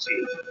শেয়ার করছি,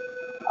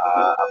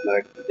 আপনারা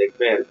একটু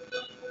দেখবেন।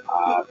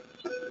 আর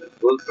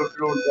ভুল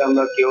ত্রুটির ঊর্ধ্বে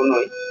আমরা কেউ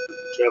নই,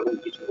 সেরকম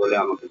কিছু হলে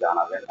আমাকে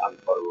জানাবেন, আমি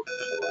পরবর্তী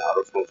সময়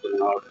আরো সংশোধন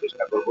নেওয়ার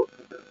চেষ্টা করব।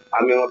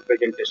 আমি আমার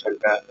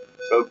প্রেজেন্টেশনটা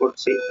শুরু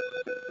করছি।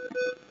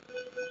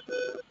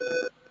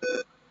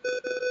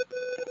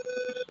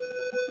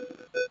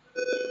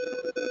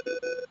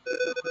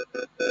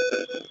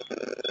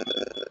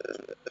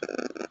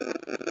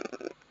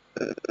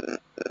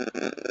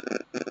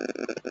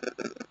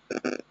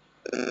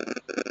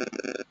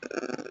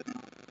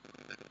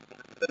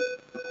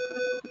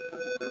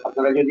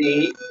 আপনারা যদি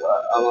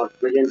আমার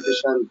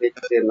প্রেজেন্টেশন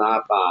দেখতে না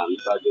পান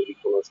বা যদি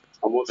কোনো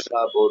সমস্যা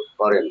বোধ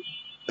করেন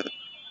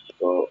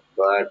তো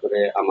দয়া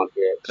করে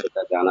আমাকে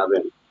সেটা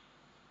জানাবেন।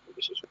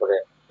 বিশেষ করে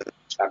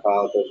শাখা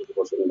হতে যদি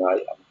পছন্দ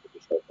হয় আমাকে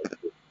বিষয়টা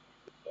একটু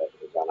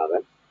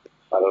জানাবেন,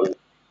 কারণ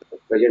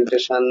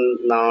প্রেজেন্টেশন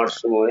নেওয়ার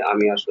সময়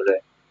আমি আসলে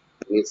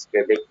নিজকে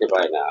দেখতে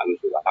পাই না, আমি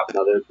শুধু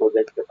আপনাদেরকেও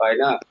দেখতে পাই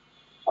না,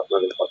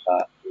 আপনাদের কথা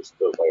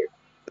বুঝতেও পাই না।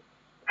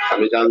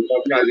 আমি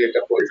জানতাম না যে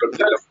এটা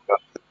পরিবর্তন।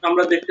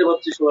 আমরা দেখতে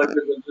পাচ্ছি সবাই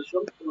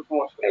প্রেজেন্টেশন, কোনো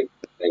সমস্যা নেই।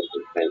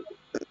 Thank you.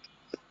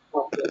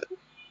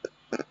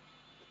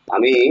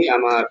 আমি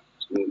আমার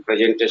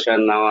প্রেজেন্টেশন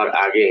নেওয়ার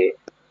আগে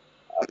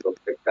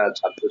প্রত্যেকটা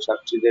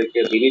ছাত্রছাত্রীদেরকে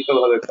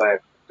বিনীতভাবে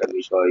কয়েকটা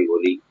বিষয়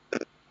বলি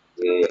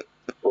যে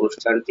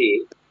অনুষ্ঠানটি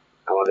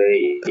আমাদের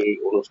এই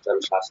অনুষ্ঠান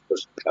স্বাস্থ্য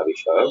শিক্ষা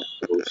বিষয়ক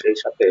এবং সেই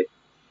সাথে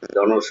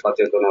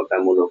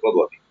জনসচেতনতামূলকও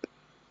বটে।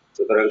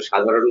 সুতরাং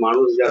সাধারণ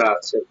মানুষ যারা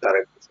আছেন তারা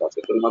একটু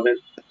সচেতন হবেন,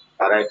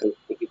 তারা এখান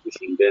থেকে কিছু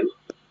শিখবেন।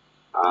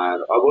 আর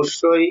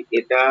অবশ্যই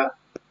এটা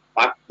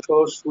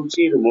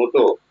পাঠ্যসূচির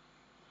মতো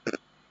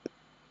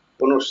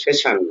কোনো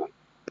সেশন নয়,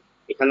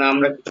 এখানে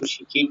আমরা কিছু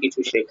শিখি, কিছু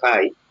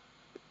শেখাই,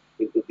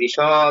 কিন্তু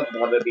বিশদ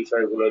ভাবে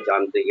বিষয়গুলো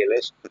জানতে গেলে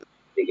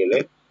শিখতে গেলে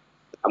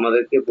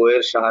আমাদেরকে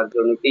বইয়ের সাহায্য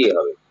নিতেই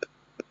হবে।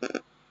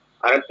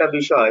 আরেকটা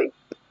বিষয়,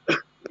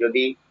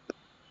 যদি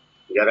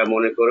যারা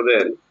মনে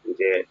করবেন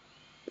যে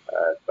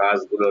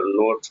ক্লাসগুলোর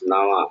নোট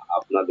নেওয়া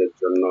আপনাদের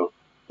জন্য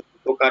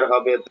উপকার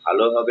হবে,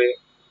 ভালো হবে,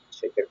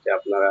 সেক্ষেত্রে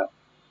আপনারা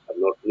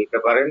নোট নিতে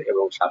পারেন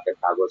এবং সাথে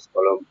কাগজ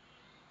কলম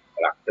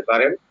রাখতে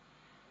পারেন।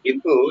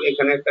 কিন্তু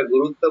এখানে একটা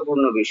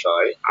গুরুত্বপূর্ণ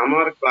বিষয়,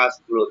 আমার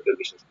ক্লাসগুলোতে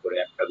বিশেষ করে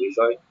একটা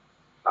বিষয়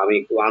আমি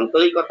একটু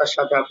আন্তরিকতার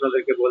সাথে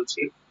আপনাদেরকে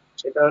বলছি,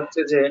 সেটা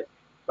হচ্ছে যে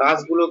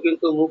ক্লাসগুলো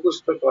কিন্তু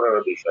মুখস্থ করার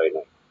বিষয়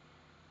নয়,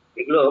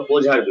 এগুলো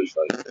বোঝার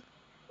বিষয়,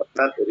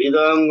 অর্থাৎ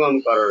হৃদয়ঙ্গম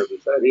করার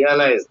বিষয়,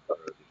 রিয়ালাইজ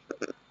করার বিষয়।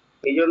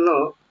 এই জন্য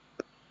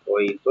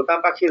ওই তোতা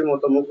পাখির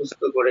মতো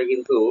মুখস্থ করে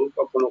কিন্তু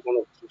কখনো কোনো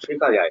কিছু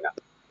শেখা যায় না।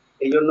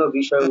 এই জন্য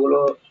বিষয়গুলো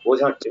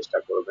বোঝার চেষ্টা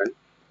করবেন।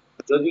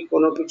 যদি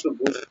কোনো কিছু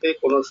বুঝতে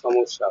কোনো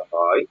সমস্যা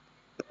হয়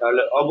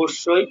তাহলে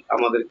অবশ্যই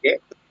আমাদেরকে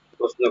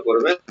প্রশ্ন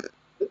করবেন,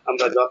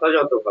 আমরা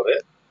যথাযথভাবে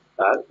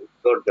তার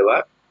উত্তর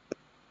দেওয়ার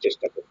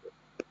চেষ্টা করব।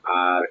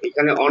 আর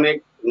এখানে অনেক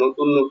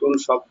নতুন নতুন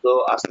শব্দ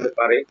আসতে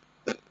পারে,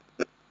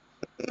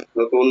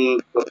 নতুন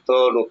তথ্য,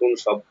 নতুন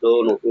শব্দ,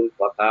 নতুন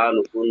কথা,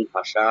 নতুন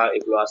ভাষা,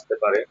 এগুলো আসতে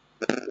পারে।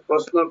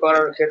 প্রশ্ন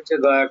করার ক্ষেত্রে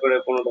দয়া করে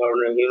কোনো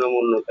ধরনের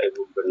হীনমন্যতায়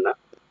ভুগবেন না,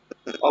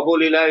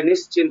 অবলীলায়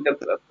নিশ্চিন্তে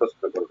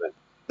প্রশ্ন করবেন।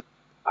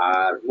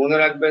 আর মনে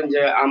রাখবেন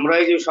যে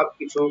আমরাই যে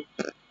সবকিছু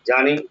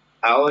জানি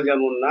তাও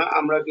যেমন না,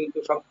 আমরা কিন্তু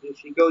সবকিছু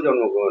শিখেও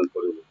জন্মগ্রহণ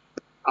করিনি।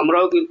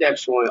 আমরাও কিন্তু এক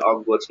সময়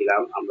অজ্ঞ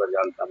ছিলাম, আমরা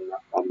জানতাম না,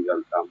 কম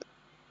জানতাম।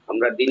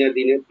 আমরা দিনে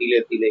দিনে তিলে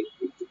তিলে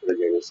একটু করে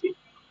জেনেছি,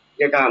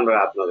 যেটা আমরা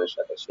আপনাদের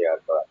সাথে শেয়ার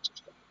করার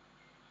চেষ্টা করি।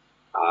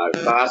 আর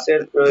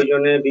ক্লাসের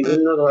প্রয়োজনে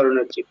বিভিন্ন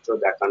ধরনের চিত্র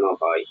দেখানো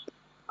হয়,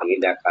 আমি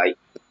দেখাই,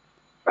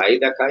 প্রায়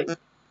দেখাই।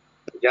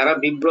 যারা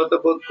বিব্রত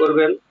বোধ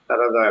করবেন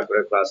তারা দয়া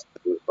করে ক্লাস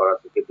করা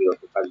থেকে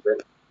বিরত থাকবেন।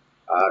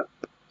 আর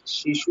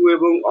শিশু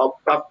এবং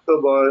অপ্রাপ্ত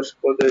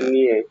বয়স্কদের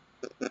নিয়ে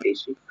এই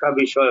শিক্ষা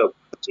বিষয়ক,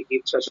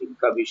 চিকিৎসা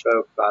শিক্ষা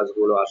বিষয়ক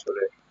কাজগুলো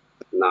আসলে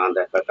না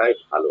দেখাটাই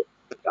ভালো,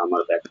 এটা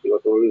আমার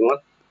ব্যক্তিগত অভিমত,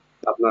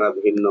 আপনারা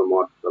ভিন্ন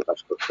মত প্রকাশ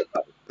করতে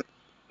পারেন।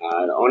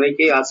 আর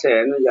অনেকেই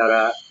আছেন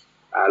যারা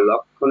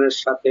লক্ষণের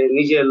সাথে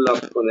নিজের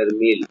লক্ষণের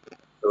মিল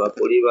অথবা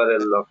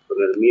পরিবারের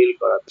লক্ষণের মিল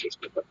করার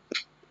চেষ্টা করেন,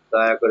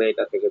 দয়া করে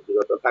এটা থেকে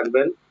বিরত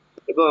থাকবেন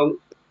এবং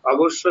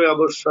অবশ্যই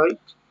অবশ্যই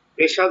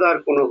পেশাদার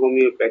কোনো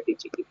হোমিওপ্যাথি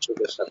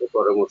চিকিৎসকের সাথে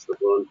পরামর্শ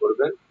গ্রহণ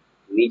করবেন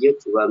নিজে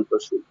চূড়ান্ত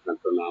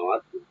সিদ্ধান্ত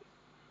নেওয়ার জন্য।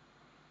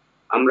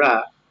 আমরা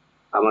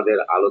আমাদের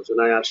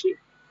আলোচনায় আসি।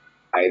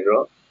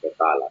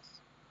 হাইড্রোকেফালাস।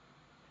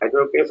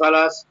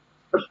 হাইড্রোকেফালাস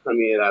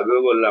আমি এর আগেও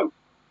বললাম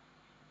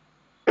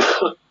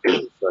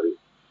সরি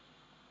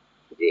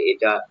যে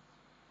এটা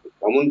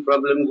কমন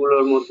প্রবলেম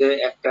গুলোর মধ্যে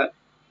একটা।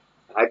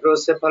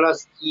 হাইড্রোসেফালাস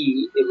কি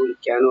এবং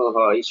কেন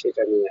হয়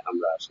সেটা নিয়ে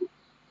আমরা আসি।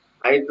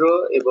 হাইড্রো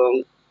এবং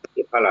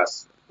কেফালাস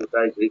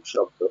দুটাই গ্রিক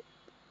শব্দ।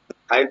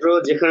 হাইড্রো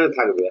যেখানে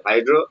থাকবে,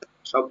 হাইড্রো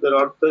শব্দের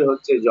অর্থই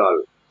হচ্ছে জল।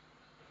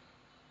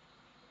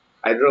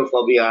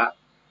 হাইড্রোফোবিয়া,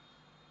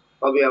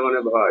 ফোবিয়া মানে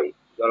ভয়,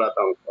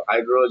 জলাতঙ্ক।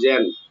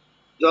 হাইড্রোজেন,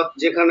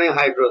 যেখানে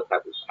হাইড্রো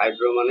থাকে,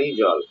 হাইড্রো মানেই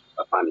জল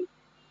বা পানি।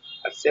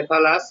 আর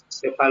সেফালাস,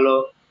 সেফালো,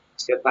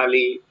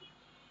 সেফালি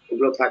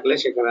এগুলো থাকলে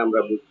সেখানে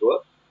আমরা বুঝবো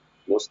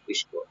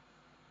মস্তিষ্ক।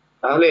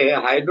 তাহলে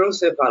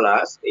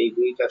হাইড্রোসেফালাস এই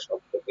দুইটা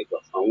শব্দকে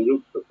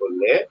সংযুক্ত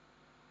করলে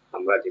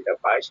আমরা যেটা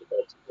পাই সেটা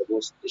হচ্ছে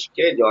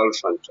মস্তিষ্কে জল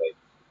সঞ্চয়।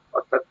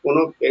 অর্থাৎ কোন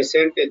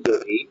পেশেন্টের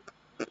যদি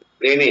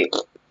ব্রেনে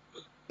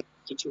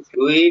কিছু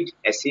ফ্লুইড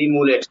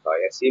অ্যাসিমুলেট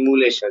হয়,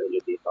 অ্যাসিমুলেশন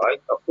যদি হয়,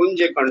 তখন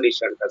যে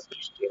কন্ডিশনটা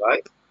সৃষ্টি হয়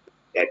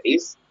দ্যাট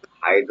ইজ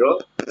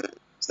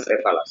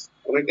হাইড্রোসেফালাস।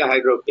 অনেকে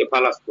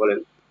হাইড্রোকেফালাস বলেন,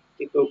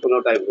 কিন্তু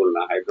কোনোটাই ভুল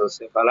না।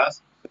 হাইড্রোসেফালাস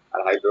আর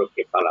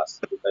হাইড্রোকেফালাস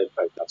দুটাই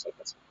প্রায়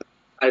কাছাকাছি।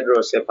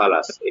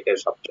 হাইড্রোসেফালাস এটা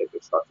সবচেয়ে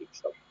সঠিক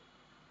শব্দ।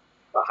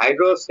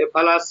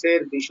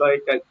 হাইড্রোসেফালাসের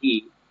বিষয়টা কি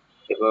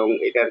এবং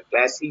এটার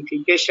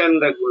ক্লাসিফিকেশন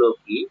গুলো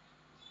কি,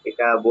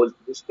 এটা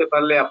বুঝতে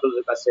পারলে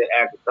আপনাদের কাছে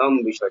একদম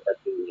বিষয়টা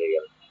ক্লিয়ার হয়ে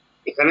যাবে।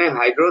 এখানে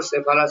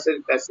হাইড্রোসেফালাসের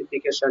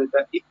ক্লাসিফিকেশনটা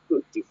একটু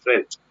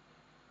ডিফারেন্ট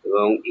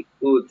এবং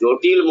একটু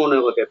জটিল মনে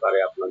হতে পারে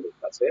আপনাদের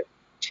কাছে,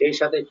 সেই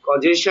সাথে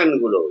কজেশন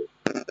গুলো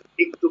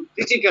একটু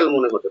ক্রিটিক্যাল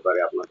মনে হতে পারে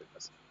আপনাদের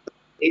কাছে।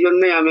 এই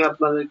জন্যই আমি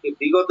আপনাদেরকে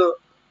বিগত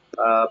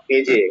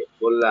পেজে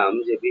বললাম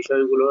যে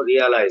বিষয়গুলো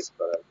রিয়ালাইজ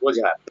করার,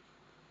 বোঝার,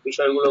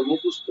 বিষয়গুলো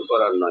মুখস্থ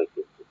করার নয়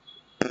কিন্তু।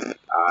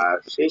 আর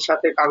সেই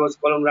সাথে কাগজ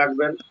কলম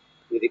রাখবেন,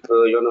 যদি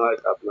প্রয়োজন হয়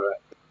তো আপনারা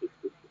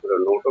একটু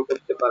নোটও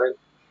করতে পারেন।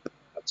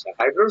 আচ্ছা,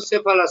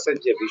 হাইড্রোসেফালাসের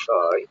যে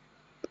বিষয়,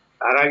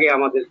 তার আগে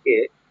আমাদেরকে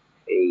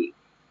এই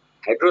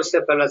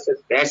হাইড্রোসেফালাসের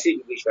বেসিক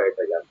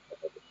বিষয়টা জানতে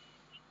হবে।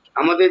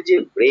 আমাদের যে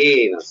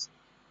ব্রেন আছে,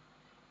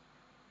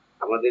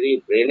 আমাদের এই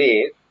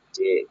ব্রেনের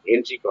যে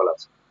ভেন্ট্রিকল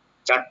আছে,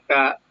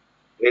 4টা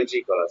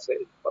ভেন্ট্রিকল আছে,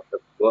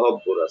 অর্থাৎ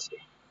গহ্বর আছে।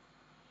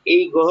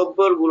 এই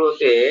গহ্বর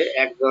গুলোতে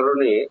এক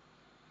ধরনের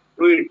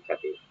ফ্লুইড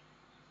থাকে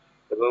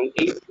এবং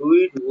এই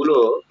ফ্লুইড গুলো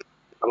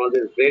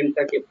আমাদের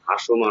ব্রেনটাকে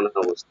ভাসমান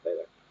অবস্থায়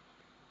রাখে।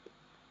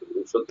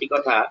 সত্যি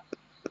কথা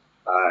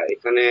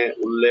এখানে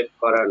উল্লেখ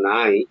করা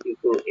নাই,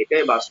 কিন্তু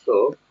এটাই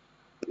বাস্তব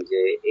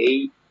যে এই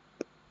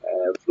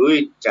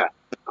ফ্লুইডটা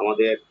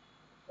আমাদের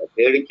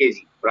 1.5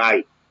 কেজি, প্রায়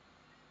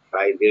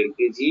 1.5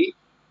 কেজি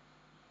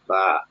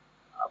বা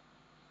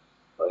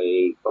ওই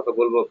কত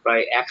বলবো,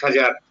 প্রায়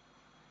 1000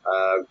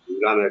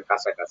 গ্রামের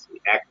কাছাকাছি,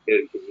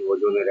 1-1.5 কেজি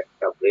ওজনের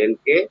একটা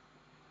ব্রেনকে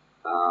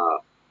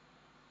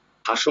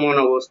ভাসমান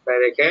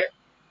অবস্থায় রেখে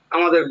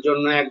আমাদের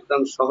জন্য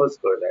একদম সহজ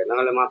করে দেয়,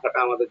 নাহলে মাথাটা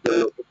আমাদের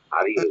জন্য খুব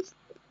ভারী হয়েছে।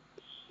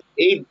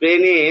 এই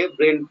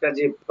ব্রেনটা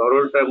যে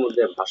তরলটার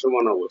মধ্যে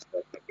ভাসমান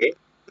অবস্থায় থাকে,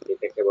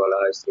 এটাকে বলা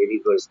হয়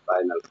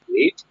সেরিব্রোস্পাইনাল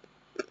ফ্লুইড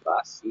বা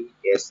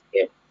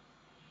সিএসএফ।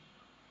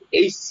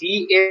 এই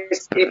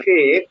সিএসএফ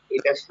এর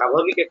এটা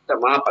স্বাভাবিক একটা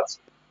মাপ আছে।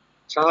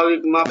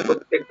 স্বাভাবিক মাপ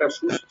প্রত্যেকটা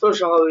সুস্থ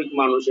স্বাভাবিক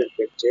মানুষের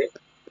ক্ষেত্রে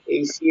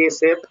এই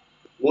সিএসএফ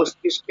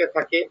মস্তিষ্কে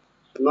থাকে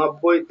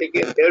 90 থেকে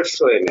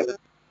 150 ml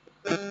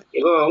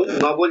এবং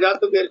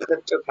নবজাতকের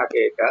ক্ষেত্রে থাকে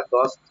এটা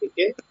 10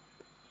 থেকে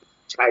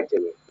 60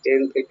 ml,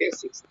 10 থেকে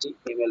 60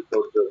 ml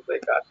পর্যন্ত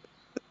এটা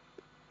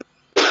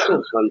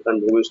সন্তান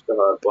ভূমিষ্ঠ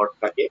হওয়ার পর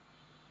থাকে।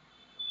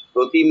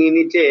 প্রতি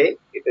মিনিটে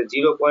এটা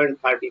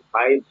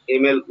 0.35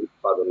 ml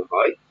উৎপাদন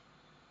হয়,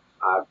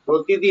 আর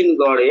প্রতিদিন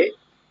গড়ে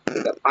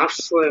এটা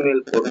 500 ml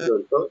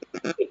পর্যন্ত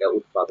এটা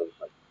উৎপাদন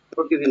হয়।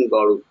 প্রতিদিন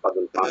গড়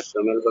উৎপাদন 500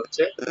 ml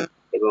হচ্ছে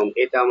এবং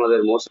এটা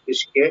আমাদের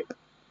মস্তিষ্কে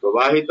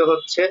প্রবাহিত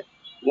হচ্ছে।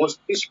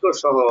 মস্তিষ্ক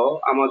সহ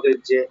আমাদের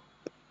যে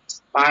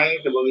স্পাইন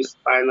এবং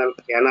স্পাইনাল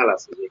ক্যানাল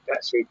আছে, যেটা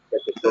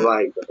সেইটাতে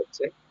প্রবাহিত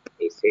হচ্ছে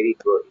এই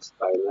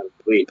সেরিব্রোস্পাইনাল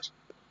ফ্লুইড।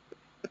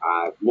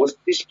 আর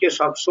মস্তিষ্কে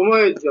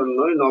সবসময়ের জন্য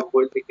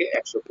 90 থেকে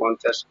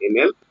 150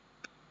 ml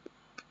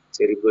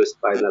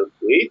সেরিব্রোস্পাইনাল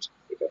ফ্লুইড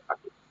এটা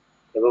থাকে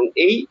এবং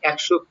এই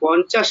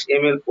 150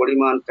 ml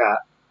পরিমাণটা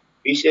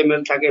 20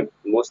 ml থাকে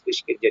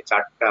মস্তিষ্কের যে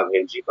 4টা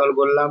ভেন্ট্রিকল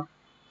বললাম,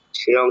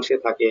 সেই অংশে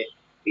থাকে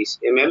 20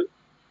 ml।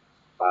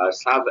 আর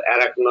সাব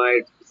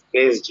অ্যারাকনয়েড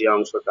স্পেস যে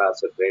অংশটা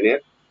আছে ব্রেনের,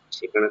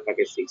 সেখানে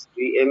থাকে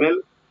 60 ml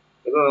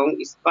এবং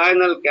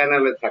স্পাইনাল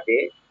ক্যানালে থাকে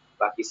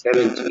বাকি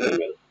 70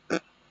 ml।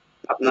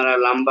 আপনারা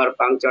লাম্বার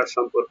পাংচার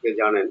সম্পর্কে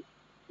জানেন।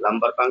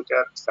 লাম্বার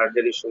পাংচার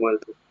সার্জারির সময়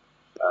খুব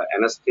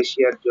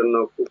অ্যানাস্থেসিয়ার জন্য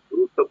খুব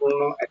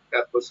গুরুত্বপূর্ণ একটা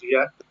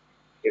প্রসিজার।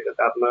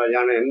 যেটাতে আপনারা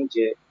জানেন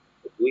যে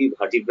 2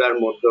 ভার্টিব্রার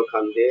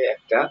মধ্যখান দিয়ে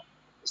একটা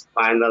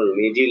স্পাইনাল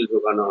নিডিল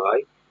ঢোকানো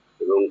হয়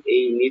এবং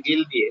এই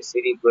নিডিল দিয়ে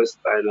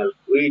সেরিব্রোস্পাইনাল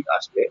ফ্লুইড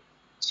আসলে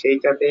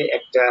সেইটাতে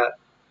একটা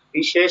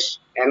বিশেষ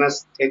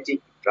অ্যানাস্থেটিক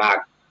ড্রাগ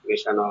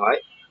মেশানো হয়,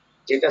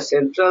 যেটা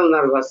সেন্ট্রাল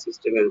নার্ভাস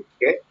সিস্টেমের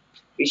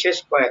বিশেষ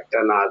কয়েকটা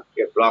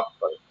নার্ভকে ব্লক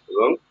করে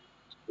এবং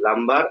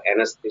লাম্বার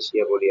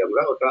অ্যানাস্থেসিয়া বলি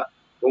আমরা, ওটা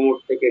কোমর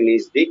থেকে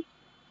নিচ দিক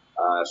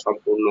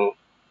সম্পূর্ণ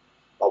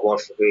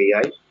অবশ হয়ে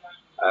যায়।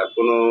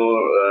 কোনো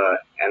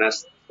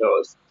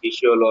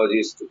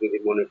অ্যানাস্থেসিওলজিস্ট যদি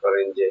মনে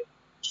করেন যে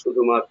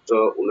শুধুমাত্র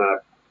উনার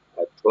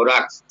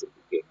থোরাক্স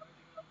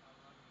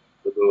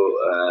শুধু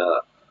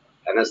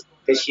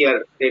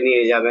অ্যানাস্থেসিয়াতে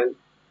নিয়ে যাবেন,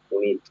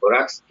 উনি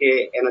থোরাক্সকে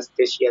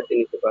অ্যানাস্থেসিয়াতে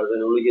নিতে পারবেন।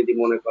 উনি যদি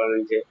মনে করেন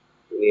যে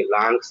উনি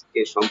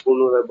লাংসকে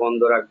সম্পূর্ণভাবে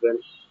বন্ধ রাখবেন,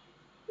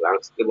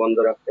 লাংসকে বন্ধ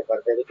রাখতে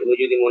পারবেন। উনি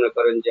যদি মনে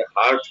করেন যে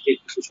হার্টকে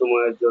কিছু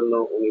সময়ের জন্য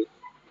উনি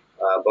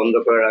বন্ধ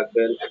করে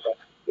রাখবেন।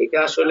 এটা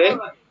আসলে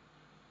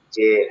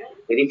যে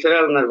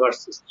পেরিফেরাল নার্ভাস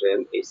সিস্টেম,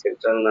 এই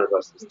সেন্ট্রাল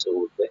নার্ভাস সিস্টেম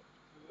মধ্যে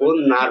কোন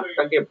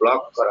নার্ভটাকে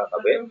ব্লক করা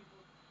হবে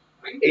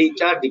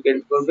এইটা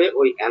ডিপেন্ড করবে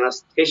ওই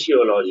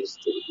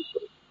অ্যানাস্থেসিওলজিস্টের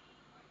উপরে।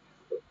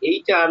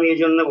 এইটা আমি এই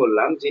জন্য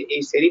বললাম যে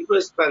এই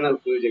সেরিব্রোস্পাইনাল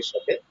ফ্লুইডের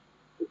সাথে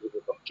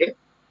পক্ষে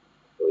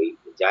ওই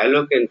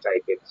জাইলোকেন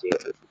টাইপের যে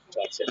ওষুধটা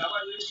আছে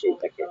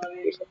সেইটাকে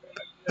মেশাতে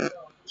হয়।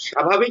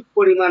 স্বাভাবিক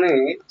পরিমাণে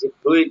যে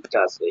ফ্লুইডটা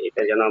আছে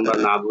এটা যেন আমরা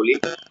না বলি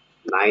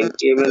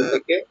 90 ml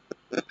থেকে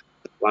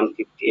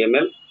 150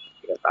 ml,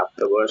 এটা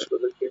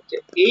প্রাপ্তবয়স্কদের ক্ষেত্রে।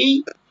 এই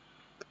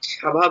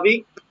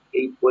স্বাভাবিক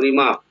এই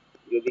পরিমাপ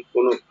যদি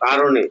কোনো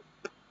কারণে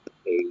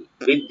এই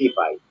বৃদ্ধি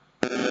পায়,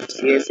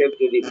 সিএসএফ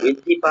যদি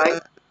বৃদ্ধি পায়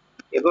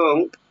এবং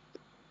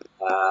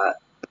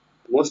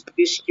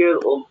মস্তিষ্কের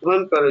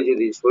অভ্যন্তরে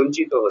যদি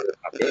সঞ্চিত হতে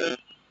থাকে,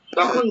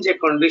 তখন যে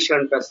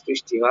কন্ডিশনটা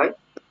সৃষ্টি হয়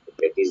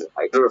দ্যাট ইজ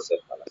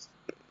হাইড্রোসেফালাস।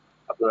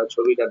 আপনারা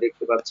ছবিটা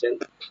দেখতে পাচ্ছেন,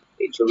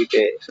 এই ছবিতে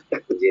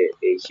যে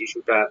এই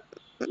শিশুটা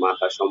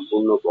মাথা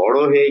সম্পূর্ণ বড়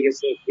হয়ে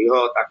গেছে,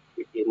 বৃহৎ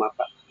আকৃতির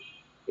মাথা।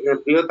 এখানে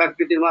বৃহৎ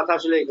আকৃতির মাথা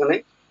আসলে এখানে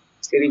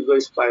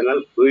সেরিব্রোস্পাইনাল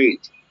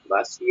ফ্লুইড বা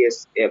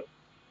সিএসএফ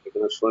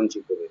এখানে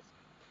সঞ্চিত হয়েছে।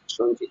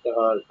 সঞ্চিত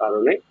হওয়ার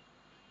কারণে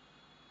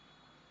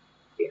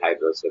এই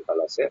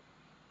হাইড্রোসেফালাসের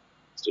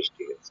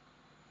সৃষ্টি হয়েছে।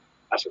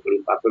 আশা করি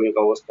প্রাথমিক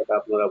অবস্থাটা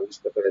আপনারা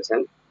বুঝতে পেরেছেন।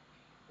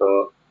 তো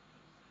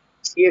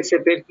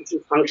সিএসএফ এর কিছু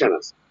ফাংশন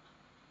আছে,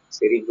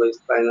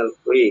 সেরিব্রোস্পাইনাল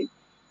ফ্লুইড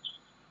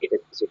এটা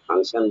কিছু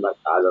ফাংশন বা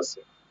কাজ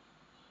আছে।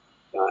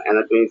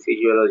 অ্যানাটমি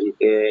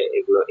ফিজিওলজিতে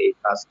এগুলো এই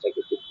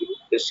কাজটাকে খুব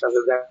গুরুত্বের সাথে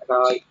দেখা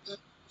হয়।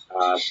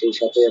 আর সেই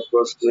সাথে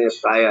প্রশ্নে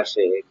প্রায়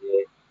আসে যে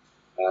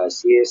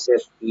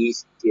সিএসএফ কি,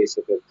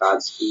 সিএসএফ এর কাজ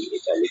কি,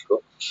 এটা লিখো।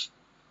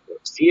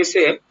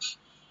 সিএসএফ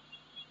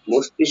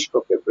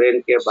মস্তিষ্ককে,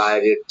 ব্রেনকে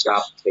বাইরের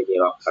চাপ থেকে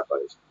রক্ষা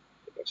করে,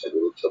 এটা একটা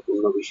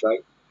গুরুত্বপূর্ণ বিষয়।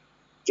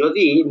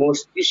 যদি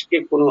মস্তিষ্কে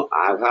কোনো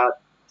আঘাত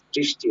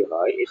সৃষ্টি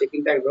হয়, এটা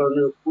কিন্তু এক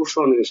ধরনের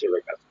কুশন হিসেবে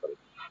কাজ করে।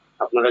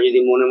 আপনারা যদি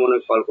মনে মনে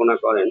কল্পনা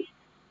করেন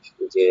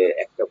যে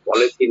একটা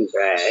পলিথিন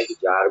ব্যাগ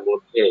যার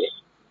মধ্যে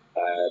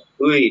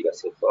ফ্লুইড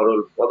আছে,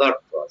 তরল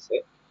পদার্থ আছে,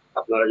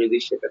 আপনারা যদি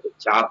সেটাতে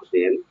চাপ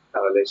দেন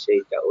তাহলে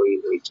সেইটা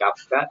ওই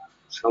চাপটা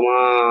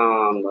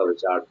সমানভাবে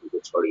চারদিকে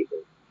ছড়িয়ে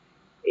দেবে।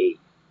 এই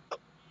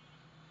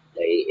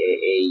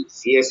এই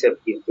সিএসএফ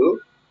কিন্তু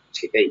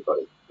সেটাই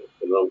করে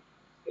এবং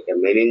এটা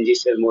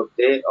মেনিনজিসের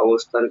মধ্যে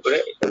অবস্থান করে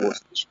এটা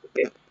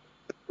মস্তিষ্ককে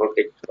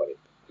প্রোটেক্ট করে,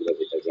 আমরা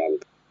যেটা জানি।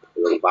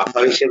 এবং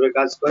বাফার হিসেবে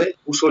কাজ করে,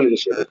 কুশন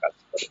হিসেবে কাজ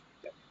করে।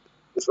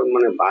 কুশন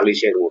মানে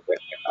বালিশের মতো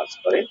একটা কাজ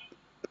করে,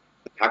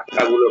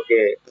 ধাক্কাগুলোকে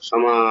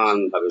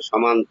সমানভাবে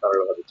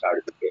সমান্তরালভাবে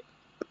চারদিকে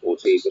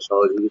পৌঁছে দিতে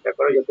সহযোগিতা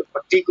করে, যাতে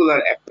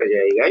পার্টিকুলার একটা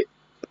জায়গায়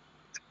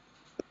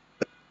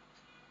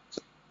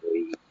ওই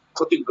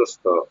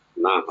ক্ষতিগ্রস্ত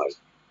না হয়।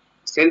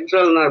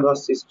 সেন্ট্রাল নার্ভাস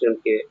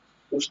সিস্টেমকে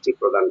পুষ্টি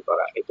প্রদান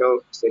করা, এটাও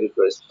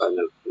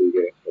সেরিব্রোস্পাইনাল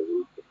ফ্লুইডের একটা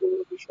গুরুত্বপূর্ণ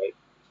বিষয়।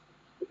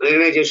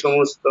 ব্রেনে যে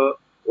সমস্ত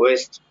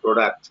ওয়েস্ট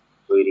প্রোডাক্ট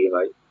তৈরি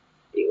হয়,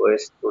 এই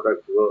ওয়েস্ট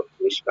প্রোডাক্ট গুলো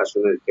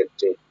নিষ্কাশনের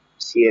ক্ষেত্রে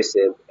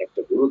সিএসএফ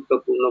একটা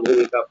গুরুত্বপূর্ণ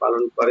ভূমিকা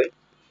পালন করে।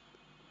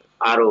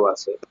 আরো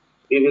আছে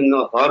বিভিন্ন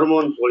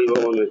হরমোন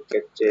পরিবহনের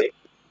ক্ষেত্রে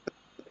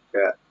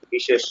একটা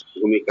বিশেষ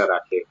ভূমিকা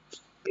রাখে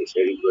এই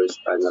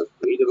সেরিব্রোস্পাইনাল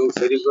ফ্লুইড। এবং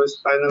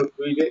সেরিব্রোস্পাইনাল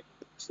ফ্লুইডে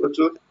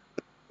প্রচুর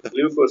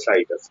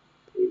গ্লুকোসাইড আছে,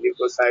 এই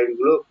গ্লুকোসাইড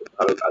গুলো খুব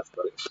ভালো কাজ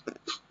করে।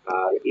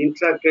 আর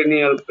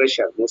ইন্ট্রাক্রেনিয়াল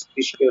প্রেসার,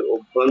 মস্তিষ্কের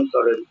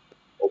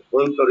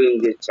অভ্যন্তরীণ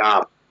যে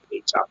চাপ,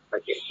 এই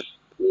চাপটাকে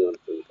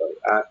নিয়ন্ত্রণ করে।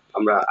 আর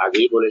আমরা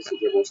আগেই বলেছি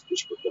যে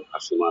মস্তিষ্ককে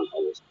ভাসমান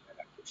অবস্থায়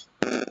রাখে।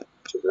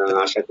 সুতরাং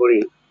আশা করি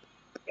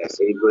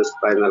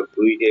সেরিব্রোস্পাইনাল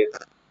ফ্লুইডের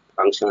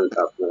ফাংশনটা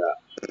আপনারা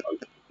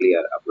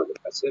ক্লিয়ার আপনাদের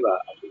কাছে, বা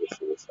আপনাদের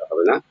সমস্যা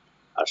হবে না।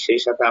 আর সেই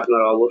সাথে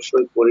আপনারা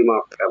অবশ্যই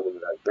পরিমাপটা মনে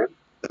রাখবেন,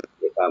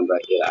 যেটা আমরা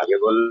এর আগে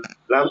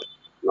বললাম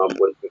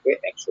 90 থেকে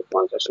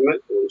 150 ml,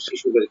 এবং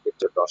শিশুদের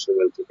ক্ষেত্রে 10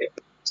 ml থেকে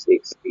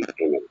 60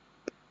 ml।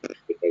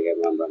 এটা যেন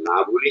আমরা না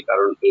ভুলি,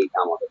 কারণ এইটা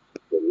আমাদের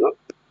জন্য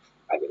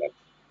কাজে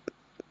লাগবে।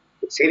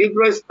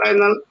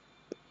 সেরিব্রোস্পাইনাল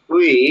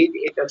ফ্লুইড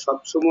এটা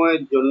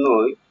সবসময়ের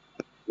জন্যই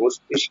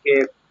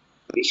মস্তিষ্কের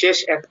বিশেষ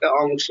একটা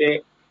অংশে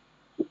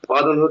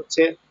উৎপাদন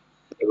হচ্ছে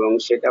এবং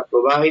সেটা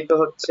প্রবাহিত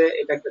হচ্ছে।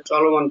 এটা একটা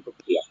চলমান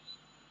প্রক্রিয়া,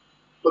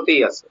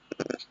 হতেই আছে,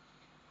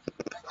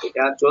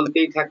 এটা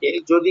চলতেই থাকে।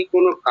 যদি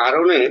কোনো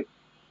কারণে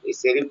এই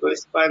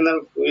সেরিব্রোস্পাইনাল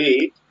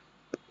ফ্লুইড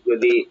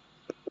যদি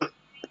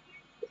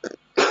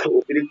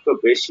অতিরিক্ত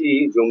বেশি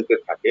জমতে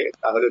থাকে,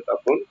 তাহলে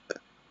তখন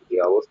যে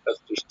অবস্থা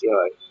সৃষ্টি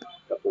হয়,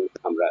 তখন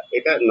আমরা,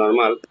 এটা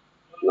নর্মাল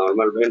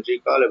নর্মাল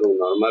ভেন্ট্রিকল এবং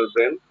নর্মাল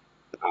ব্রেন।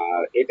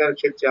 আর এটার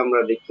ক্ষেত্রে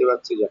আমরা দেখতে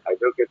পাচ্ছি যে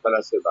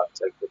হাইড্রোকেফালাসের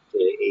বাচ্চার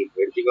ক্ষেত্রে এই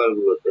ভেন্ট্রিকল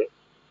গুলোতে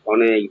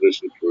অনেক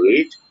বেশি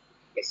ফ্লুইড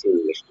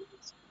অ্যাসিমিলেশন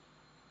হচ্ছে।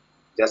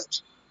 জাস্ট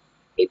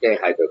এটাই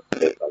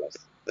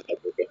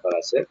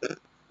হাইড্রোকেফালাসের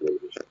মূল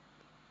বিষয়।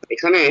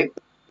 এখানে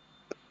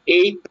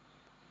এই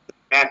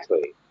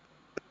প্যাথওয়ে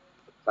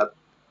অর্থাৎ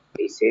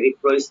এই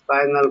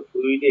সেরিব্রোস্পাইনাল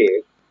ফ্লুইডের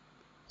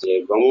যে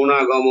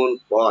গমনাগমন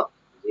পথ,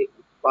 যে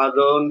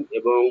উৎপাদন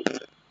এবং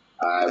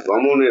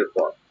গমনের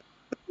পথ,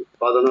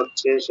 উৎপাদন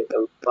হচ্ছে সেটা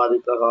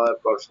উৎপাদিত হওয়ার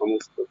পর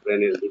সমস্ত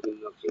ব্রেনের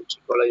বিভিন্ন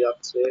ভেন্ট্রিকলে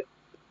যাচ্ছে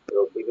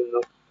এবং বিভিন্ন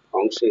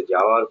অংশে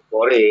যাওয়ার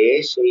পরে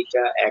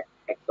সেইটা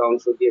একটা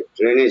অংশ দিয়ে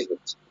ড্রেনেজ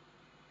হচ্ছে।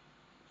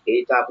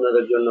 এইটা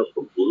আপনাদের জন্য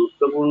খুব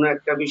গুরুত্বপূর্ণ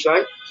একটা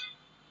বিষয়।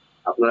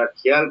 আপনারা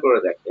খেয়াল করে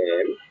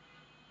দেখেন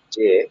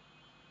যে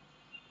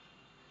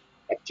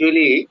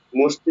অ্যাকচুয়ালি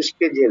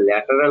মস্তিষ্কে যে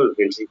ল্যাটারাল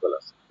ভেন্ট্রিকল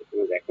আছে,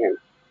 এখানে দেখেন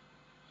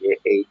যে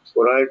এই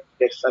কোরয়েড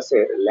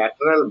প্লেক্সাসের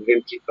ল্যাটারাল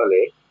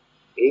ভেন্ট্রিকলে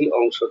এই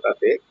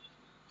অংশটাতে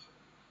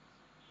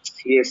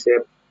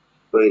সিএসএফ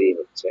তৈরি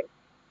হচ্ছে।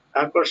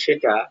 তারপর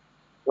সেটা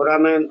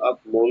ফোরামেন অফ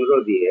মনরো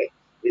দিয়ে,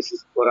 this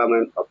is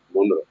foramen of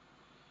Munro,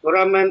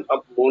 foramen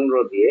of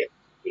Munro দিয়ে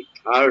এই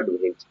থার্ড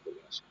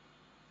ভেন্ট্রিকলে আসে।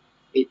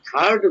 এই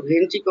থার্ড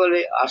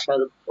ভেন্ট্রিকলে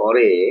আসার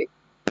পরে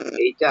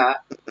এইটা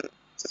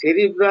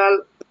সেরিব্রাল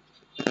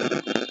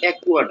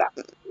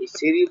অ্যাকুয়াডাক্ট, এই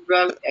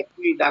সেরিব্রাল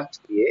অ্যাকুইডাক্ট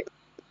দিয়ে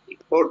এই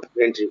ফোর্থ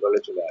ভেন্ট্রিকলে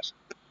চলে আসে।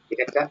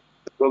 এটা একটা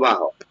প্রবাহ।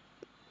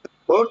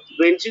 ফোর্থ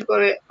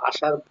ভেন্ট্রিকলে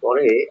আসার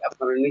পরে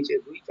আপনারা নিচে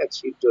দুইটা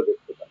ছিদ্র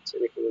দেখতে পাচ্ছেন,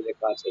 এখানে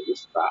লেখা আছে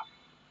লুস্কা।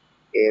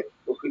 এর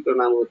প্রকৃত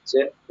নাম হচ্ছে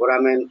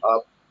foramen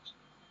of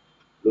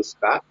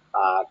লুস্কা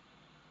R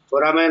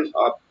foramen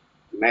of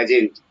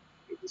ম্যাজেন্টি।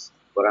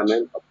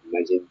 Foramen of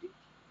ম্যাজেন্টি,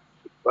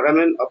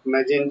 foramen of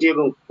ম্যাজেন্টি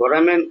এবং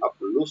ফোরামেন অফ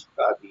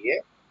লুস্কা দিয়ে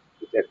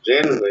এটা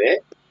ড্রেন হয়ে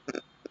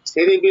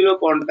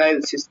সেরিবিলোপন্টাইল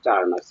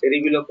সিস্টার্না,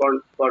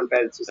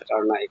 সেরিবিলোপন্টাইল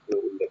সিস্টার্না এখানে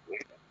উল্লেখ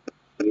নেই,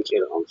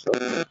 নিচের অংশ,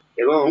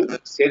 এবং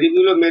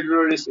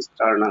সেরিবিলোমেডুলারি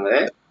সিস্টার্না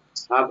হয়ে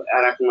সাব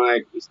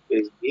অ্যারাকনয়েড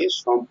স্পেস দিয়ে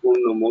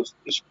সম্পূর্ণ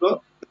মস্তিষ্ক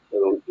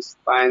এবং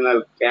স্পাইনাল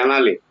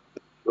ক্যানালে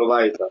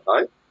প্রবাহিত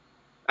হয়।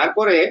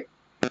 তারপরে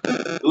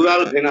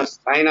ডুরাল ভেনাস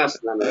সাইনাস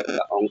নামের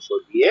একটা অংশ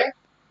দিয়ে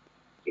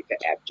এটা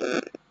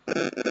অ্যাবজর্ব।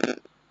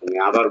 আমি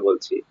আবার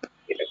বলছি,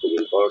 এটা খুব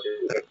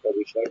ইম্পর্টেন্ট একটা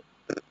বিষয়।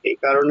 এই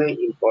কারণে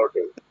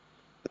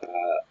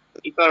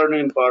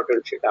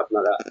ইম্পর্টেন্ট সেটা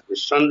আপনারা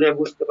নিঃসন্দেহে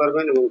বুঝতে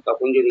পারবেন এবং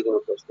তখন যদি কোনো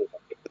প্রশ্ন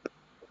থাকে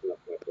তখন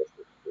আপনারা প্রশ্ন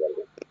করতে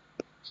পারবেন।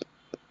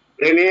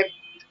 ব্রেনের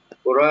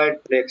কোরয়েড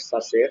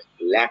প্লেক্সাসের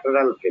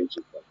ল্যাটারাল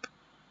ভেন্ট্রিকল,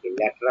 এই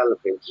ল্যাটারাল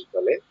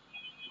ভেন্ট্রিকলে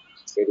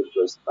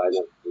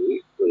সেরিব্রোস্পাইনাল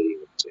ফ্লুইড তৈরি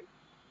হচ্ছে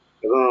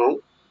এবং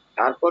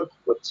তারপর কি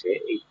হচ্ছে,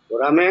 এই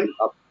ফোরামেন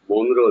অফ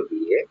মনরো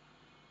দিয়ে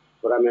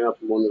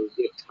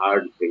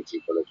থার্ড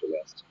ভেন্ট্রিকলে চলে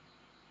আসছে।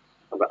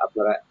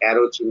 আপনারা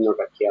অ্যারো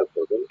চিহ্নটা খেয়াল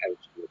করবেন, অ্যারো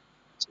চিহ্ন।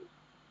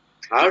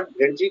 থার্ড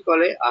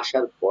ভেন্ট্রিকলে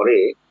আসার পরে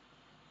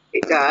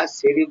এটা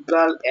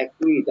সেরিব্রাল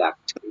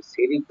অ্যাকুইডাক্ট, এই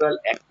সেরিব্রাল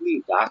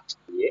অ্যাকুইডাক্ট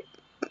দিয়ে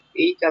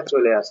এইটা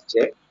চলে আসছে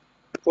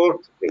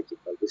fourth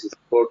ventricle, this is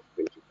fourth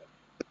ventricle.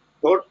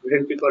 Fourth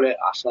ভেন্ট্রিকলে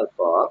আসার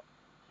পর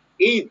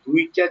এই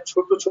দুইটা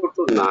ছোট ছোট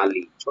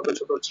নালী, ছোট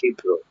ছোট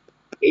ছিদ্র,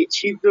 এই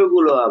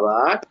ছিদ্রগুলো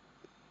আবার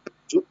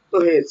যুক্ত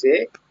হয়েছে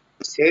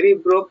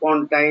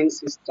সেরিব্রোপন্টাইন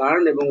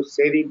সিস্টার্ন এবং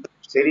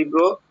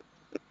সেরিব্রো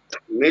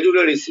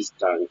মেডুলারি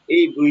সিস্টার্ন,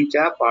 এই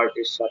দুইটা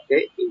পার্টের সাথে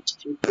এই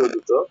ছিদ্র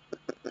দুটো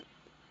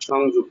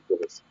সংযুক্ত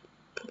হয়েছে।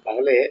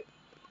 তাহলে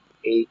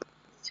এই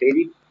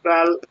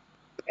সেরিব্রাল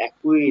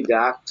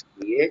অ্যাকুইডাক্ট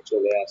দিয়ে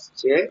চলে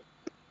আসছে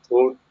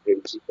ফোর্থ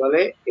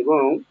ভেন্ট্রিকলে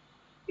এবং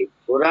এই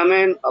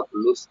ফোরামেন অফ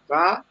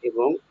লুস্কা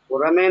এবং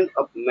ফোরামেন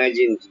অফ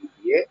ম্যাজেন্টি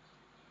দিয়ে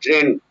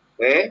ড্রেন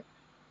হয়ে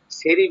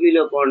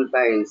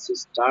সেরিবিলোপন্টাইন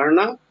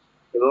সিস্টার্না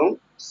এবং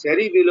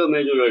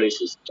সেরিবিলোমেডুলারি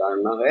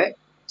সিস্টার্না হয়ে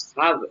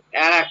সাব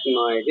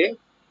অ্যারাকনয়েডে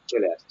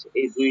চলে আসছে।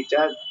 এই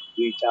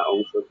দুইটা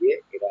অংশ দিয়ে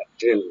এরা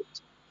ড্রেন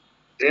হচ্ছে।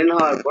 ড্রেন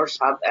হওয়ার পর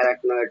সাব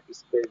অ্যারাকনয়েড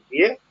স্পেস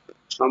দিয়ে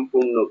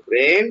সম্পূর্ণ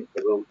ব্রেন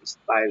এবং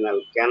স্পাইনাল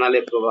ক্যানালে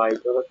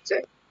প্রবাহিত হচ্ছে।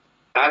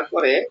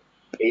 তারপরে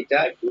এইটা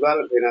ডুরাল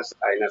ভেনাস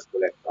সাইনাস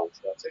বলে একটা অংশ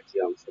আছে, যে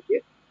অংশ দিয়ে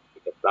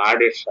এটা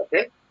ব্লাডের সাথে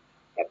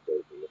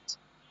অ্যাবজর্ব হচ্ছে।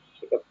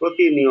 এটা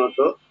প্রতিনিয়ত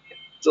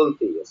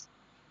চলতেই আছে,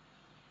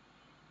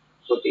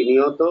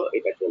 প্রতিনিয়ত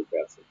এটা চলতে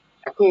আছে।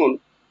 এখন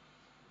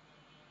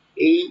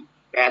এই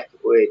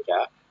প্যাথওয়েটা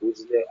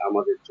বুঝলে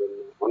আমাদের জন্য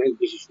অনেক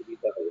বেশি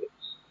সুবিধা হবে,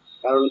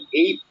 কারণ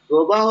এই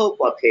প্রবাহ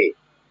পথে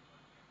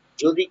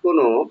যদি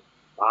কোনো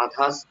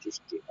বাধা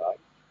সৃষ্টি হয়,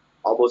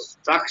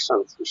 অবস্ট্রাকশন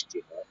সৃষ্টি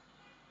হয়,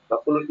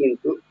 তখনও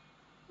কিন্তু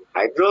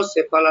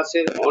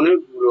হাইড্রোসেফালাসের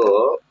অনেকগুলো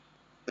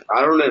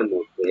কারণের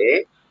মধ্যে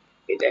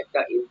এটা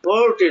একটা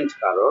ইম্পর্টেন্ট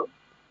কারণ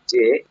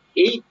যে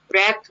এই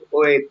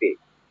প্যাথওয়েতে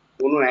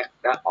কোনো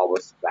একটা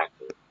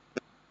অবস্ট্রাকশন।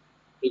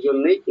 এই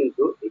জন্যই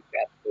কিন্তু এই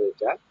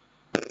প্যাথওয়েটা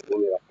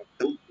মনে রাখা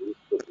খুব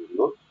গুরুত্বপূর্ণ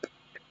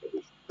একটা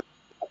বিষয়।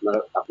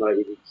 আপনারা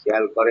যদি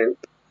খেয়াল করেন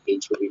এই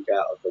ছবিটা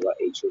অথবা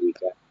এই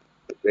ছবিটা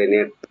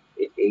ব্রেনের,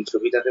 এই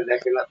ছবিটাতে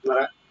দেখেন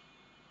আপনারা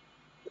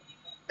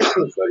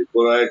সরি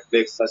কোরয়েড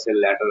প্লেক্সাসের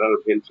ল্যাটারাল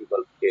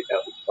ভেন্ট্রিকল থেকে এটা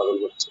উৎপাদন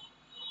হচ্ছে।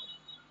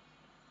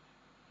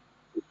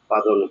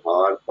 উৎপাদন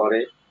হওয়ার পরে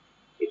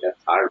এটা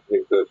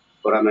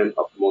ফোরামেন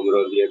অফ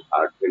মনরো দিয়ে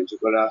থার্ড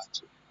ভেন্ট্রিকলে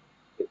আসছে।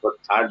 এরপর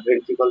থার্ড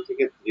ভেন্ট্রিকল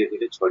থেকে ধীরে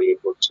ধীরে ছড়িয়ে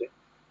পড়ছে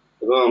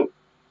এবং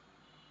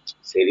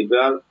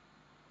সেরিব্রাল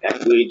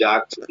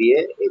অ্যাকুইডাক্ট দিয়ে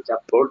এটা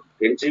ফোর্থ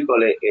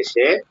ভেন্ট্রিকলে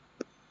এসে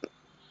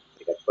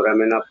এটা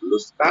ফোরামেন অফ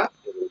লুস্কা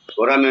এবং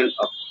ফোরামেন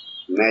অফ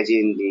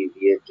ম্যাজিন্ডি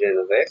দিয়ে ড্রেন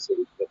হয়ে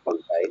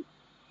সেরিব্রোপন্টাইল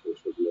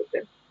ওষুধগুলোতে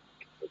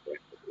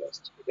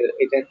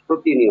এটা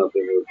প্রতিনিয়ত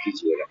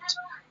ভিজিয়ে রাখছে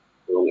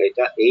এবং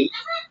এটা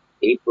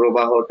এই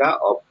প্রবাহটা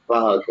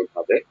অব্যাহত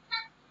ভাবে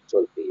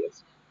চলতেই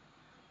আছে।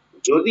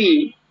 যদি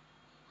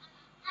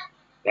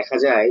দেখা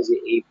যায় যে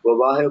এই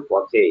প্রবাহের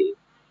পথে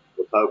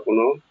কোথাও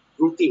কোনো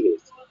ত্রুটি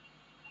হয়েছে,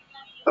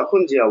 তখন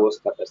যে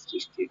অবস্থাটা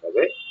সৃষ্টি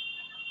হবে,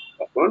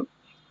 তখন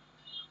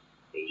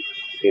এই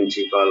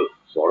ভেন্ট্রিকল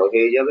বড়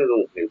হয়ে যাবে এবং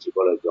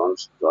ভেন্ট্রিকলে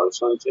জল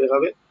সঞ্চয়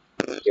হবে,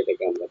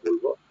 যেটাকে আমরা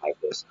বলবো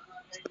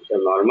হাইড্রোসেফালাস। এটা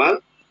নর্মাল,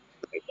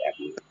 এটা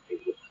এখন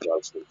জল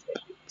সঞ্চয়।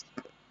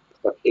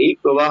 এই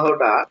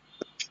প্রবাহটা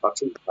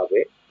সঠিকভাবে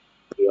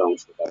এই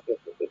অংশটাকে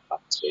হতে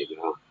পারছে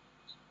না।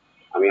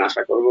 আমি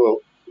আশা করব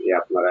যে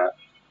আপনারা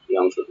এই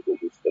অংশটুকু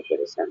বুঝতে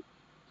পেরেছেন।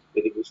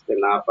 যদি বুঝতে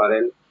না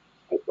পারেন,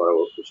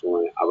 পরবর্তী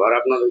সময়ে আবার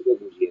আপনাদেরকে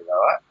বুঝিয়ে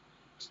দেওয়া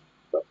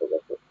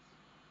যথাযথ।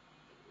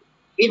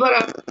 এবার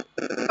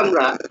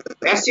আমরা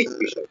বেসিক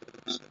বিষয়,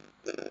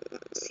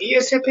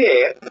 সিএসএফ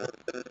এর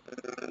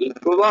এই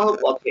প্রবাহ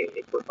পথে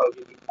কোথাও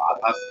যদি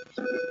বাধা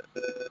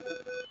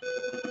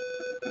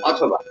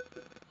অথবা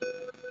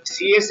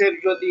সিএসএফ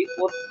যদি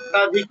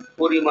অত্যাধিক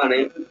পরিমাণে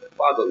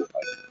উৎপাদন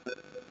হয়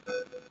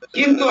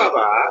কিন্তু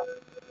আবার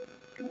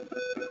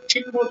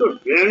ঠিক মতো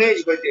ড্রেনেজ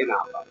হইতে না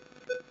পারে,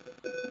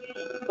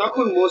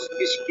 তখন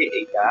মস্তিষ্কে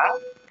এটা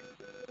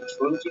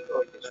সঞ্চিত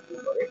হইতে শুরু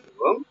করে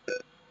এবং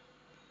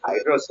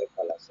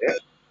হাইড্রোসেফালাসের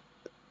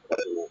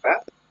ঘটনাটা।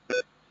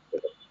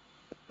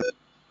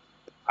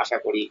 আশা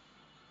করি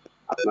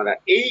আপনারা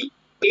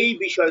এই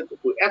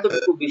বিষয়টুকু,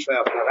 এতটুকু বিষয়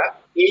আপনারা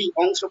এই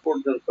অংশ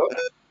পর্যন্ত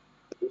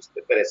বুঝতে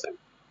পেরেছেন।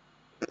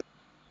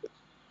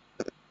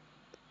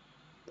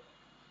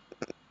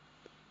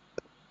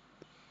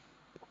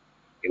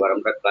 এবার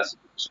আমরা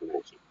ক্লাসিফিকেশনে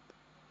আসি।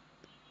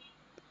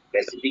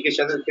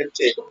 ক্লাসিফিকেশনের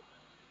ক্ষেত্রে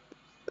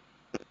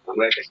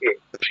আমরা এটাকে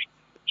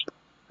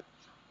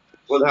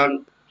প্রধান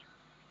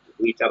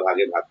দুইটা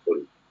ভাগে ভাগ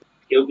করি।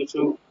 কেউ কিছু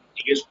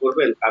জিজ্ঞেস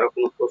করবেন? কারো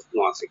কোনো প্রশ্ন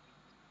আছে?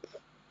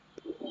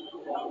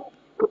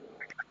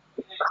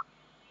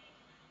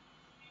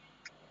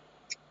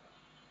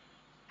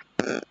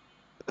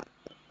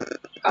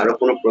 কারো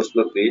কোনো প্রশ্ন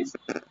প্লিজ?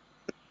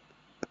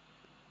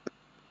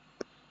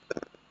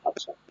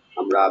 আচ্ছা,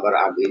 আমরা আবার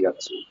আগে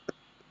যাচ্ছি।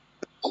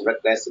 আমরা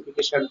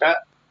ক্লাসিফিকেশনটা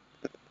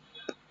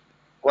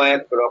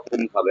কয়েক রকম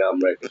ভাবে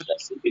আমরা এটা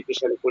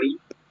ক্লাসিফিকেশন করি।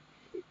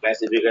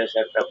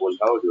 ক্লাসিফিকেশনটা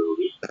বোঝাও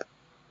জরুরি,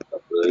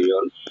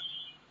 প্রয়োজন।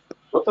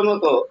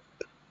 প্রথমত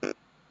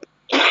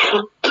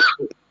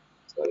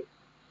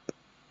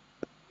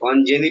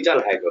কনজেনিটাল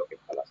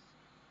হাইড্রোসেফালাস।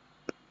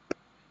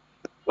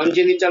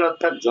 কনজেনিটাল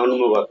অর্থাৎ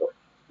জন্মগত,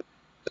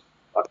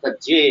 অর্থাৎ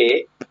যে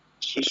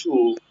শিশু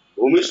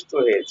ভূমিষ্ঠ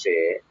হয়েছে,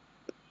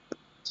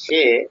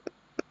 সে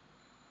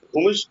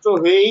ভূমিষ্ঠ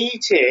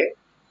হয়েইছে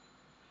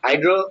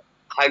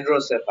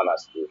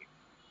হাইড্রোসেফালাস নিয়ে,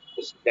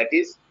 that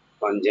is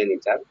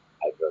congenital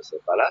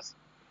hydrocephalus.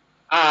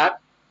 R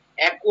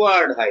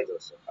acquired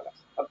hydrocephalus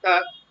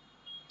অর্থাৎ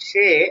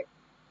সে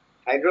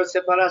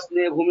হাইড্রোসেফালাস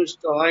নিয়ে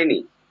ভূমিষ্ঠ হয়নি,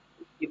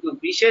 কিন্তু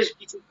বিশেষ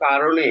কিছু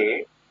কারণে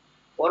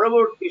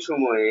পরবর্তী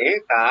সময়ে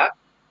তার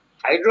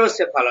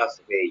হাইড্রোসেফালাস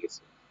হয়ে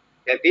গেছে,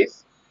 দ্যাট ইজ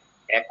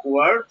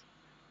অ্যাকোয়ার্ড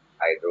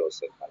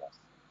হাইড্রোসেফালাস।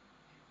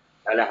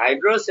 তাহলে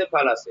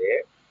হাইড্রোসেফালাসের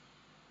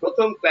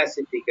প্রথম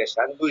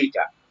ক্লাসিফিকেশন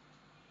দুইটা,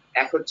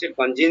 এক হচ্ছে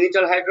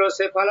কনজেনিটাল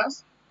হাইড্রোসেফালাস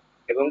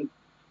এবং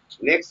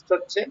নেক্সট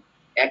হচ্ছে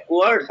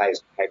অ্যাকোয়ার্ড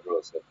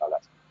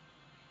হাইড্রোসেফালাস।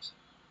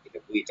 এটা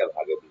দুইটা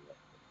ভাগে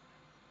বিভক্ত।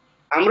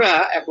 আমরা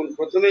এখন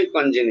প্রথমেই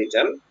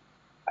কনজেনিটাল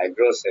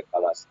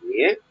হাইড্রোসেফালাস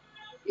নিয়ে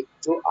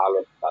একটু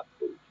আলোকপাত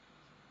করি।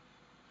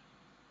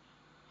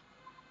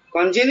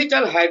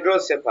 কনজেনিটাল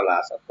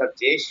হাইড্রোসেফালাস অর্থাৎ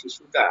যে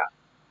শিশুটা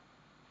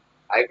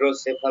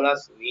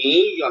হাইড্রোসেফালাস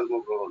নিয়েই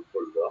জন্মগ্রহণ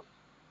করলো,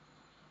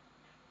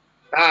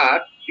 তার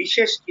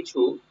বিশেষ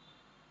কিছু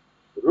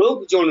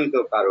রোগজনিত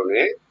কারণে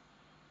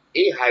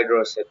এই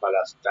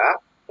হাইড্রোসেফালাসটা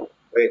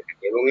হয়ে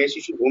থাকে এবং এই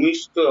শিশু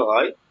ভূমিষ্ঠ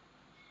হয়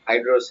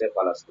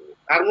হাইড্রোসেফালাস নিয়ে।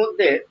 তার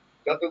মধ্যে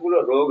যতগুলো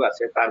রোগ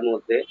আছে তার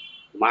মধ্যে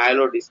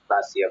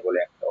মায়োলোডিসপ্লাসিয়া বলে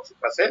একটা অসুখ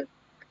আছে,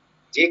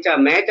 যেটা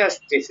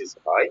মেটাস্টেসিস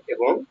হয়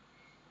এবং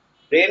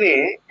ব্রেনে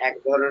এক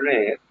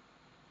ধরনের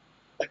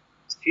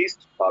সিস্ট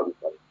ফর্ম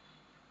করে,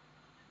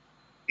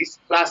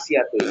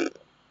 ডিসপ্লাসিয়া তৈরি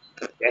করে,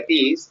 দ্যাট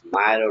ইজ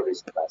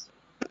মায়োলোডিসপ্লাসিয়া।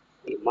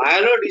 এই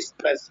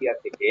মায়োলোডিসপ্লাসিয়া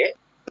থেকে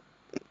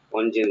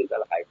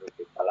কনজেনিটাল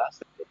হাইড্রোসেফালাস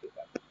হতে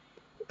পারে।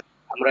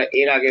 আমরা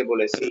এর আগে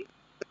বলেছি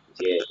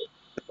যে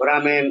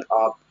foramen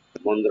of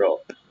Munro,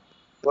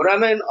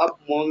 foramen of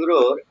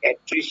মনরোর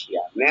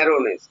অ্যাট্রিসিয়া,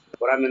 narrowness,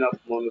 foramen of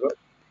Munro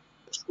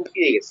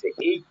শুকিয়ে গেছে,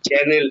 এই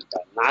চ্যানেলটা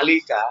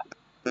নালীটা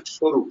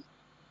সরু।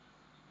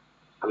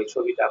 আমি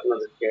ছবিটা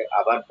আপনাদেরকে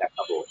আবার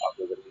দেখাবো,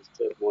 আপনাদের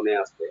নিশ্চয়ই মনে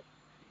আছে।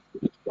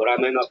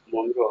 ফোরামেন অফ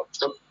মনরো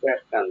ছোট্ট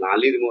একটা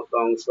নালীর মতো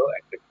অংশ,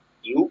 একটা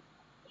টিউব,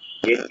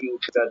 যে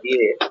টিউবটা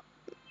দিয়ে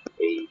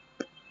এই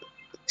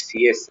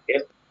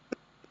সিএসএফ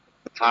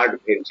থার্ড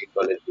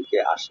ভেন্ট্রিকলের দিকে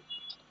আসে।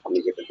 আমি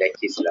যেটা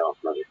দেখিয়েছিলাম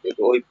আপনাদেরকে,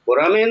 ওই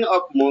ফোরামেন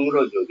অফ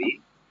মনরো যদি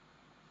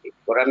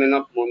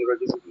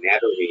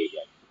ন্যারো হয়ে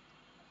যায়,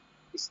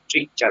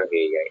 স্ট্রিকচার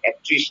হয়ে যায়,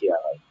 অ্যাট্রিশিয়া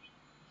হয়,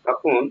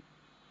 তখন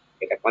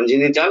এটা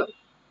কনজেনিটাল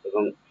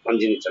এবং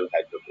কনজেনিটাল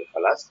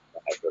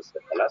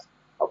হাইড্রোসেফালাস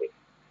হবে।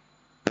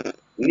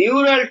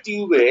 নিউরাল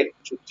টিউবের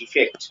কিছু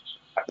ডিফেক্ট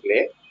থাকলে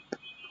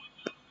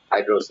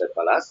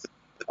হাইড্রোসেফালাস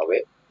হবে।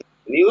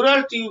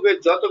 নিউরাল টিউবের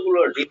যতগুলো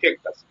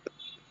ডিফেক্ট আছে,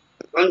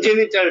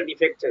 কনজেনিটাল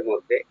ডিফেক্টের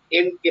মধ্যে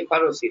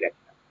এনকেফালোসিল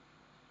একটা।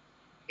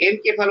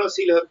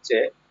 এনকেফালোসিল হচ্ছে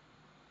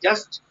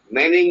জাস্ট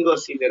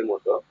মেনিনগোসিলের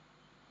মতো,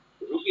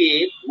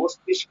 রোগীর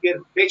মস্তিষ্কের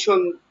পেছন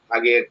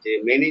ভাগের যে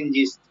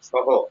মেনিনজিস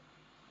সহ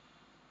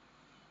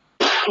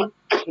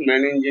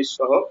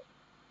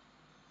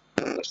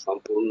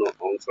সম্পূর্ণ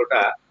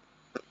অংশটা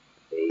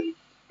এই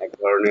এক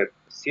ধরনের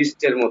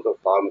সিস্টের মতো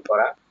ফর্ম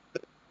করা,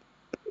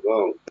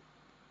 এবং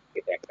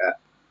এটা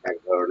এক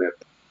ধরনের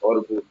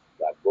অর্বুদ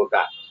বা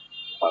গোটা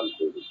ফর্ম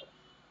তৈরি করা।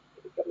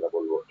 এটাকে আমরা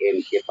বলবো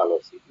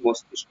এনকেফালোসিস,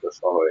 মস্তিষ্ক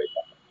সহ,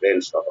 এটা ব্রেন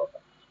সহ।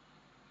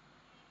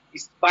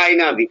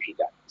 স্পাইনা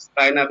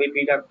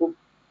বিফিডা খুব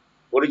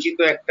পরিচিত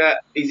একটা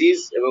ডিজিজ,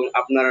 এবং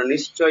আপনারা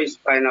নিশ্চয়ই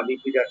স্পাইনা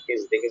বিফিডার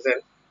কেস দেখেছেন।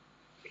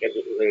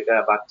 এটা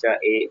বাচ্চা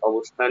এই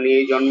অবস্থা নিয়ে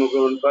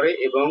জন্মগ্রহণ করে,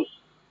 এবং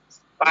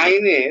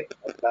স্পাইনের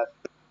অর্থাৎ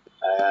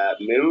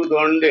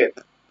মেরুদণ্ডের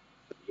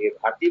যে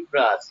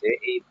ভার্টিব্রা আছে,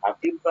 এই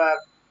ভার্টিব্রার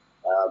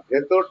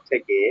ভেতর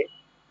থেকে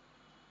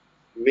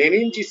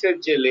মেনিনজিসের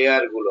যে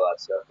লেয়ার গুলো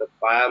আছে, অর্থাৎ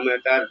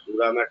পায়ামেটার,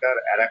 ডুরামেটার,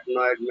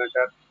 অ্যারাকনয়েড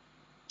ম্যাটার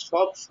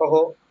সব সহ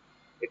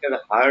এটার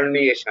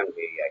হার্নিয়েশন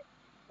হয়ে যায়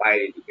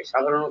বাইরের দিকে।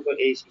 সাধারণত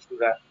এই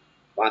শিশুরা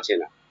বাঁচে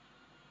না।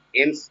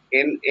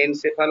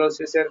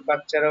 এনসেফালোসিসের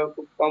বাচ্চারাও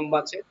খুব কম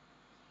বাঁচে,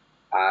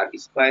 আর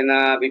স্পাইনা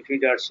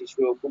বিফিডার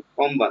শিশুও খুব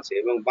কম বাঁচে,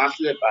 এবং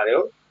বাঁচলে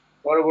পারেও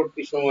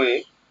পরবর্তী সময়ে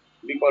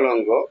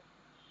বিকলাঙ্গ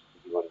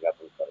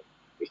জীবনযাপন করে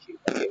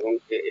বেশিরভাগ, এবং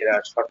এরা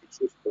সঠিক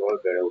সুস্থভাবে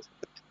বেড়ে ওঠে।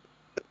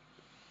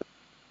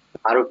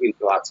 আরো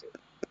কিন্তু আছে,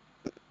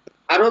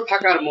 আরো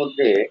থাকার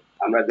মধ্যে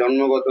আমরা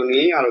জন্মগত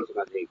নিয়েই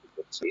আলোচনা যেহেতু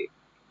করছি,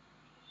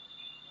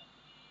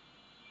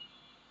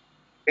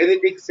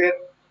 জেনেটিক্সের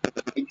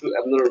কিছু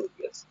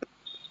অ্যাবনর্মালিটি আছে।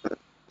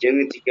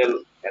 জেনেটিক্যাল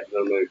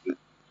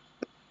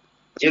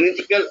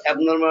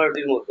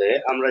অ্যাবনর্মালিটির মধ্যে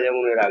আমরা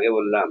যেমন এর আগে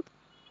বললাম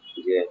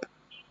যে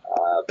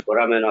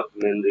ফোরামেন অফ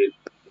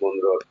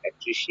মনরোর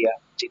অ্যাট্রিশিয়া,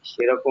 ঠিক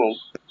সেরকম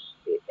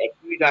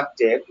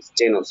অ্যাকুইডাক্টের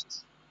স্টেনোসিস।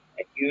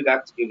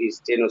 অ্যাকুইডাক্ট যদি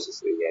স্টেনোসিস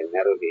হয়ে যায়,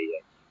 ন্যারো হয়ে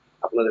যায়,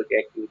 আপনাদেরকে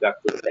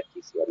অ্যাকুইডাক্ট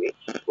দেখিয়েছি আমি,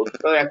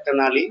 ছোট্ট একটা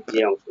নালী যে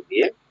অংশ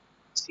দিয়ে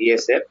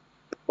সিএসএফ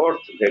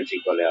ফোর্থ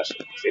ভেন্ট্রিকলে আসে,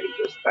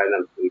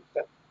 সেরিব্রোস্পাইনাল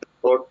ফ্লুইডটা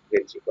ফোর্থ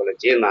ভেন্ট্রিকলে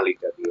যে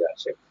নালীটা দিয়ে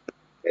আসে,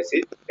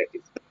 দ্যাট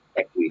ইজ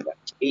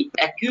অ্যাকুইডাক্ট। এই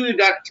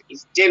অ্যাকুইডাক্ট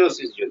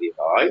স্টেনোসিস যদি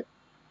হয়,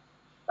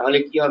 তাহলে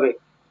কি হবে?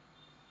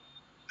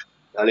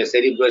 তাহলে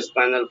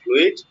সেরিব্রোস্পাইনাল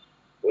ফ্লুইড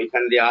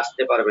ওইখান দিয়ে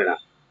আসতে পারবে না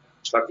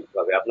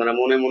সঠিকভাবে। আপনারা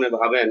মনে মনে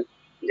ভাবেন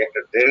যে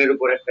একটা ড্রেনের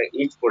উপর একটা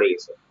ইট পড়ে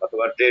গেছে,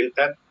 অথবা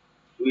ড্রেনটা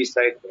দুই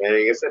সাইড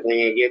ভেঙে গেছে,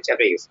 ভেঙে গিয়ে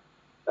চেপে গেছে,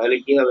 তাহলে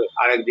কি হবে?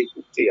 আরেক দিক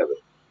উঠতে যাবে।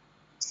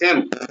 সেম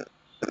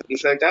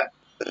বিষয়টা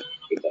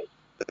এটাই।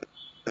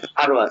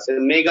 আরো আছে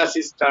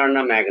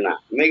মেগাসিস্টার্না ম্যাগনা।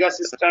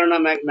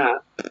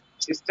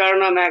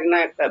 সিস্টার্না ম্যাগনা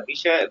একটা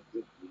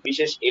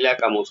বিশেষ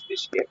এলাকা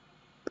মস্তিষ্কে,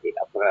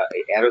 আপনারা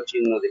এই অ্যারো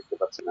চিহ্ন দেখতে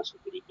পাচ্ছেন আশা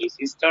করি। এই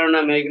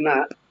সিস্টার্না ম্যাগনা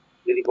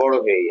যদি বড়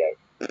হয়ে যায়,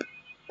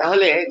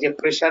 তাহলে যে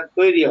প্রেসার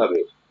তৈরি হবে,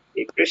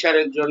 এই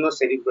প্রেসারের জন্য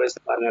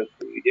সেরিব্রোস্পাইনাল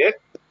ফ্লুইডের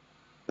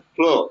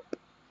ফ্লো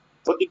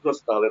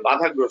ক্ষতিগ্রস্ত হবে,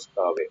 বাধাগ্রস্ত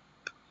হবে।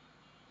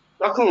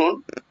 তখন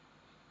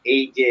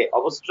এই যে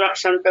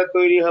অবস্ট্রাকশনটা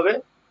তৈরি হবে,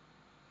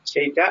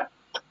 সেইটা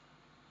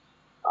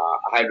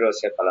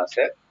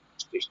হাইড্রোসেফালাসের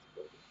সৃষ্টি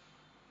করবে।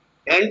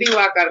 ড্যান্ডি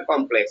ওয়াকার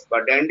কমপ্লেক্স বা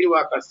ড্যান্ডি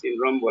ওয়াকার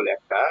সিনড্রোম বলে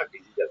একটা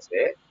ডিজিজ আছে,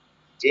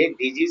 যে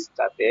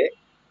ডিজিজটাতে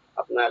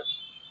আপনার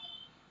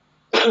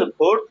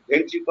ফোর্থ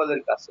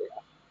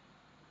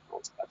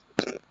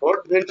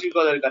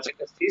ভেন্ট্রিকলের কাছে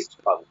একটা সিস্ট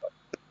ফর্ম করে,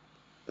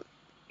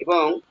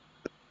 এবং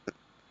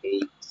এই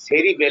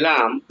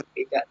সেরিবেলাম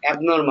এটা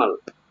অ্যাবনর্মাল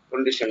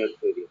কন্ডিশনে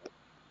তৈরি হয়।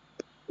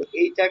 তো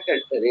এইটা একটা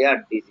rare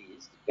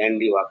disease,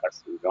 dandy Waker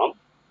syndrome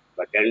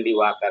বা dandy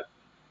Waker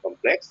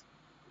complex.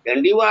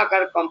 Dandy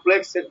Waker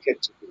কমপ্লেক্সের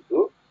ক্ষেত্রে কিন্তু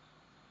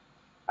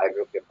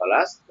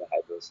হাইড্রোকেফালাস বা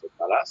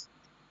হাইড্রোসেফালাস,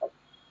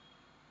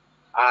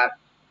 আর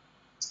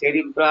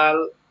সেরিব্রাল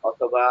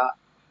অথবা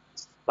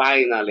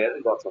স্পাইনালের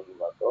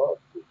গঠনগত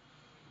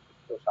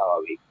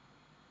স্বাভাবিক,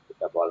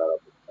 এটা বলার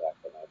অপেক্ষা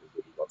রাখে না।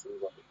 যদি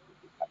গঠনগত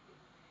ত্রুটি থাকে,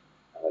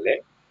 তাহলে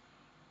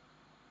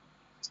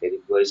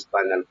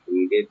সেরিব্রোস্পাইনাল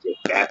ফ্লুইডের যে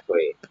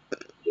প্যাথওয়ে,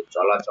 যে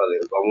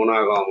চলাচলের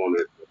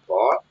গমনাগমনের যে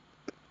পথ,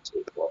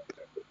 সেই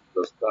পথটা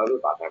ক্ষতিগ্রস্ত হবে,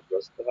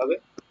 বাধাগ্রস্ত হবে,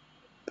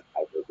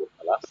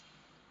 হাইড্রোকেফালাস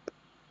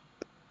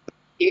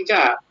এটা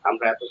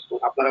আমরা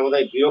আপনারা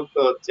বোধহয় বিরক্ত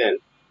হচ্ছেন,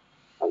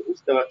 আমি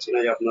বুঝতে পারছি না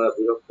যে আপনারা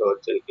বিরক্ত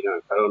হচ্ছেন কিনা,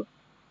 কারণ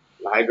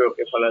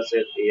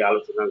হাইড্রোকেফালাসের এই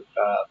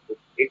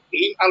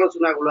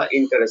আলোচনাগুলো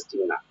ইন্টারেস্টিং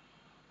না,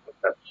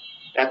 অর্থাৎ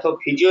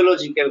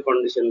প্যাথোফিজিওলজিক্যাল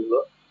কন্ডিশন গুলো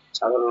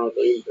সাধারণত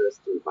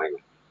ইন্টারেস্টিং হয়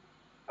না।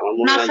 আমার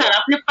মনে না হয় স্যার,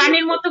 আপনি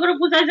পানির মতো করে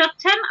বোঝাই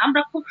যাচ্ছেন,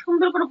 আমরা খুব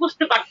সুন্দর করে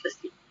বুঝতে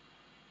পারতেছি।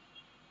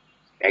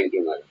 Thank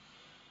you madam.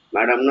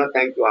 ম্যাডাম না,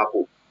 থ্যাংক ইউ আপু,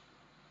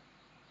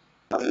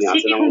 আপনি আছেন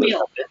সিটি আমাদের হোমিও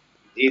সাথে।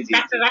 জি জি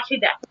ডাক্তার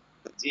রাশিদা।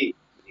 জি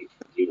জি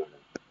জি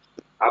ম্যাডাম,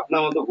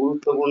 আপনার মতো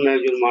গুরুত্বপূর্ণ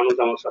একজন মানুষ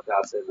আমার সাথে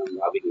আছেন আমি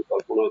ভাবিনি,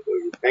 কল্পনাও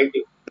করিনি। Thank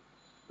you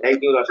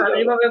sir Rashida.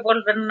 এইভাবে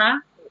বলবেন না,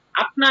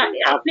 আপনি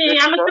এই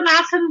সাবজেক্টটা আলোচনা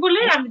আছেন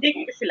বলে আমি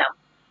দেখতেছিলাম।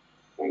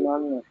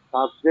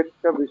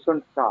 সাবজেক্টটা ভীষণ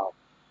টাফ,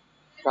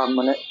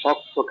 মানে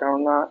শক্ত,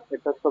 কেননা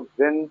এটা তো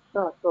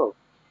ব্রেনটা, তো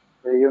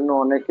এই জন্য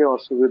অনেকে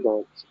অসুবিধা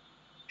হচ্ছে।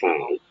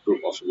 হ্যাঁ, একটু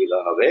অসুবিধা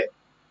হবে,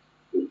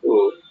 কিন্তু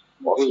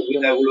বুঝতে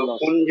অসুবিধাগুলো নতুন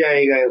কোন আসছে।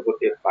 জায়গায়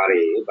হতে পারে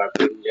বা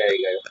কোন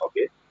জায়গায়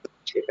হবে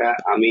সেটা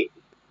আমি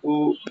একটু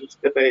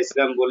বুঝতে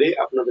পেরেছিলাম বলে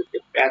আপনাদেরকে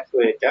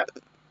প্যাথওয়েটা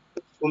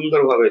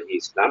সুন্দরভাবে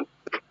দিয়েছিলাম,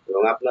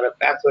 এবং আপনারা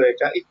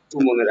প্যাথওয়েটা একটু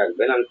মনে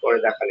রাখবেন, আমি পরে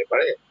দেখালে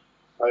পরে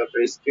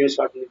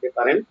স্ক্রিনশট নিতে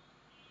পারেন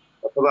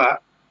অথবা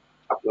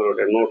আপনারা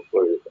ওটা নোট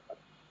করে নিতে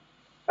পারেন।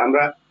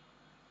 আমরা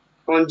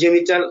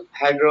কনজেনিটাল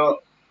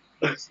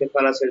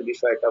হাইড্রোসেফালাসের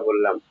বিষয়টা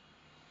বললাম।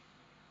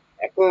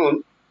 এখন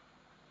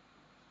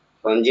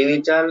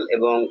কনজেনিটাল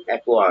এবং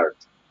অ্যাকোয়ার্ড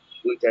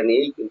দুইটা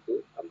নিয়েই কিন্তু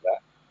আমরা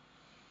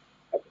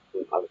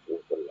এতক্ষণ আলোচনা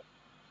করলাম।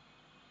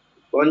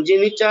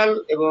 কনজেনিটাল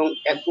এবং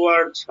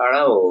অ্যাকোয়ার্ড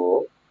ছাড়াও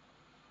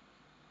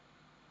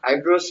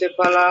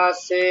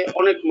হাইড্রোসেফালাসে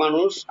অনেক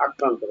মানুষ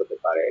আক্রান্ত হতে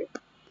পারে।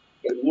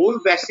 এর মূল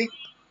বেসিক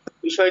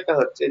বিষয়টা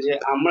হচ্ছে যে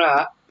আমরা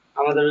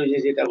আমাদের ওই যে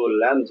যেটা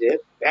বললাম যে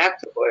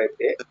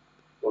প্যাথওয়েতে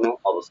কোনো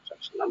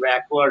অবস্ট্রাকশন, আমরা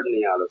অ্যাকোয়ার্ড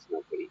নিয়ে আলোচনা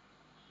করি।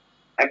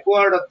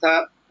 অ্যাকোয়ার্ড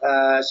অর্থাৎ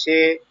সে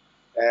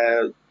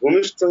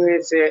ভূমিষ্ঠ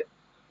হয়েছে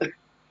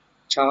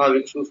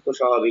স্বাভাবিক, সুস্থ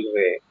স্বাভাবিক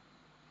হয়ে,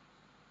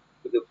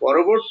 কিন্তু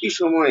পরবর্তী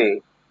সময়ে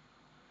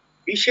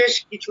বিশেষ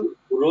কিছু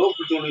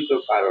রোগজনিত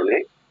কারণে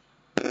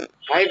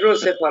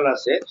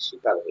হাইড্রোসেফালাসের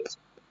শিকার হয়েছে,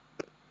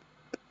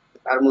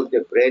 তার মধ্যে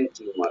ব্রেন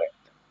টিউমার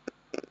একটা।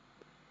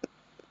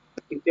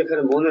 কিন্তু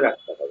এখানে মনে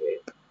রাখতে হবে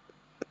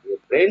যে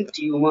ব্রেন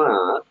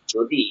টিউমার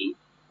যদি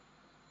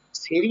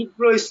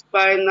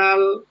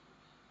সেরিব্রোস্পাইনাল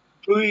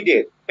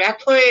ফ্লুইডের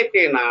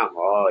প্যাথওয়েতে না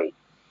হয়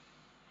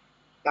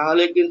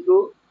তাহলে কিন্তু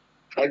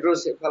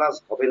হাইড্রোসেফালাস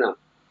হবে না।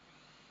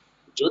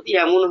 যদি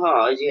এমন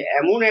হয় যে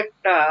এমন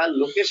একটা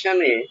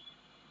লোকেশনে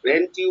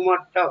ব্রেন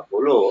টিউমারটা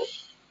হলো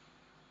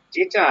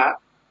যেটা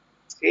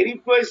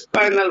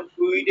সেরিব্রোস্পাইনাল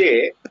ফ্লুইডে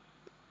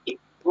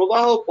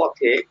প্রবাহ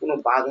পথে কোনো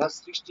বাধা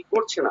সৃষ্টি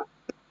করছে না,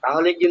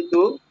 তাহলে কিন্তু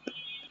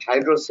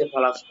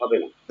হাইড্রোসেফালাস হবে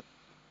না।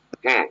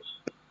 হ্যাঁ,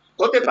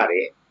 হতে পারে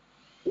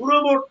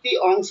দূরবর্তী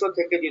অংশ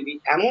থেকে যদি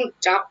এমন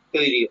চাপ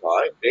তৈরি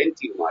হয় ব্রেন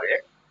টিউমারে,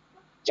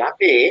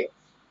 যাতে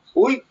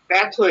ওই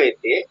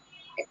প্যাথওয়েতে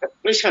একটা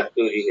প্রেসার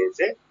তৈরি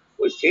হয়েছে,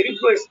 ওই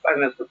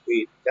সেরিব্রোস্পাইনাল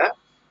ফ্লুইডটা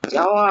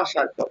যাওয়া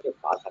আসার পথে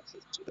বাধা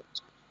সৃষ্টি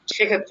হচ্ছে,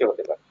 সেক্ষেত্রে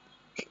হতে পারে।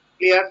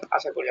 ক্লিয়ার?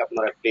 আশা করি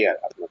আপনারা ক্লিয়ার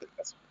আপনাদের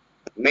কাছে।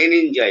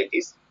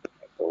 মেনিনজাইটিস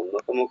একটা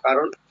অন্যতম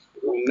কারণ,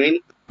 এবং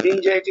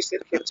মেনিনজাইটিস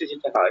এর ক্ষেত্রে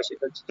যেটা হয়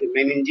সেটা হচ্ছে যে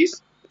মেনিনজিস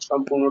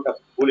সম্পূর্ণটা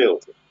ফুলে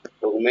ওঠে,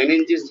 এবং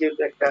মেনিনজিস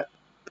যেহেতু একটা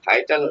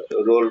ভাইটাল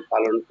রোল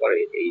পালন করে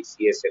এই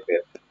সিএসএফ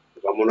এর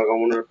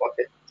গমনাগমনের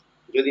পথে,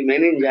 যদি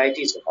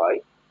মেনিনজাইটিস হয়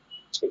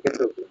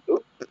সেক্ষেত্রেও কিন্তু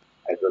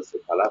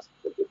হাইড্রোসেফালাস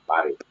হতে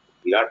পারে,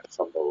 বিরাট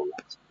সম্ভাবনা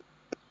আছে।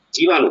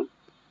 জীবাণু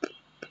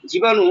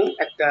জীবাণু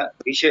একটা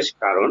বিশেষ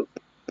কারণ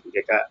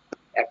যেটা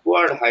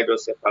অ্যাকোয়ার্ড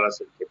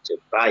হাইড্রোসেফালাসের ক্ষেত্রে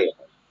প্রায়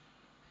হয়।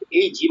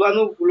 এই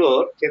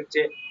জীবাণুগুলোর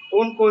ক্ষেত্রে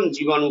কোন কোন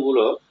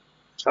জীবাণুগুলো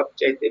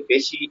সবচাইতে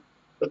বেশি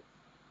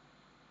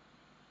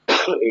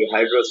এই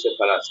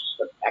হাইড্রোসেফালাস,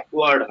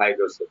 অ্যাকোয়ার্ড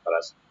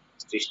হাইড্রোসেফালাস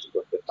সৃষ্টি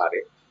করতে পারে,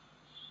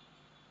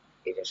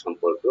 এটা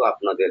সম্পর্কেও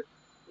আপনাদের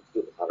একটু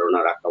ধারণা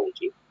রাখা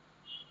উচিত।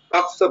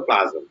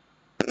 টক্সোপ্লাজম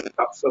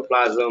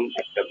টক্সোপ্লাজম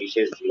একটা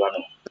বিশেষ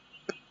জীবাণু,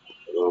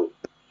 এবং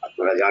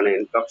আপনারা জানেন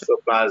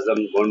টক্সোপ্লাজম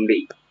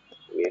গন্ডি,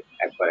 আমি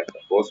একবার একটা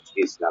পোস্ট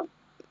দিয়েছিলাম,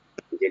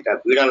 যেটা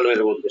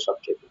বিড়ালের মধ্যে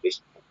সবচেয়ে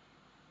বেশি থাকে।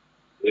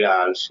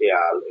 বিড়াল,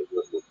 শেয়াল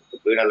এগুলোর মধ্যে,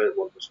 বিড়ালের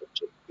মধ্যে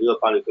সবচেয়ে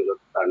গৃহপালিত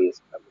যত প্রাণী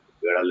আছে তার মধ্যে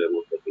বিড়ালের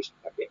মধ্যে বেশি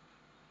থাকে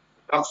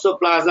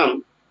টক্সোপ্লাজম।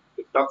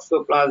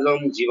 টক্সোপ্লাজম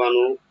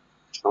জীবাণু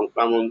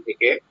সংক্রমণ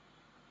থেকে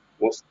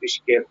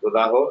মস্তিষ্কে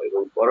প্রদাহ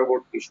এবং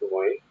পরবর্তী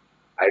সময়ে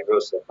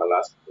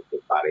হাইড্রোসেফালাস হতে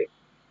পারে।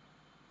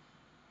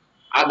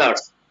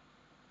 আদার্স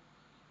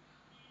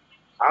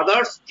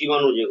আদার্স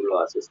জীবাণু যেগুলো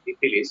আছে,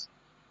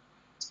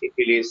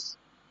 সিফিলিস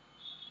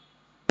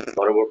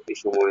পরবর্তী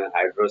সময়ে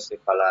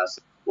হাইড্রোসেফালাস,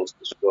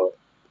 মস্তিষ্ক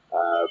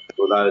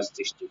প্রদাহ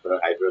সৃষ্টি করে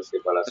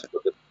হাইড্রোসেফালাস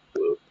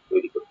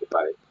তৈরি করতে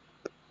পারে।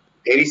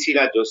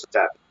 ভেরিসিলা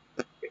জোস্টার,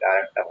 এটা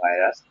একটা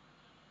ভাইরাস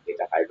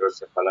যেটা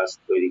হাইড্রোসেফালাস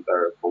তৈরি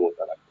করার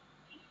ক্ষমতা রাখে।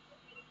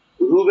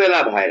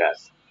 রুবেলা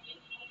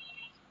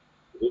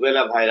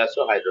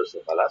ভাইরাসও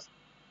হাইড্রোসেফালাস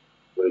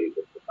তৈরি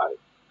করতে পারে।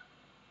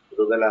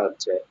 রুবেলা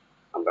হচ্ছে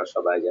আমরা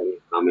সবাই জানি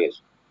হামের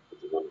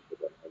জীবাণুকে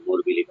বলা হয়,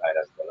 মরবিলি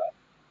ভাইরাস বলা হয়,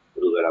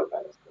 রুবেলা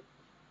ভাইরাস বলা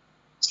হয়।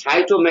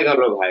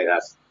 সাইটোমেগালো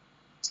ভাইরাস,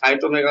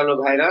 সাইটোমেগালো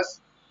ভাইরাস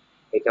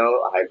এটাও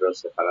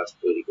হাইড্রোসেফালাস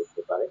তৈরি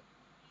করতে পারে।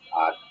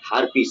 আর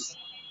হারপিস,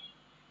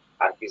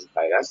 হারপিস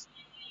ভাইরাস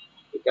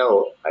এটাও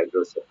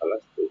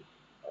হাইড্রোসেফালাস তৈরি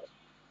করতে পারে।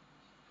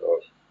 তো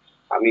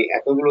আমি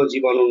এতগুলো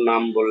জীবাণুর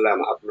নাম বললাম,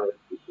 আপনাদের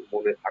কিন্তু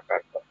মনে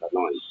থাকার কথা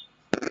নয়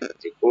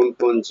যে কোন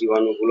কোন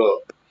জীবাণুগুলো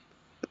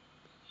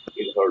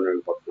এই ধরনের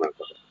ঘটনা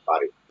ঘটাতে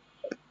পারে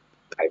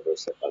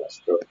হাইড্রোসেফালাস।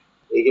 তো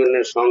এই জন্য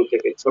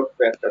সংক্ষেপে ছোট্ট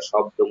একটা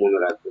শব্দ মনে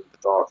রাখবেন,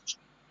 টর্চ,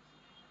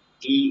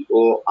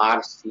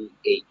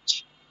 TORCH,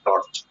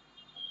 টর্চ।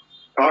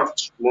 টর্চ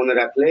মনে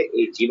রাখলে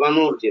এই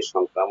জীবাণুর যে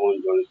সংক্রমণ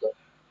জনিত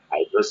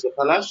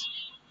হাইড্রোসেফালাস,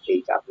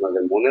 এইটা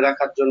আপনাদের মনে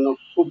রাখার জন্য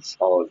খুব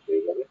সহজ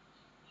হয়ে যাবে।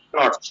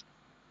 টর্চ,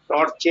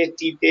 টর্চে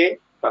টিতে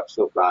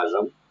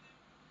টক্সোপ্লাজম,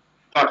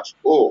 টর্চ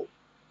ও,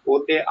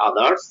 ওতে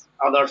আদার্স,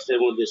 আদার্স এর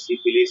মধ্যে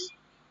সিফিলিস,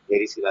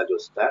 ভেরিসিলা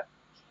জোস্টার।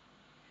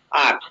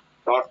 আর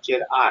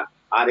টর্চের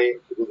আরে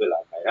রুবেলা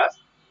ভাইরাস।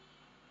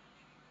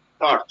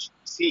 টর্চ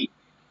সি,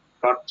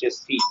 টর্চের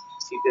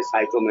সিতে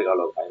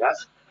সাইটোমেগালো ভাইরাস।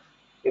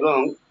 এবং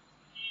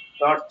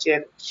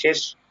টর্চের শেষ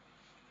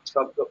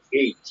শব্দ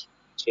এইচ,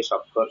 শেষ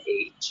অক্ষর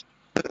H,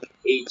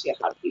 H A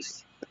herpes.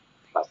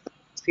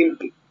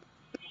 Simply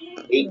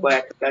এই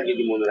কয়েকটা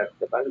যদি মনে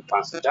রাখতে পারেন,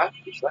 5টা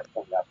বিষয়,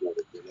 তাহলে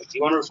আপনাদের জন্য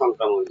জীবাণু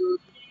সংক্রমণ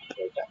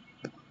এটা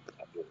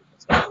আপনাদের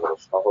কাছে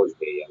সহজ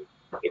হয়ে যাবে।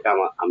 এটা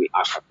আমি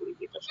আশা করি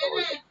এটা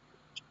সহজ হবে।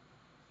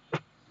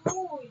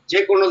 যে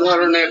কোনো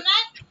ধরনের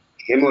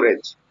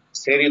হেমোরেজ,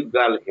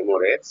 সেরিব্রাল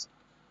হেমোরেজ,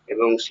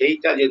 এবং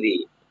সেইটা যদি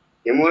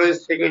হেমোরেজ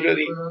থেকে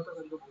যদি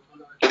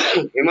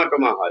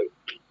হেমাটোমা হয়,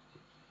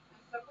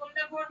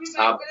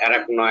 সাব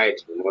অ্যারাকনয়েড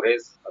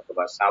হেমোরেজ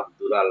অথবা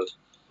সাবডুরাল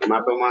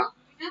হেমাটোমা,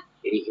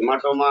 এই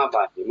হেমাটোমা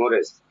বা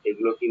হেমোরেজ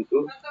এগুলো কিন্তু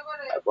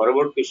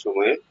পরবর্তী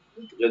সময়ে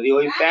যদি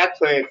ওই প্যাথ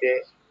হয়েছে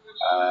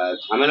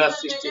ঝামেলার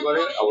সৃষ্টি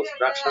করে,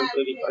 অবস্ট্রাকশন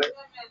তৈরি করে,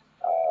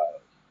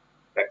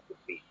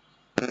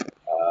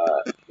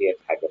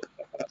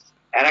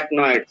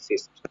 অ্যারাকনয়েড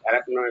সিস্ট,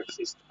 অ্যারাকনয়েড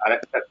সিস্ট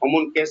আরেকটা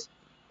কমন কেস,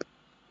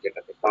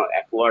 যেটাতে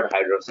অ্যাকুয়ার্ড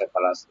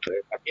হাইড্রোসেফালাস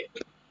হয়ে থাকে।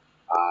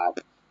 Are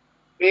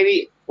very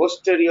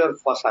posterior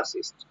ফসা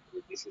cyst,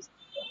 this is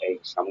এই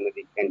সামনের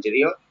দিক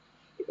অ্যান্টেরিয়র,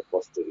 এটা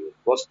পোস্টেরিয়র,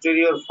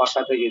 পোস্টেরিয়র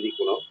ফসাতে যদি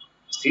কোনো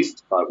সিস্ট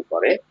ফর্ম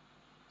করে,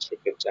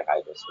 সেক্ষেত্রে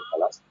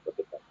হাইড্রোসেফালাস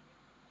হতে পারে।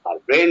 আর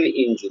ব্রেন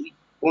ইনজুরি,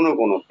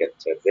 কোনো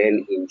ক্ষেত্রে ব্রেন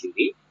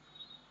ইনজুরি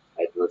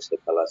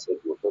হাইড্রোসেফালাসের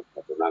মতো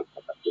ঘটনা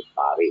ঘটাতে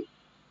পারে।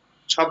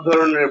 সব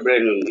ধরনের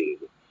ব্রেন ইনজুরি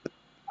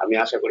আমি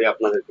আশা করি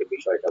আপনাদেরকে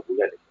বিষয়টা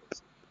বুঝাতে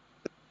পেরেছি।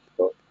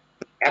 তো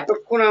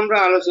এতক্ষণ আমরা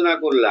আলোচনা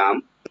করলাম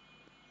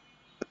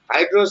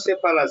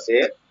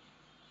হাইড্রোসেফালাসের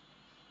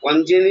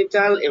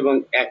কনজেনিটাল এবং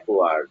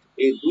অ্যাকোয়ার্ড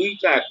এই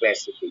দুইটা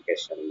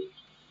ক্লাসিফিকেশন নিয়ে।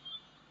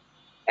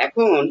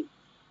 এখন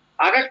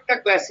আরেকটা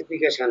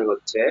ক্লাসিফিকেশন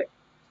হচ্ছে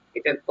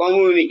এটা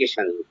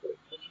কমিউনিকেশনের উপরে।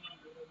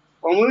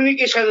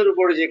 কমিউনিকেশনের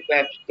উপরে যে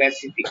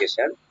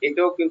ক্লাসিফিকেশন,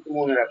 এটাও কিন্তু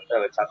মনে রাখতে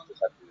হবে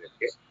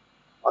ছাত্রছাত্রীদেরকে,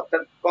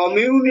 অর্থাৎ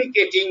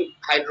কমিউনিকেটিং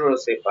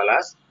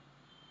হাইড্রোসেফালাস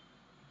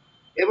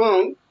এবং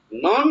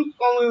নন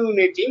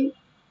কমিউনিকেটিং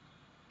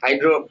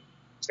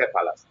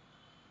হাইড্রোসেফালাস।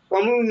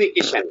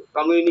 কমিউনিকেশন,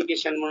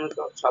 কমিউনিকেশন মানে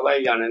তো সবাই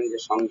জানেন যে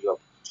সংযোগ,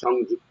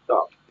 সংযুক্ত।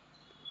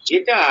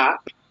 যেটা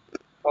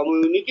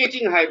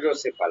কমিউনিকেটিং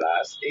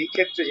হাইড্রোসেফালাস, এই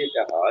ক্ষেত্রে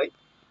যেটা হয়,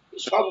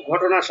 সব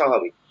ঘটনা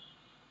স্বাভাবিক,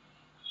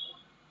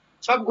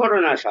 সব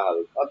ঘটনা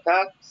স্বাভাবিক,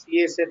 অর্থাৎ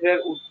সিএসএফ এর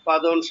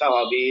উৎপাদন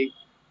স্বাভাবিক,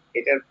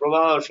 এটার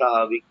প্রবাহ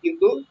স্বাভাবিক,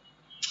 কিন্তু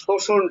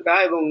শোষণটা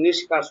এবং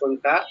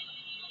নিষ্কাশনটা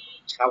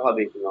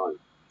স্বাভাবিক নয়।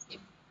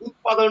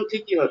 উৎপাদন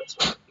ঠিকই হচ্ছে,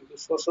 কিন্তু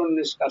শোষণ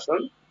নিষ্কাশন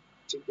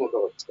ঠিক মতো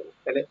হচ্ছে না।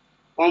 তাহলে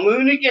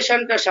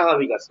কমিউনিকেশনটা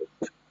স্বাভাবিক আছে,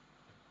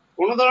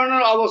 কোনো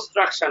ধরনের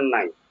অবস্ট্রাকশন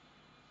নাই,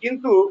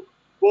 কিন্তু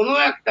কোনো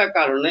একটা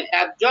কারণে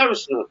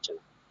অ্যাবজর্পশন হচ্ছে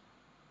না,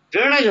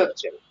 ড্রেনেজ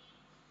হচ্ছে না।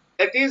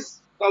 That is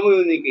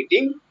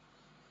communicating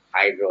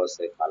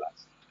hydrocephalus.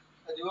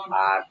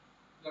 আর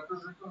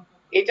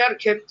এটার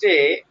ক্ষেত্রে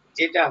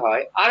যেটা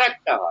হয়, আর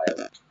একটা হয়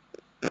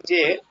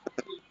যে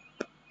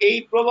এই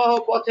প্রবাহ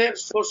পথের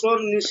শোষণ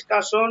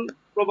নিষ্কাশন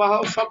প্রবাহ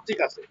সব ঠিক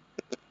আছে,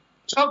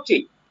 সব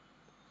ঠিক,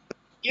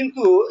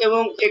 কিন্তু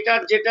এবং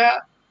এটার যেটা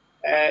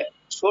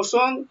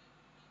শোষণ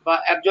বা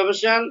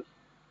অ্যাবজর্পশন,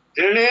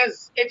 ড্রেনেজ,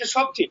 এটা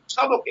সব ঠিক,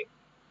 সব ওকে,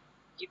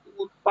 কিন্তু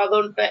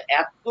উৎপাদনটা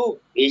এত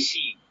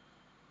বেশি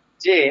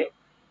যে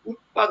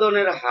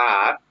উৎপাদনের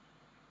হার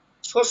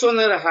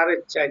শোষণের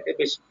হারের চাইতে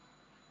বেশি।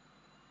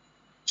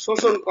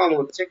 শোষণ কম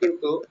হচ্ছে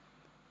কিন্তু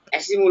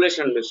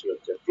অ্যাসিমুলেশন বেশি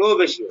হচ্ছে, ফ্লো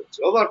বেশি হচ্ছে,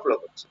 ওভারফ্লো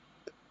হচ্ছে।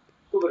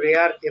 খুব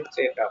রেয়ার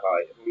ক্ষেত্রে এটা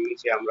হয়। এবং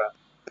আমরা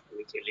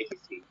নিচে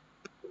লিখেছি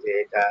যে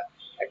এটা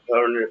এক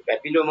ধরনের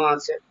প্যাপিলোমা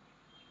আছে,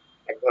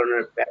 এক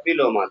ধরনের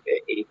প্যাপিলোমাতে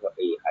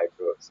এই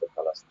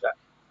হাইড্রোসেফালাসটা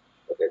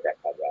হতে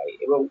দেখা যায়।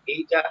 এবং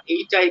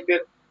এই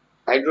টাইপের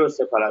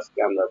হাইড্রোসেফালাসকে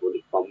আমরা বলি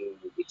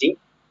কমিউনিকেটিং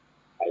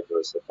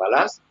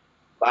হাইড্রোসেফালাস,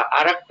 বা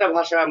আরেকটা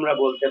ভাষা আমরা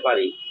বলতে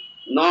পারি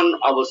নন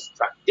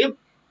অবস্ট্রাকটিভ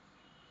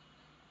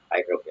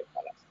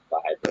হাইড্রোসেফালাস বা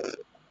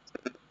হাইড্রোসেফালাস,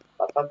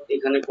 অর্থাৎ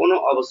এখানে কোনো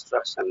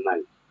অবস্ট্রাকশন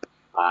নাই,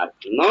 আর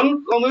নন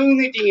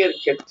কমিউনিটিং এর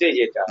ক্ষেত্রে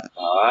যেটা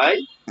হয়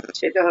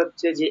সেটা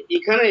হচ্ছে যে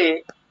এখানে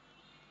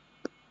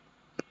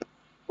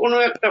কোনো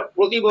একটা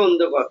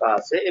প্রতিবন্ধকতা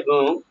আছে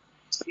এবং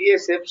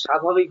সিএসএফ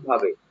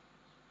স্বাভাবিকভাবে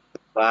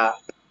বা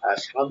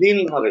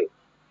স্বাধীনভাবে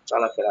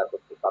চলাফেরা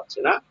করতে পারছে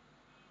না,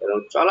 এবং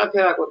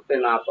চলাফেরা করতে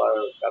না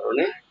পারার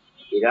কারণে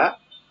এরা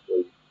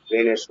ওই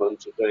ব্রেনে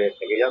সঞ্চিত হয়ে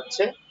থেকে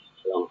যাচ্ছে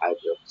এবং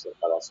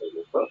হাইড্রোসেফালাসের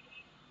মতো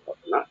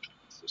ঘটনা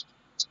সৃষ্টি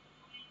হচ্ছে।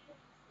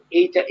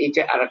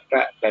 এইটা আর একটা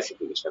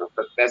ক্লাসিফিকেশন।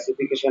 অর্থাৎ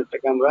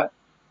ক্লাসিফিকেশনটাকে আমরা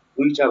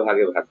দুইটা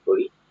ভাগে ভাগ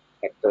করি।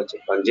 একটা হচ্ছে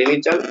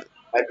কনজেনিটাল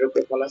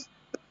হাইড্রোসেফালাস,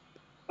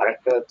 আর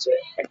একটা হচ্ছে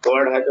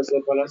অ্যাকোয়ার্ড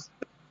হাইড্রোসেফালাস,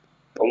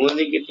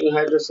 কমিউনিকেটিং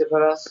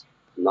হাইড্রোসেফালাস,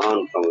 নন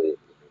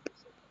কমিউনিকেটিং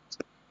হাইড্রোসেফালাস।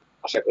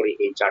 আশা করি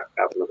এই চারটা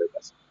আপনাদের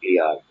কাছে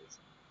ক্লিয়ার হয়েছে।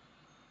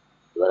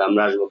 এবার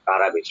আমরা আসবো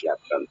কারা বেশি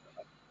আক্রান্ত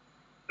হয়।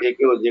 যে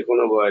কেউ যে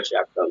কোনো বয়সে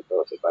আক্রান্ত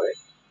হতে পারে।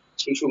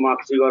 শিশু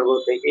মাতৃগর্ভ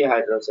থেকেই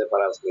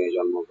হাইড্রোসেফালাস নিয়ে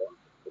জন্মগ্রহণ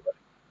করতে পারে।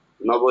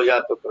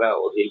 নবজাতকরা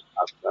অধিক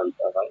আক্রান্ত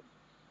হয়।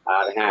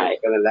 আর হ্যাঁ,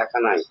 এখানে লেখা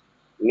নাই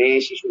মেয়ে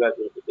শিশুরা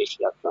কিন্তু বেশি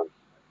আক্রান্ত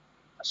হয়।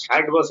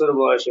 60 বছর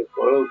বয়সের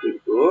পরেও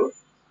কিন্তু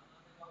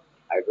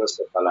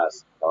হাইড্রোসেফালাস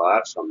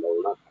হওয়ার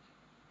সম্ভাবনা থাকে।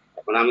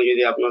 এখন আমি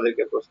যদি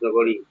আপনাদেরকে প্রশ্ন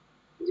করি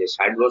যে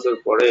 60 বছর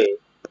পরে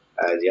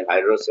যে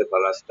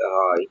হাইড্রোসেফালাসটা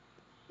হয়,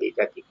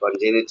 এটা কি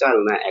কনজেনিটাল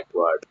না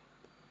অ্যাকোয়ার্ড?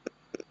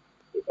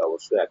 এটা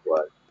অবশ্যই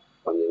অ্যাকোয়ার্ড,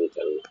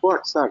 কনজেনিটাল না।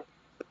 What sir?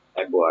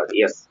 Acquired,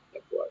 yes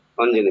acquired,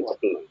 congenital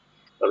নয়,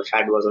 কারণ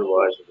 60 বছর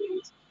বয়স হয়ে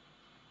গেছে।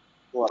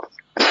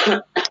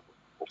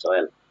 আচ্ছা,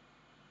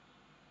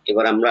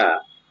 এবার আমরা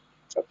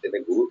সবচেয়ে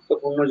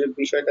গুরুত্বপূর্ণ যে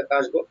বিষয়টাতে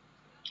আসবো,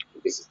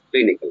 this is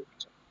clinical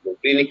feature.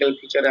 Clinical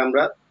ফিচারে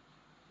আমরা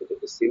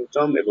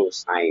সিমটম এবং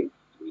সাইন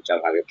দুইটা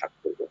ভাগে ভাগ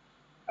করবো,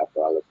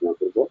 তারপর আলোচনা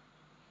করব।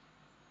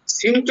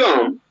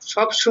 সিমটম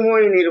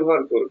সবসময় নির্ভর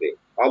করবে,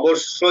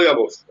 অবশ্যই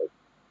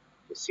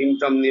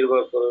সিমটম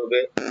নির্ভর করবে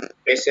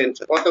পেশেন্ট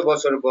কত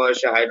বছর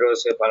বয়সে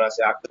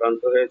হাইড্রোসেফালাসে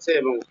আক্রান্ত হয়েছে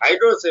এবং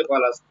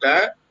হাইড্রোসেফালাসটা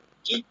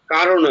কি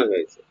কারণে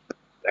হয়েছে।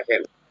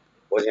 দেখেন,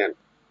 বোঝেন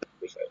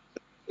বিষয়,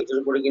 এটার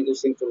উপরে কিন্তু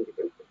সিমটম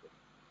ডিপেন্ড করবে।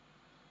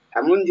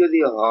 এমন যদি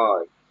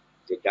হয়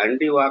যে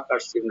ডান্ডি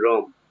ওয়াকার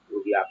সিনড্রোম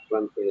রোগী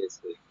আক্রান্ত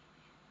হয়েছে,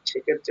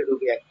 সেক্ষেত্রে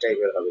রোগী এক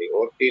টাইপের হবে,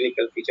 ওর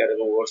ক্লিনিক্যাল ফিচার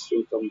এবং ওর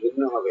সিমটম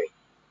ভিন্ন হবে,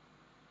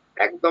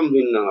 একদম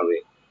ভিন্ন হবে।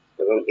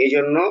 এবং এই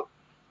জন্য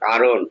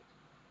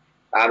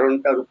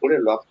কারণটার উপরে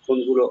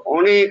লক্ষণগুলো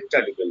অনেকটা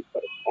ডিপেন্ড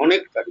করে।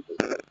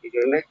 এই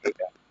জন্য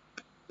এটা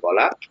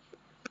বলা।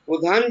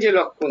 প্রধান যে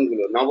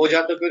লক্ষণগুলো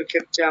নবজাতকের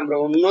ক্ষেত্রে আমরা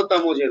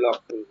অন্যতম যে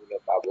লক্ষণগুলো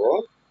পাবো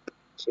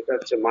সেটা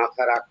হচ্ছে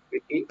মাথার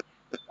আকৃতি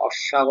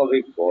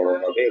অস্বাভাবিক বড়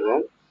হবে এবং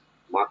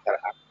মাথার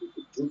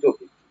আকৃতি দ্রুত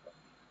বৃদ্ধি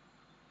পাবে।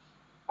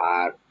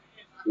 আর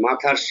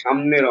মাথার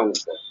সামনের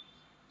অংশ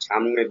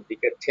সামনের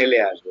দিকে ঠেলে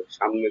আসবে,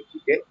 সামনের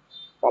দিকে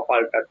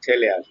কপালটা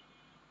ঠেলে আসবে,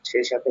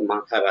 সেই সাথে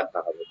মাথা ব্যথা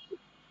হবে।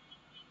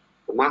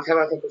 মাথা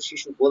ব্যথা তো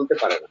শিশু বলতে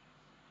পারে না,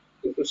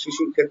 কিন্তু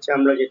শিশুর ক্ষেত্রে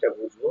আমরা যেটা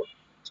বুঝবো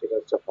সেটা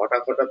হচ্ছে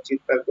হঠাৎ হঠাৎ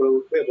চিৎকার করে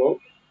উঠবে, এবং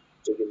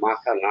যদি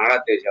মাথা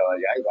নাড়াতে যাওয়া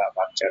যায় বা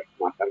বাচ্চার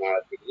মাথা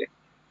নাড়াতে গেলে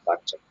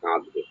বাচ্চা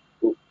কাঁদবে,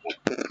 খুব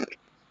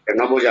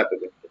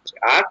নবজাতকের ক্ষেত্রে।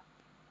 আর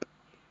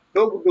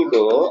চোখ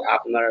দুটো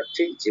আপনারা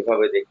ঠিক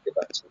যেভাবে দেখতে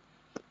পাচ্ছেন,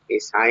 এই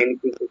সাইন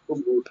কিন্তু খুব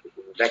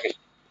গুরুত্বপূর্ণ। দেখেন,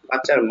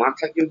 বাচ্চার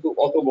মাথা কিন্তু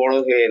অত বড়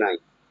হয়ে নাই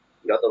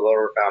যত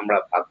বড়টা আমরা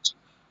ভাবছি,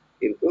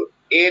 কিন্তু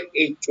এর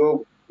এই চোখ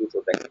দুটো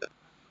দেখেন,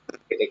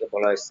 এটাকে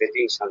বলা হয়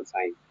সেটিং সান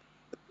সাইন।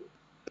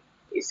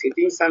 এই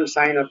সেটিং সান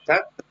সাইন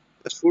অর্থাৎ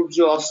সূর্য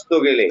অস্ত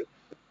গেলে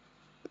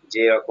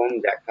যে রকম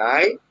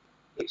দেখায়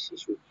এই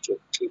শিশুর চোখ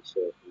ঠিক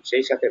সেরকম।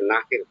 সেই সাথে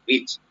নাকের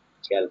বীজ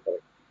খেয়াল করে,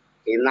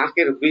 এই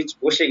নাকের বীজ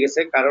বসে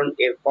গেছে কারণ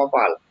এর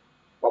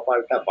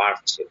কপালটা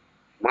বাড়ছে।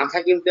 মাথা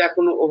কিন্তু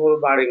এখনো ওভাবে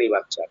বাড়েনি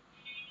বাচ্চার,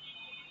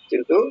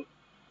 কিন্তু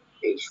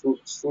এই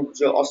সূর্য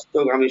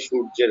অস্তগামী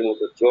সূর্যের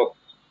মতো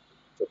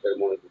চোখের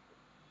মনে দিতে,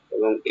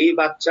 এবং এই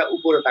বাচ্চা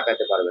উপরে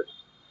তাকাতে পারবে না।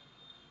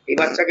 এই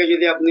বাচ্চাকে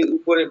যদি আপনি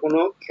উপরে কোনো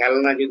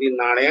খেলনা যদি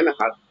নাড়েন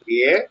হাত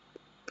দিয়ে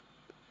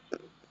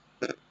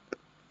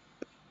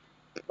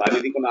বা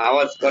যদি কোনো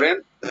আওয়াজ করেন,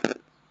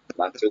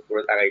 বাচ্চা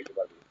উপরে তাকাইতে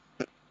পারবে না।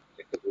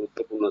 একটা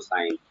গুরুত্বপূর্ণ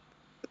সাইন।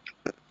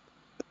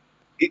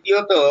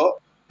 দ্বিতীয়ত,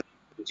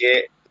 যে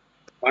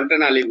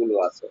ফন্টেনালি গুলো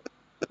আছে,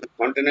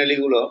 ফন্টেনালি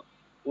গুলো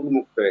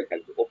উন্মুক্ত হয়ে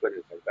থাকবে, ওপেন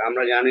হয়ে থাকবে।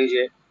 আমরা জানি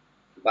যে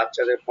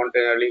বাচ্চাদের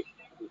ফন্টেনালি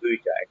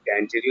দুইটা, একটা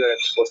অ্যান্টেরিয়র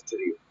একটা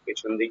পোস্টেরিয়র,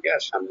 পেছন দিকে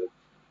আর সামনে।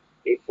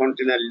 এই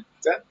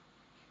ফন্টেনালিটা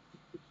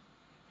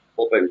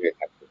ওপেন হয়ে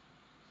থাকবে।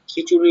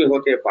 খিচুড়ি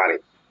হতে পারে,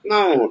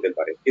 নাও হতে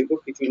পারে, কিন্তু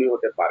খিচুড়ি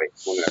হতে পারে,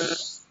 মনে রাখবেন।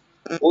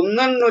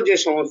 অন্যান্য যে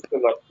সমস্ত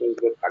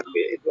লক্ষণগুলো থাকবে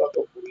এগুলো অত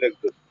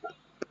উল্লেখযোগ্য না।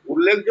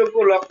 উল্লেখযোগ্য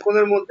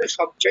লক্ষণের মধ্যে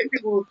সবচাইতে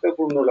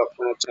গুরুত্বপূর্ণ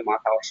লক্ষণ হচ্ছে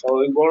মাথা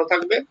অস্বাভাবিক বড়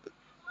থাকবে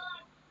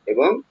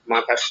এবং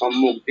মাথার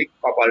সম্মুখ দিক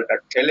কপালটা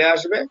ঠেলে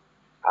আসবে,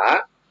 আর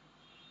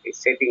এই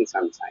সেটিং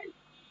সান সাইন।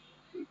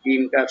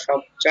 তিনটা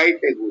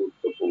সবচাইতে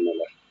গুরুত্বপূর্ণ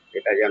লক্ষণ,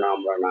 এটা যেন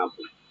আমরা না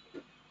ভুলি।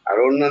 আর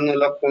অন্যান্য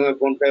লক্ষণের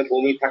কোনটায়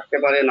বমি থাকতে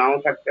পারে, নাও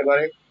থাকতে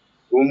পারে।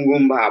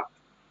 ঘুম ভাব,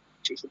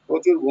 শিশু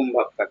প্রচুর ঘুম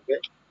ভাব থাকবে,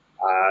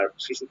 আর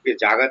শিশুকে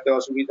জাগাতে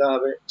অসুবিধা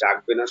হবে,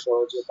 জাগবে না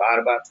সহজে,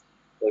 বারবার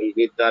ওই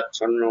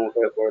নিদ্রাচ্ছন্ন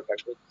হয়ে পড়ে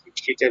থাকবে,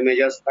 খিটখিটে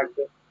মেজাজ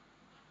থাকবে,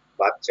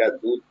 বাচ্চা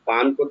দুধ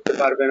পান করতে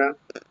পারবে না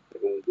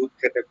এবং দুধ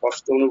খেতে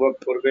কষ্ট অনুভব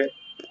করবে,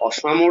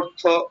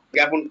 অসামর্থ্য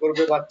জ্ঞাপন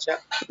করবে বাচ্চা।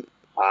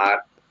 আর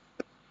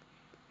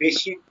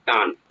বেশি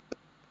টান,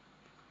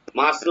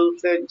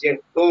 মাসলসের যে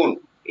টোন,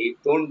 এই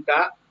টোনটা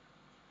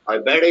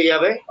হয় বেড়ে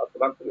যাবে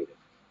অথবা কমে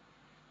যাবে।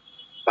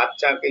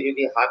 বাচ্চাকে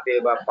যদি হাতে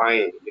বা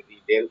পায়ে যদি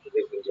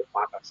দেখবেন যে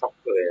পাটা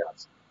শক্ত হয়ে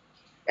আছে,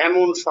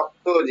 এমন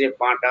শক্ত যে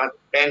পাটা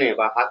টেনে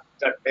বা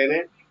হাতটা টেনে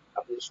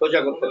আপনি সোজা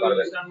করতে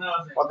পারবেন,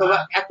 অথবা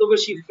এত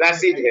বেশি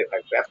ফ্ল্যাসিড হয়ে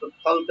থাকবে, এত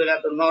থলথলে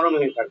এত নরম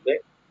হয়ে থাকবে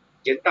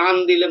যে টান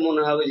দিলে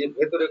মনে হবে যে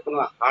ভেতরে কোনো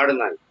হাড়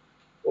নাই,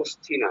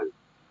 অস্থি নাই।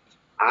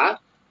 আর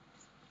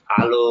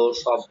আলো,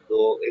 শব্দ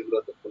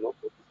এগুলোতে কোনো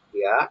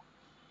প্রতিক্রিয়া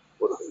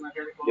করবে না।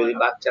 যদি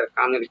বাচ্চার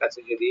কানের কাছে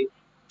যদি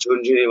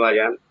ঝুনঝুনি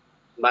বাজান,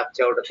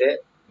 বাচ্চা ওটাতে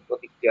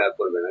প্রতিক্রিয়া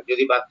করবে না।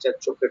 যদি বাচ্চার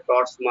চোখে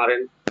টর্চ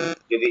মারেন,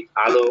 যদি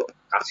আলো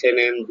কাছে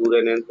নেন দূরে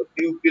নেন, তো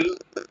পিউপিল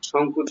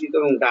সংকুচিত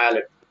এবং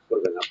ডায়ালেট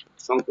করবে না,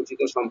 সংকুচিত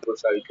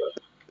সম্প্রসারিত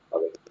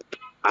হবে।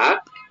 আর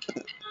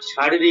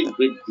শারীরিক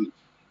বৃদ্ধি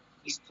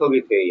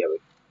স্থগিত হয়ে যাবে,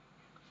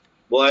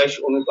 বয়স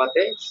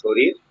অনুপাতে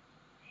শরীর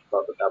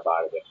ততটা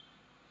বাড়বে।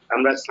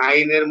 আমরা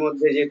সাইনের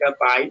মধ্যে যেটা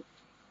পাই,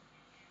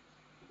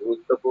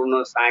 গুরুত্বপূর্ণ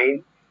সাইন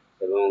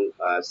এবং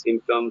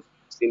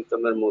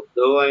সিমটমের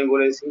মধ্যেও আমি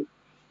বলেছি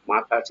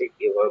মাথা ঠিক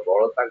এভাবে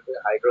বড় থাকবে,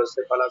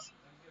 হাইড্রোসেফালাস,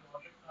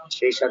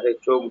 সেই সাথে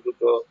চোখ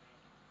দুটো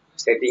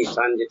সেটিং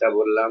সান যেটা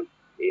বললাম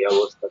এই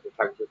অবস্থাতে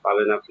থাকতে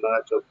পাবেন আপনারা,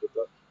 চোখ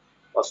দুটো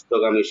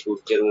অস্তগামী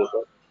সূর্যের মতো।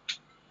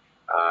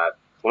 আর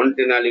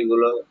ফন্টেনালি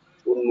গুলো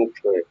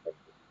উন্মুক্ত হয়ে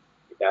থাকবে,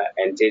 এটা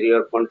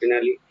অ্যান্টেরিয়র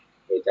ফন্টেনালি,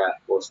 এটা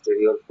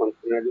পোস্টেরিয়র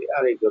ফন্টেনালি,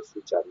 আর এইগুলো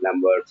feature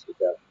Lambert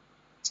feature,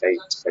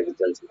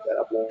 sagittal feature,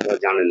 আপনারা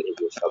জানেন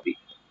এগুলো সবই।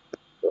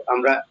 তো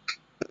আমরা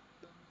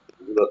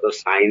মূলত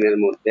সাইনের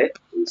মধ্যে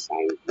এই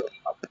সাইন গুলো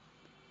পাবো।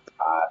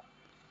 আর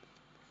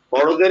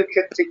বড়দের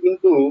ক্ষেত্রে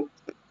কিন্তু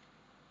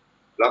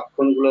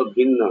লক্ষণগুলো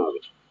ভিন্ন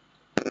হবে,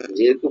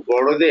 যেহেতু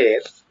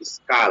বড়দের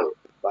স্কাল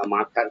বা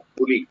মাথার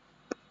খুলি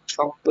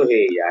শক্ত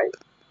হয়ে যায়,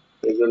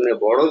 এই জন্য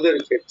বড়দের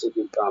ক্ষেত্রে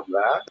কিন্তু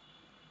আমরা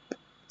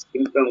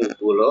সিমটম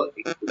গুলো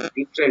একটু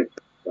ডিফারেন্ট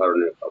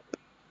ধরনের পাবো।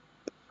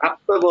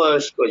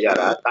 প্রাপ্তবয়স্ক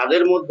যারা,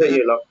 তাদের মধ্যে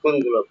যে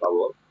লক্ষণগুলো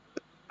পাবো,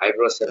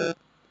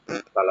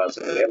 হাইড্রোসেফালাস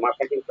হলে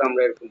মাথা কিন্তু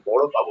আমরা এরকম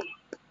বড় পাবো না,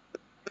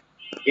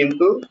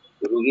 কিন্তু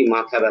রুগী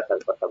মাথা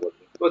ব্যথার কথা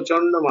বলবে,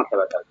 প্রচন্ড মাথা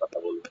ব্যথার কথা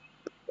বলবে,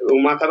 এবং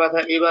মাথা ব্যথা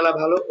এই বেলা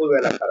ভালো ওই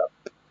বেলা খারাপ,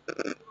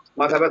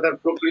 মাথা ব্যথার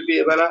প্রকৃতি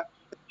এবেলা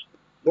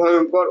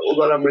ভয়ঙ্কর ও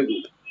বেলা মৃদু,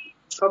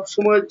 সব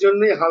সময়ের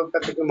জন্যই হালকা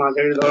থেকে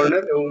মাঝারি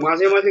ধরনের এবং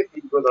মাঝে মাঝে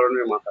তীব্র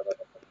ধরনের মাথা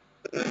ব্যথা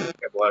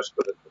থাকে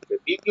বয়স্কদের ক্ষেত্রে।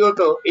 দ্বিতীয়ত,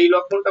 এই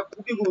লক্ষণটা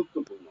খুবই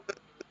গুরুত্বপূর্ণ,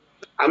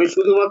 আমি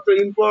শুধুমাত্র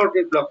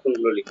ইম্পর্টেন্ট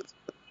লক্ষণগুলো লিখেছি।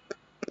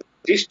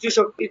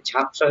 দৃষ্টিশক্তি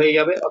ঝাপসা হয়ে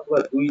যাবে অথবা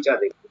দুই চা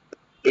দেখবে,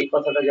 এই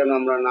কথাটা যেন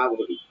আমরা না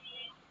বলি।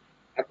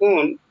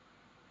 এখন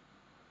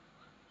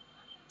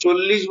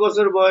 40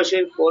 বছর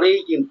বয়সের পরেই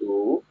কিন্তু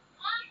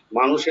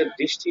মানুষের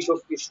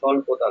দৃষ্টিশক্তি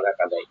স্বল্পতা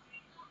দেখা দেয়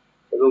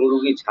এবং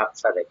রোগী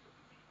ঝাপসা দেখে,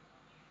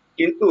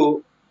 কিন্তু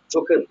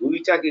চোখে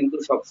দুইটা কিন্তু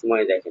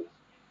সবসময় দেখে না।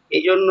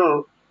 এই জন্য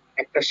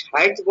একটা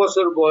 60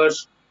 বছর বয়স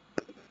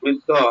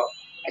বৃদ্ধ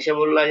এসে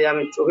বললো যে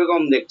আমি চোখে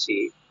কম দেখছি,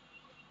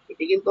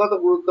 এটি কিন্তু অত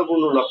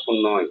গুরুত্বপূর্ণ লক্ষণ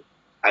নয়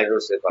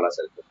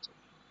হাইড্রোসেফালাসের ক্ষেত্রে।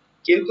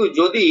 কিন্তু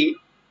যদি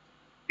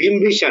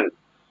ডিমভিশন,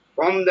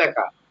 কম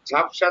দেখা,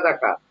 ঝাপসা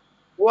দেখা,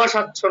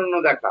 কুয়াশাচ্ছন্ন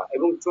দেখা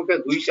এবং চোখে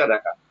দুইটা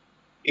দেখা,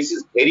 দিস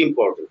ইজ ভেরি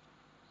ইম্পর্টেন্ট,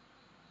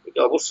 এটা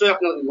অবশ্যই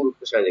আপনাকে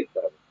গুরুত্ব সহ দেখতে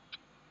হবে।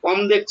 কম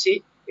দেখছি,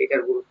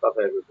 এটার গুরুত্ব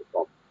আপনার একটু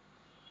কম।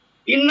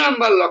 3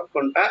 নাম্বার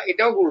লক্ষণটা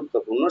এটাও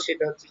গুরুত্বপূর্ণ,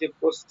 সেটা হচ্ছে যে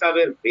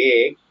প্রস্রাবের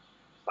বেগ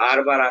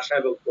বারবার আসা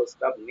এবং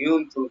প্রস্রাব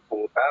নিয়ন্ত্রণ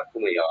ক্ষমতা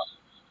কমে যাওয়া।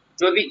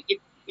 যদি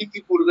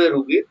ইতিপূর্বে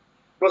রোগীর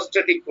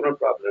প্রস্টেটিক কোনো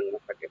প্রবলেম না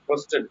থাকে,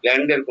 প্রস্টেট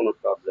গ্ল্যান্ডের কোনো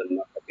প্রবলেম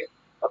না থাকে,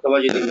 অথবা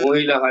যদি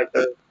মহিলা হয়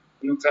তার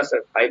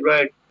ইউট্রাসের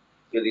ফাইব্রয়েড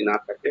যদি না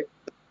থাকে,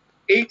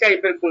 এই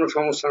টাইপের কোনো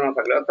সমস্যা না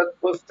থাকলে, অর্থাৎ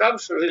প্রস্রাব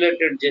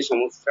রিলেটেড যে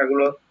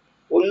সমস্যাগুলো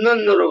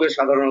অন্যান্য রোগে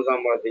সাধারণত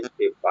আমরা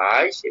দেখতে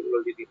পাই সেগুলো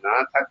যদি না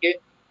থাকে,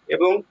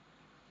 এবং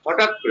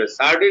হঠাৎ করে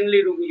সাডেনলি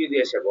রোগী যদি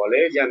এসে বলে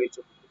যে আমি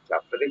চোখে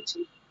চাপটা দেখছি,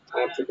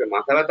 আমার চোখে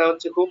মাথা ব্যথা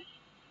হচ্ছে খুব,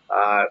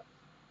 আর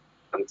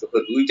আমি চোখে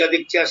দুইটা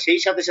দেখছি, আর সেই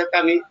সাথে সাথে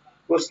আমি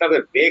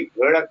প্রস্রাবের বেগ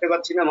ধরে রাখতে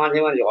পারছি না, মাঝে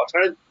মাঝে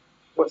অসাড়ে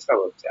প্রস্রাব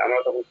হচ্ছে, আমরা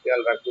তখন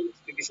খেয়াল রাখবো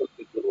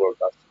স্মৃতিশক্তির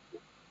দুর্বলতা আসছে।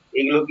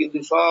 এগুলো কিন্তু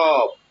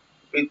সব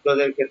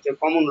বৃদ্ধদের ক্ষেত্রে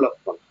কমন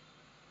লক্ষণ,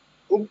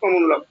 খুব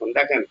কমন লক্ষণ।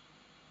 দেখেন,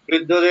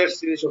 বৃদ্ধদের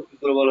স্মৃতিশক্তি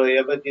দুর্বল হয়ে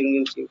যাবে, দিন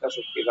দিন চিন্তা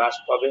শক্তি হ্রাস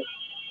পাবে,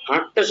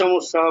 হাঁটতে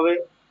সমস্যা হবে,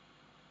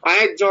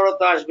 পায়ের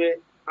জড়তা আসবে,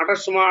 হাঁটার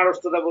সময়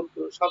আড়ষ্টতা বোধ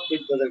করবে, সব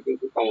বৃদ্ধদের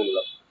কিন্তু কমন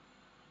লক্ষণ।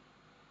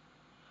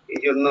 এই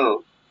জন্য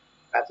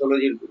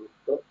প্যাথোলজির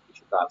গুরুত্ব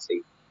কিছুটা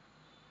আছেই।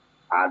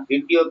 আর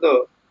দ্বিতীয়ত,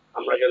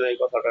 আমরা যেন এই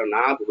কথাটা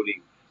না ভুলি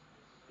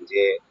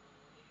যে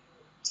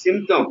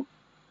সিমটম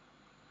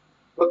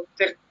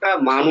প্রত্যেকটা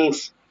মানুষ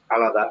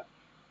আলাদা,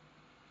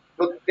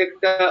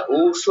 প্রত্যেকটা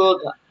ঔষধ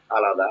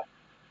আলাদা,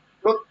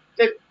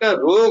 প্রত্যেকটা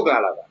রোগ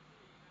আলাদা।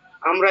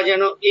 আমরা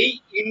যেন এই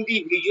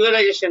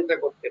ইন্ডিভিজুয়ালাইজেশনটা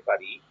করতে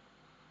পারি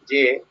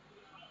যে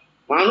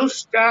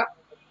মানুষটা,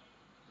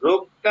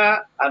 রোগটা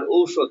আর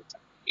ঔষধটা,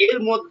 এর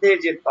মধ্যে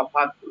যে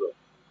তফাৎগুলো,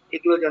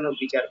 এগুলো যেন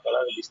বিচার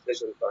করার,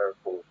 বিশ্লেষণ করার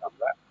ক্ষমতা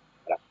আমরা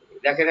রাখতে পারি।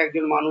 দেখেন,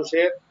 একজন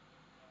মানুষের,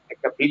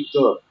 একটা বৃদ্ধ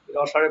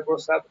অসারে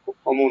প্রস্রাব খুব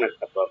কমন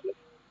একটা প্রবলেম।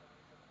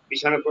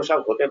 বিছানা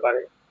প্রস্রাব হতে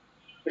পারে,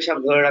 পেশাব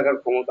ধরে রাখার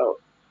ক্ষমতা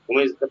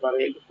কমে যেতে পারে,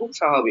 এটা খুব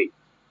স্বাভাবিক।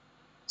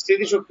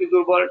 স্মৃতিশক্তি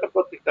দুর্বল, এটা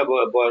প্রত্যেকটা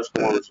বয়স্ক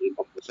মানুষেরই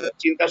কম বেশি হয়।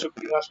 চিন্তা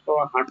শক্তি নষ্ট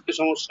হওয়া, হাঁটতে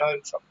সমস্যা হয়,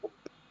 সব কম।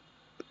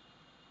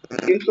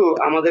 কিন্তু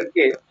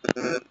আমাদেরকে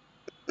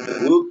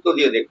গুরুত্ব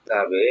দিয়ে দেখতে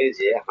হবে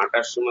যে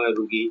হাঁটার সময়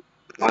রুগী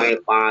পায়ে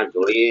পা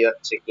জড়িয়ে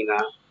যাচ্ছে কিনা,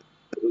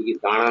 রুগী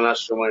দাঁড়ানোর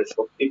সময়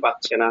শক্তি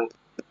পাচ্ছে না,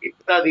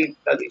 ইত্যাদি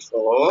ইত্যাদি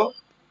সহ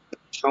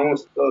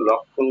সমস্ত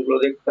লক্ষণগুলো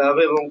দেখতে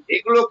হবে। এবং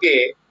এগুলোকে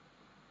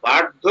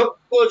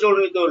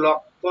বার্ধক্যজনিত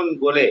লক্ষণ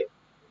বলে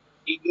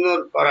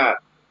ইগনোর করার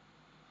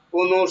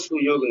কোনো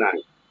সুযোগ নাই।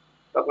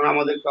 তখন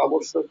আমাদেরকে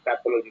অবশ্যই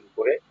প্যাথোলজির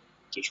উপরে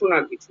কিছু না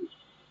কিছু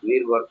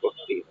নির্ভর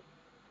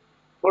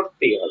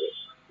করতেই হবে।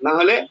 না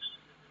হলে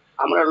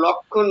আমরা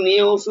লক্ষণ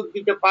নিয়ে ওষুধ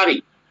দিতে পারি,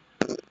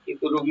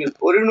 কিন্তু রোগীর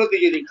পরিণতি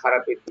যদি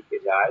খারাপের দিকে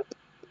যায়,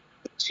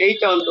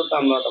 সেইটা অন্তত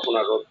আমরা তখন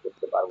আর রোধ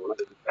করতে পারবো না,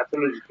 যদি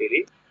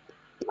প্যাথোলজিক্যালি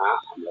না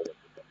আমরা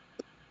দেখতে পারি।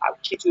 আর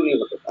খিচুড়ি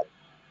হতে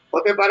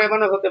পারে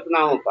মানে হতে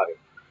নাও পারে,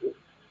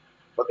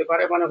 হতে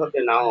পারে মানে হতে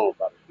নাও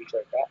পারে,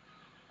 বিষয়টা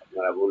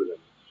আপনারা বলবেন।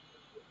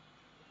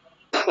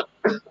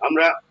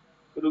 আমরা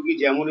রুগী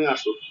যেমনই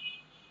আসুক,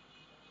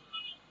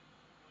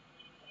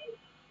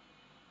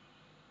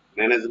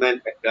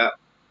 ম্যানেজমেন্ট একটা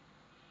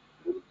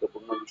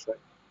গুরুত্বপূর্ণ বিষয়।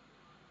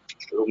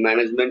 রোগ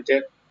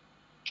ম্যানেজমেন্টের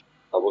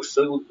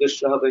অবশ্যই উদ্দেশ্য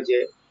হবে যে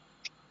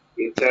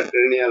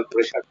ইন্ট্রাক্রেনিয়াল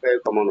প্রেশারটাকে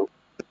কমানো,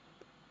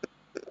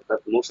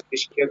 অর্থাৎ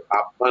মস্তিষ্কের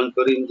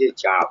আভ্যন্তরীণ যে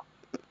চাপ,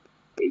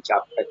 এই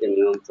চাপটাকে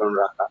নিয়ন্ত্রণ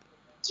রাখা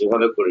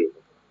যেভাবে করি,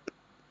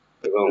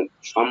 এবং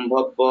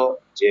সম্ভাব্য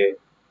যে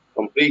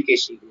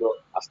কমপ্লিকেশন গুলো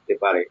আসতে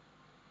পারে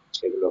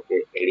সেগুলোকে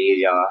এড়িয়ে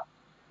যাওয়া,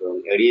 এবং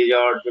এড়িয়ে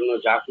যাওয়ার জন্য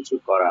যা কিছু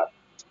করা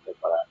সেটা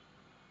করা।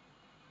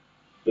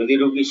 যদি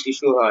রোগী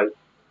শিশু হয়,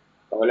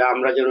 তাহলে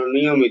আমরা যেন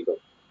নিয়মিত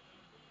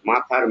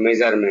মাথার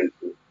মেজারমেন্ট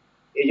নিই।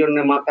 এই জন্য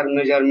মাথার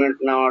মেজারমেন্ট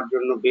নেওয়ার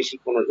জন্য বেশি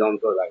কোনো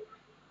যন্ত্র লাগে না,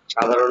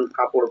 সাধারণ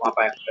কাপড়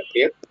মাপা একটা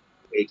টেপ,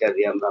 এইটা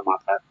দিয়ে আমরা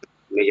মাথার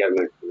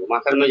মেজারমেন্ট নেব।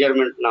 মাথার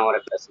মেজারমেন্ট নেওয়ার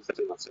একটা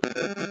সিস্টেম আছে,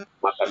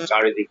 মাথার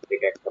চারিদিক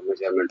থেকে একটা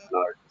মেজারমেন্ট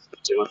নেওয়ার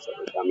সিস্টেম আছে,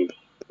 এটা আমি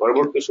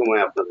পরবর্তী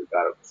সময়ে আপনাদেরকে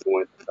আরো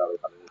সময় থাকতে আরো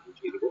ভালো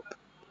বুঝিয়ে দিব।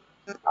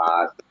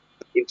 আর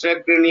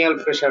ইন্ট্রাক্রেনিয়াল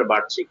প্রেশার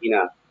বাড়ছে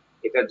কিনা,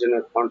 এটার জন্য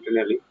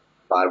কন্টিনিউয়ালি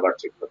বারবার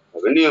চেক করতে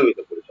হবে, নিয়মিত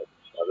পরীক্ষা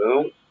করতে হবে।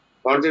 এবং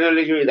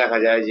কন্টিনিউয়ালি যদি দেখা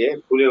যায় যে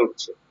ফুলে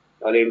উঠছে,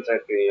 তাহলে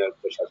ইন্ট্রাক্রেনিয়াল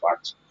প্রেশার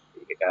বাড়ছে,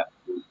 এটা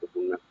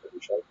গুরুত্বপূর্ণ একটা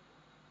বিষয়।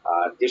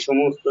 আর যে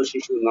সমস্ত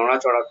শিশু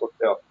নড়াচড়া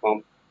করতে অক্ষম,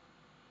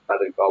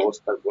 তাদেরকে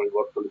অবস্থার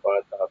পরিবর্তন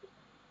করাতে হবে।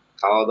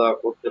 খাওয়া দাওয়া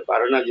করতে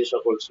পারে না যে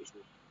সকল শিশু,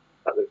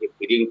 তাদেরকে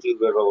ফিডিং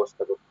টিউবের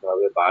ব্যবস্থা করতে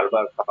হবে,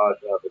 বারবার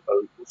খাওয়াতে হবে,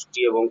 কারণ পুষ্টি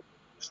এবং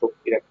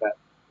শক্তির একটা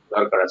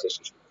দরকার আছে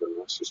শিশুর জন্য।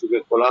 শিশুকে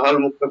কোলাহল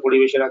মুক্ত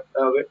পরিবেশে রাখতে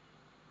হবে।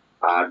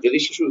 আর যদি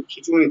শিশুর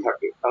খিঁচুনি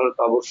থাকে, তাহলে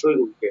তো অবশ্যই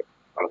রোগীকে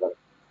আলাদা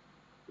রাখতে হবে।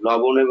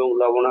 লবণ এবং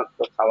লবণাক্ত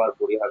খাবার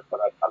পরিহার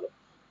করা ভালো।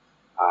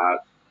 আর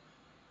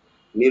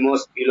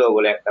নিমোস পিলো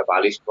বলে একটা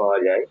বালিশ পাওয়া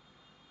যায়,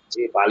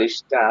 যে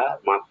বালিশটা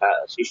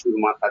শিশুর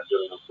মাথার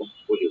জন্য খুব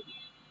উপযোগী।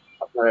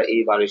 আপনারা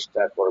এই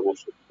বালিশটা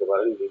পরামর্শ দিতে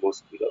পারেন, নিমোস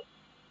পিলো।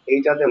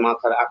 এইটাতে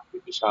মাথার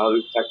আকৃতি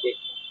স্বাভাবিক থাকে,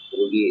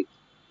 রোগী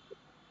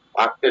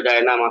পাকতে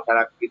দেয় না মাথার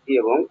আকৃতি,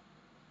 এবং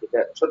এটা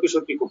সত্যি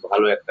সত্যি খুব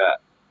ভালো একটা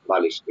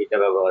বালিশ, এটা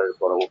ব্যবহারের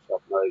পরামর্শ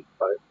আপনারা দিতে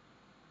পারেন।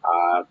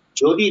 আর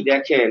যদি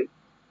দেখেন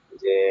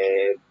যে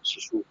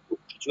শিশু খুব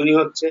খিঁচুনি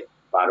হচ্ছে,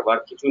 বারবার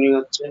খিঁচুনি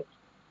হচ্ছে,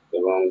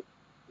 এবং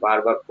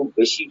বারবার খুব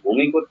বেশি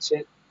বমি করছে,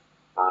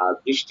 আর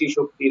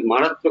দৃষ্টিশক্তির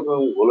মারাত্মক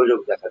এবং গোলযোগ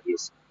দেখা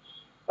দিয়েছে,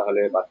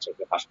 তাহলে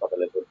বাচ্চাকে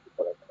হাসপাতালে ভর্তি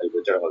করাটাই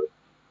বেটার হবে।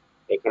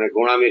 এখানে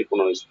গোঁড়ামির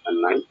কোনো স্থান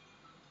নাই।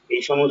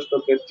 এই সমস্ত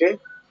ক্ষেত্রে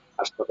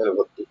হাসপাতালে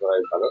ভর্তি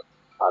করাই ভালো।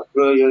 আর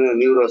প্রয়োজনে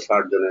নিউরো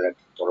সার্জনের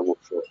একটা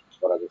পরামর্শ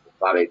করা যেতে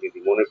পারে, যদি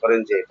মনে করেন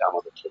যে এটা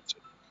আমাদের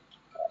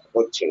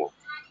হচ্ছে না।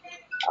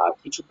 আর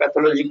কিছু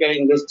প্যাথোলজিক্যাল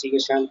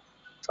ইনভেস্টিগেশন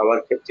সবার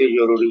ক্ষেত্রে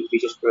জরুরি,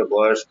 বিশেষ করে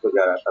বয়স্ক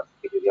যারা,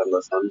 তাদেরকে যদি আমরা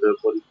সন্দেহ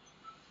করি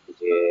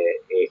যে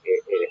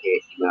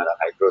ইনারা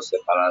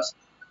হাইড্রোসেফালাস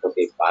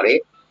হতে পারে,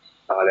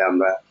 তাহলে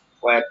আমরা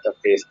কয়েকটা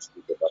টেস্ট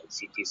দিতে পারি।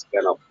 CT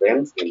scan of brain,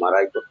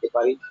 MRI করতে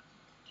পারি,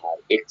 আর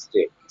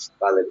এক্সরে,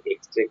 স্কালের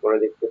এক্সরে করে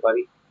দেখতে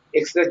পারি।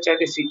 এক্সরে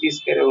চাইতে সিটি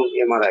স্ক্যান এবং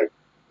এমআরআই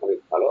অনেক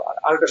ভালো। আর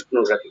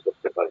আল্ট্রাসোনোগ্রাফি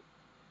করতে পারি,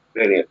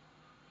 ব্রেনের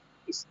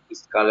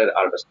স্কালের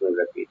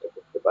আল্ট্রাসোনোগ্রাফি এটা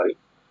করতে পারি।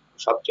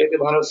 সবচেয়ে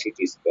ভালো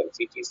সিটি স্ক্যান,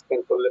 সিটি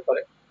স্ক্যান করলে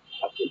পরে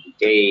আপনি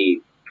ডিটেইল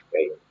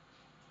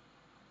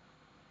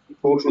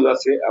ওষুধ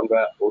আছে, আমরা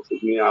ওষুধ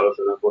নিয়ে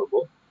আলোচনা করব।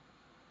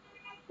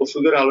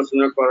 ওষুধের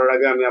আলোচনা করার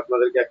আগে আমি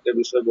আপনাদেরকে একটা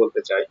বিষয়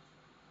বলতে চাই।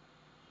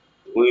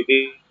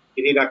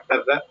 হোমিওপ্যাথি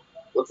ডাক্তাররা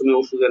প্রথমে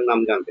ওষুধের নাম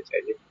জানতে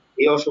চায়, যে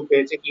এই অসুখ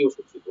হয়েছে কি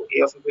ওষুধ দিব, এই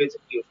অসুখ হয়েছে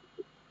কি ওষুধ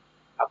দিব।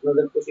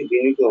 আপনাদের প্রতি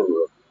বিনীত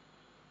অনুরোধ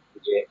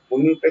যে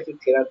হোমিওপ্যাথি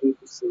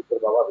থেরাপিউটিক্স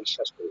বাবা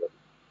বিশ্বাস করবেন।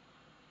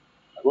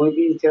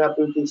 হোমিওপ্যাথি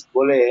থেরাপিউটিক্স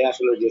বলে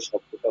আসলে যে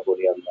শব্দটা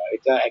বলি আমরা,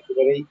 এটা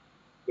একেবারেই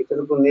এটার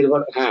উপর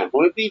নির্ভর, হ্যাঁ,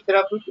 হোমিওপ্যাথি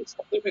থেরাপিউটিক্স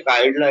আপনাকে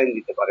গাইডলাইন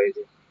দিতে পারে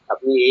যে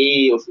আপনি এই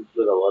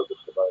ওষুধগুলো ব্যবহার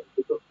করতে পারেন,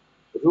 কিন্তু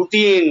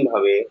রুটিন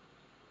ভাবে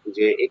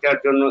যে এটার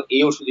জন্য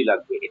এই ওষুধই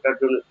লাগবে, এটার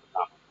জন্য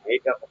না,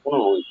 এটা কখনো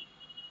হোমিওপ্যাথি।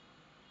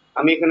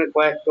 আমি এখানে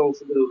কয়েকটা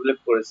ওষুধের উল্লেখ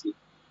করেছি,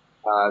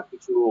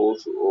 কিছু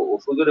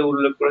ওষুধের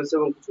উল্লেখ করেছি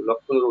এবং কিছু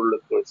লক্ষণের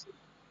উল্লেখ করেছি।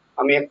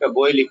 আমি একটা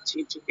বই লিখছি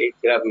ঠিক এই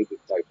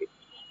থেরাপিউটিক টাইপের,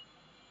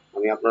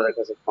 আমি আপনাদের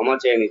কাছে ক্ষমা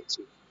চেয়ে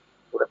নিচ্ছি,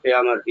 ওটাতে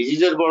আমার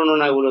ডিজিজের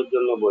বর্ণনাগুলোর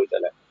জন্য বইটা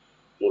লেখা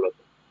মূলত,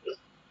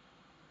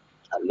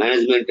 আর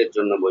ম্যানেজমেন্টের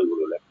জন্য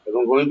বইগুলো লেখা।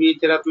 এবং হোমিওপ্যাথি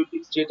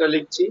থেরাপিউটিক্স যেটা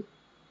লিখছি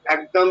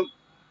একদম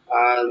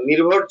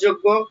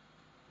নির্ভরযোগ্য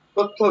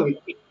তথ্য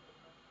ভিত্তিক,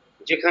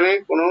 যেখানে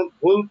কোনো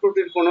ভুল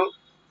ত্রুটির কোনো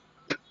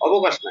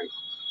অবকাশ নাই,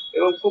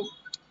 এবং খুব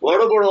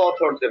বড় বড়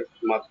অথরদের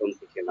মাধ্যম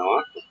থেকে নেওয়া।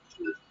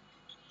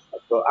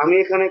 তো আমি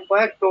এখানে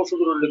কয়েকটা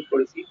ওষুধের উল্লেখ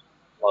করেছি,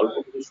 অল্প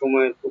কিছু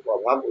সময়ের খুব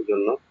অভাব, ওই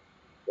জন্য।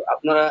 তো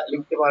আপনারা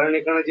লিখতে পারেন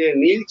এখানে যে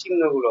নীল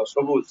চিহ্নগুলো,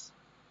 সবুজ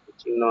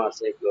চিহ্ন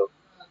আছে, এগুলো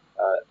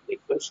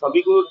দেখবেন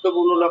সবই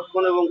গুরুত্বপূর্ণ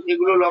লক্ষণ, এবং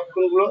এগুলো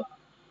লক্ষণগুলো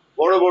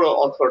বড় বড়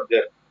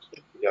অথরদের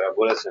যারা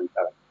বলেছেন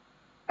তারা।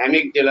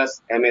 অ্যামিগডেলাস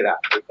অ্যামেরা,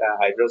 এটা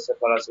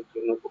হাইড্রোসেফালাসের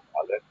জন্য খুব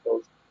ভালো একটা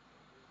ওষুধ।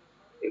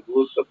 এই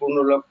গুরুত্বপূর্ণ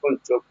লক্ষণ: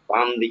 চোখ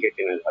বাম দিকে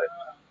টেনে ধরে,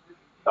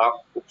 ত্বক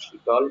খুব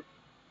শীতল,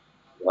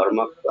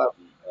 ঘর্মাক্ত,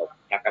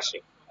 ফ্যাকাশে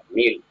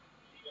নীল,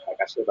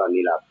 ফ্যাকাশে বা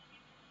নীলাভ,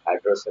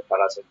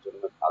 হাইড্রোসেফালাসের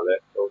জন্য ভালো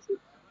একটা ওষুধ।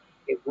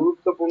 এই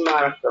গুরুত্বপূর্ণ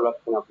আর একটা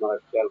লক্ষণ আপনারা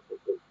খেয়াল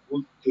করবেন: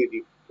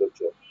 বুদ্ধিদীপ্ত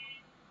চোখ,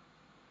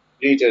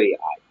 গ্লিটারি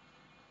আই,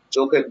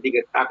 চোখের দিকে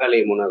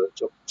তাকালেই মনে হবে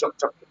চোখ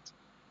চকচক করছে,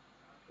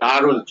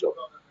 দারুণ চোখ,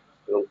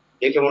 এবং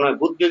দেখে মনে হয়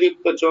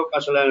বুদ্ধিদীপ্ত চোখ।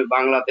 আসলে আমি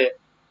বাংলাতে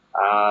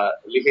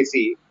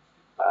লিখেছি,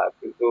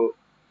 কিন্তু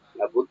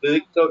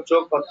বুদ্ধিদীপ্ত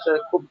চোখ হচ্ছে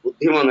খুব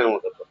বুদ্ধিমানের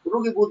মতো চোখ।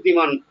 রুগী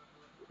বুদ্ধিমান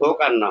হোক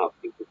আর না হোক,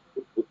 কিন্তু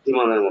খুব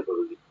বুদ্ধিমানের মতো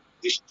রুগী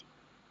দৃষ্টি,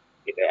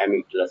 এটা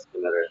অ্যামিগডালাস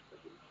অ্যামেরার একটা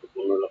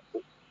গুরুত্বপূর্ণ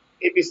লক্ষণ।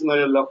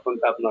 এপিসমেলের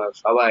লক্ষণটা আপনারা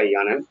সবাই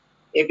জানেন।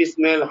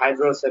 এপিসমেল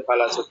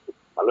হাইড্রোসেফালাসের খুব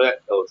ভালো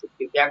একটা ওষুধ,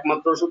 কিন্তু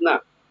একমাত্র ওষুধ না।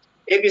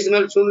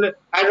 এপিসমেল শুনলে,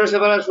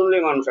 হাইড্রোসেফালাস শুনলে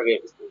মানুষ আগে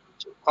এপিসমেল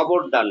দিচ্ছে,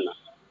 খবরদার না।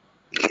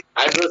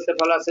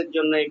 হাইড্রোসেফালাসের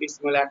জন্য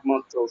এপিসমেল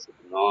একমাত্র ওষুধ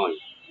নয়।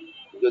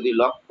 যদি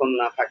লক্ষণ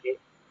না থাকে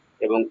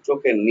এবং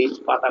চোখের নিচ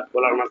পাতা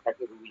খোলা না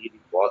থাকে, রোগী যদি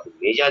বদ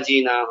মেজাজি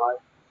না হয়,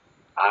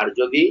 আর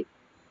যদি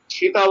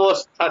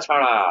শীতাবস্থা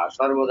ছাড়া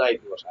সর্বদাই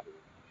কুয়াশা,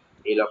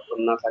 এই লক্ষণ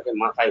না থাকে,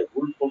 মাথায়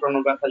হুল ফোটানো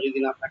ব্যথা যদি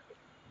না থাকে,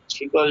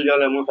 শীতল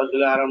জলে মাথা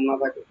তুলে আরাম না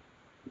থাকে,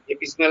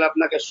 এপিসমেল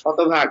আপনাকে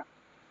শতভাগ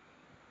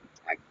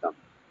একদম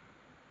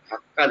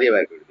ধাক্কা দিয়ে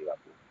বের করে দিবে,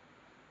 আপনার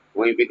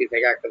হোমিওপ্যাথি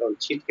থেকে একদম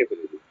ছিটকে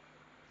ফেলে দিবে,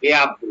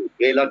 বেআব্রু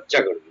বেলজ্জা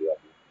করে দিবে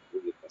আপনার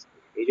রোগীর কাছ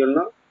থেকে। এই জন্য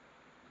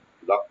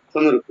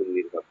লক্ষণের উপর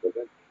নির্ভর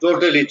করবে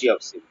totality of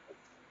symptom.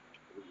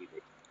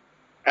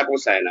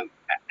 Apocynum,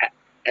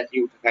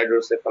 acute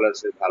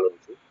হাইড্রোসেফালাসের ভালো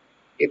ওষুধ।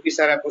 এপিস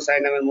আর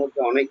অ্যাপোসাইনামের মধ্যে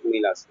অনেক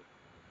মিল আছে।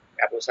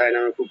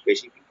 অ্যাপোসাইনামে খুব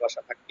বেশি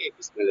পিপাসা থাকে,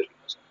 এপিসমেলের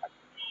পিপাসা থাকে।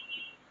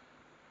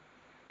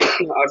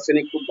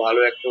 আর্সেনিক খুব ভালো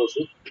একটা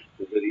ওষুধ,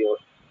 যদিও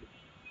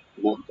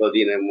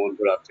মধ্যদিনের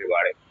মধ্যরাত্রে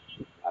বাড়ে।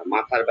 আর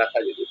মাথার ব্যথা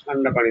যদি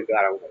ঠান্ডা পানিতে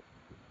আরাম হয়।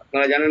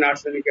 আপনারা জানেন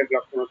আর্সেনিকের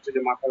লক্ষণ হচ্ছে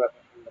যে মাথা ব্যথা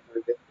ঠান্ডা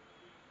পানিতে।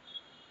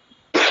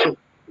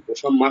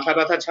 উপশম মাথা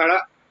ব্যথা ছাড়া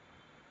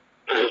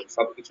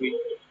সবকিছুই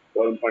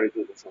গরম পানিতে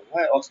উপশম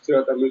হয়।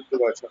 অস্থিরতা, মৃত্যু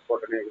বা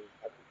ছটপটানি এগুলো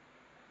থাকে।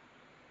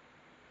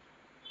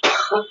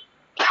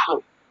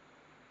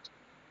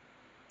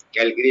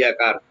 ক্যালগিরি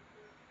আকার,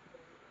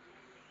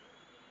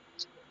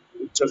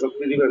 উচ্চ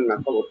শক্তি দিবেন না,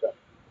 খবরদার।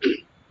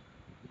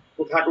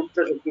 হুটহাট উচ্চ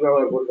শক্তি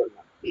ব্যবহার করবেন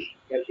না।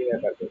 ক্যালগিরি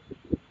আকার করবেন।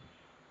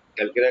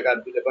 ক্যালগিরি আকার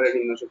দিলে পরে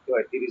নিম্ন শক্তি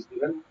হয় 30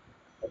 দিবেন,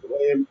 অথবা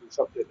এমপি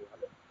সবচেয়ে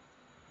ভালো।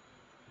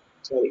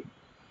 সরি,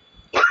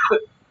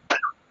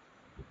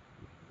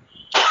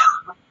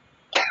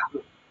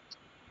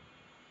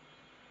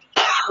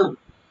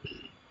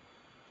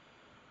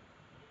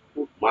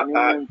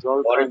 মাথা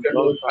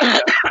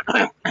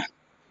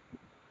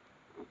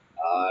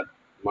আর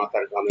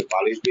মাথার ঘামে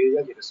বালিশ দিয়ে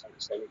যায়, যেটা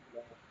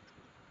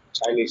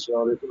চাইনিজ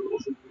অনেক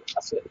ওষুধ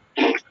আছে।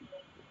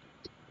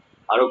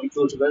 আরো কিছু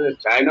ওষুধ আছে,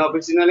 চাইনা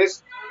অফিসিনালিস,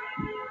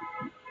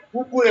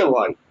 কুকুরে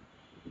ভয়,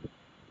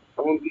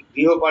 এমনকি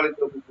গৃহপালিত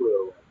কুকুরে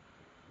ভয়।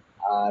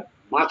 আর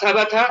মাথা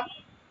ব্যথা,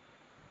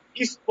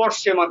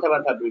 স্পর্শে মাথা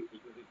ব্যথা বৃদ্ধি,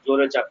 যদি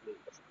জোরে চাপলে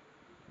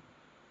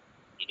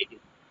এটা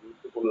কিন্তু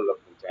গুরুত্বপূর্ণ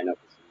লক্ষণ চাইনা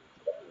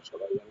অফিসিনালিস,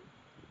 সবাই জানেন।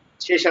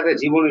 সেই সাথে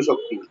জীবনী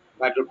শক্তি,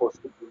 ভাইটাল খুব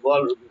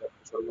দুর্বল, রোগীর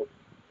রক্ত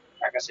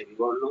আকাশে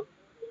বিবর্ণ,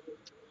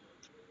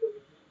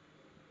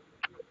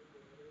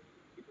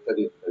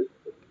 ইত্যাদি ইত্যাদি।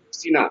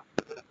 সিনার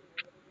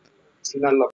লক্ষণ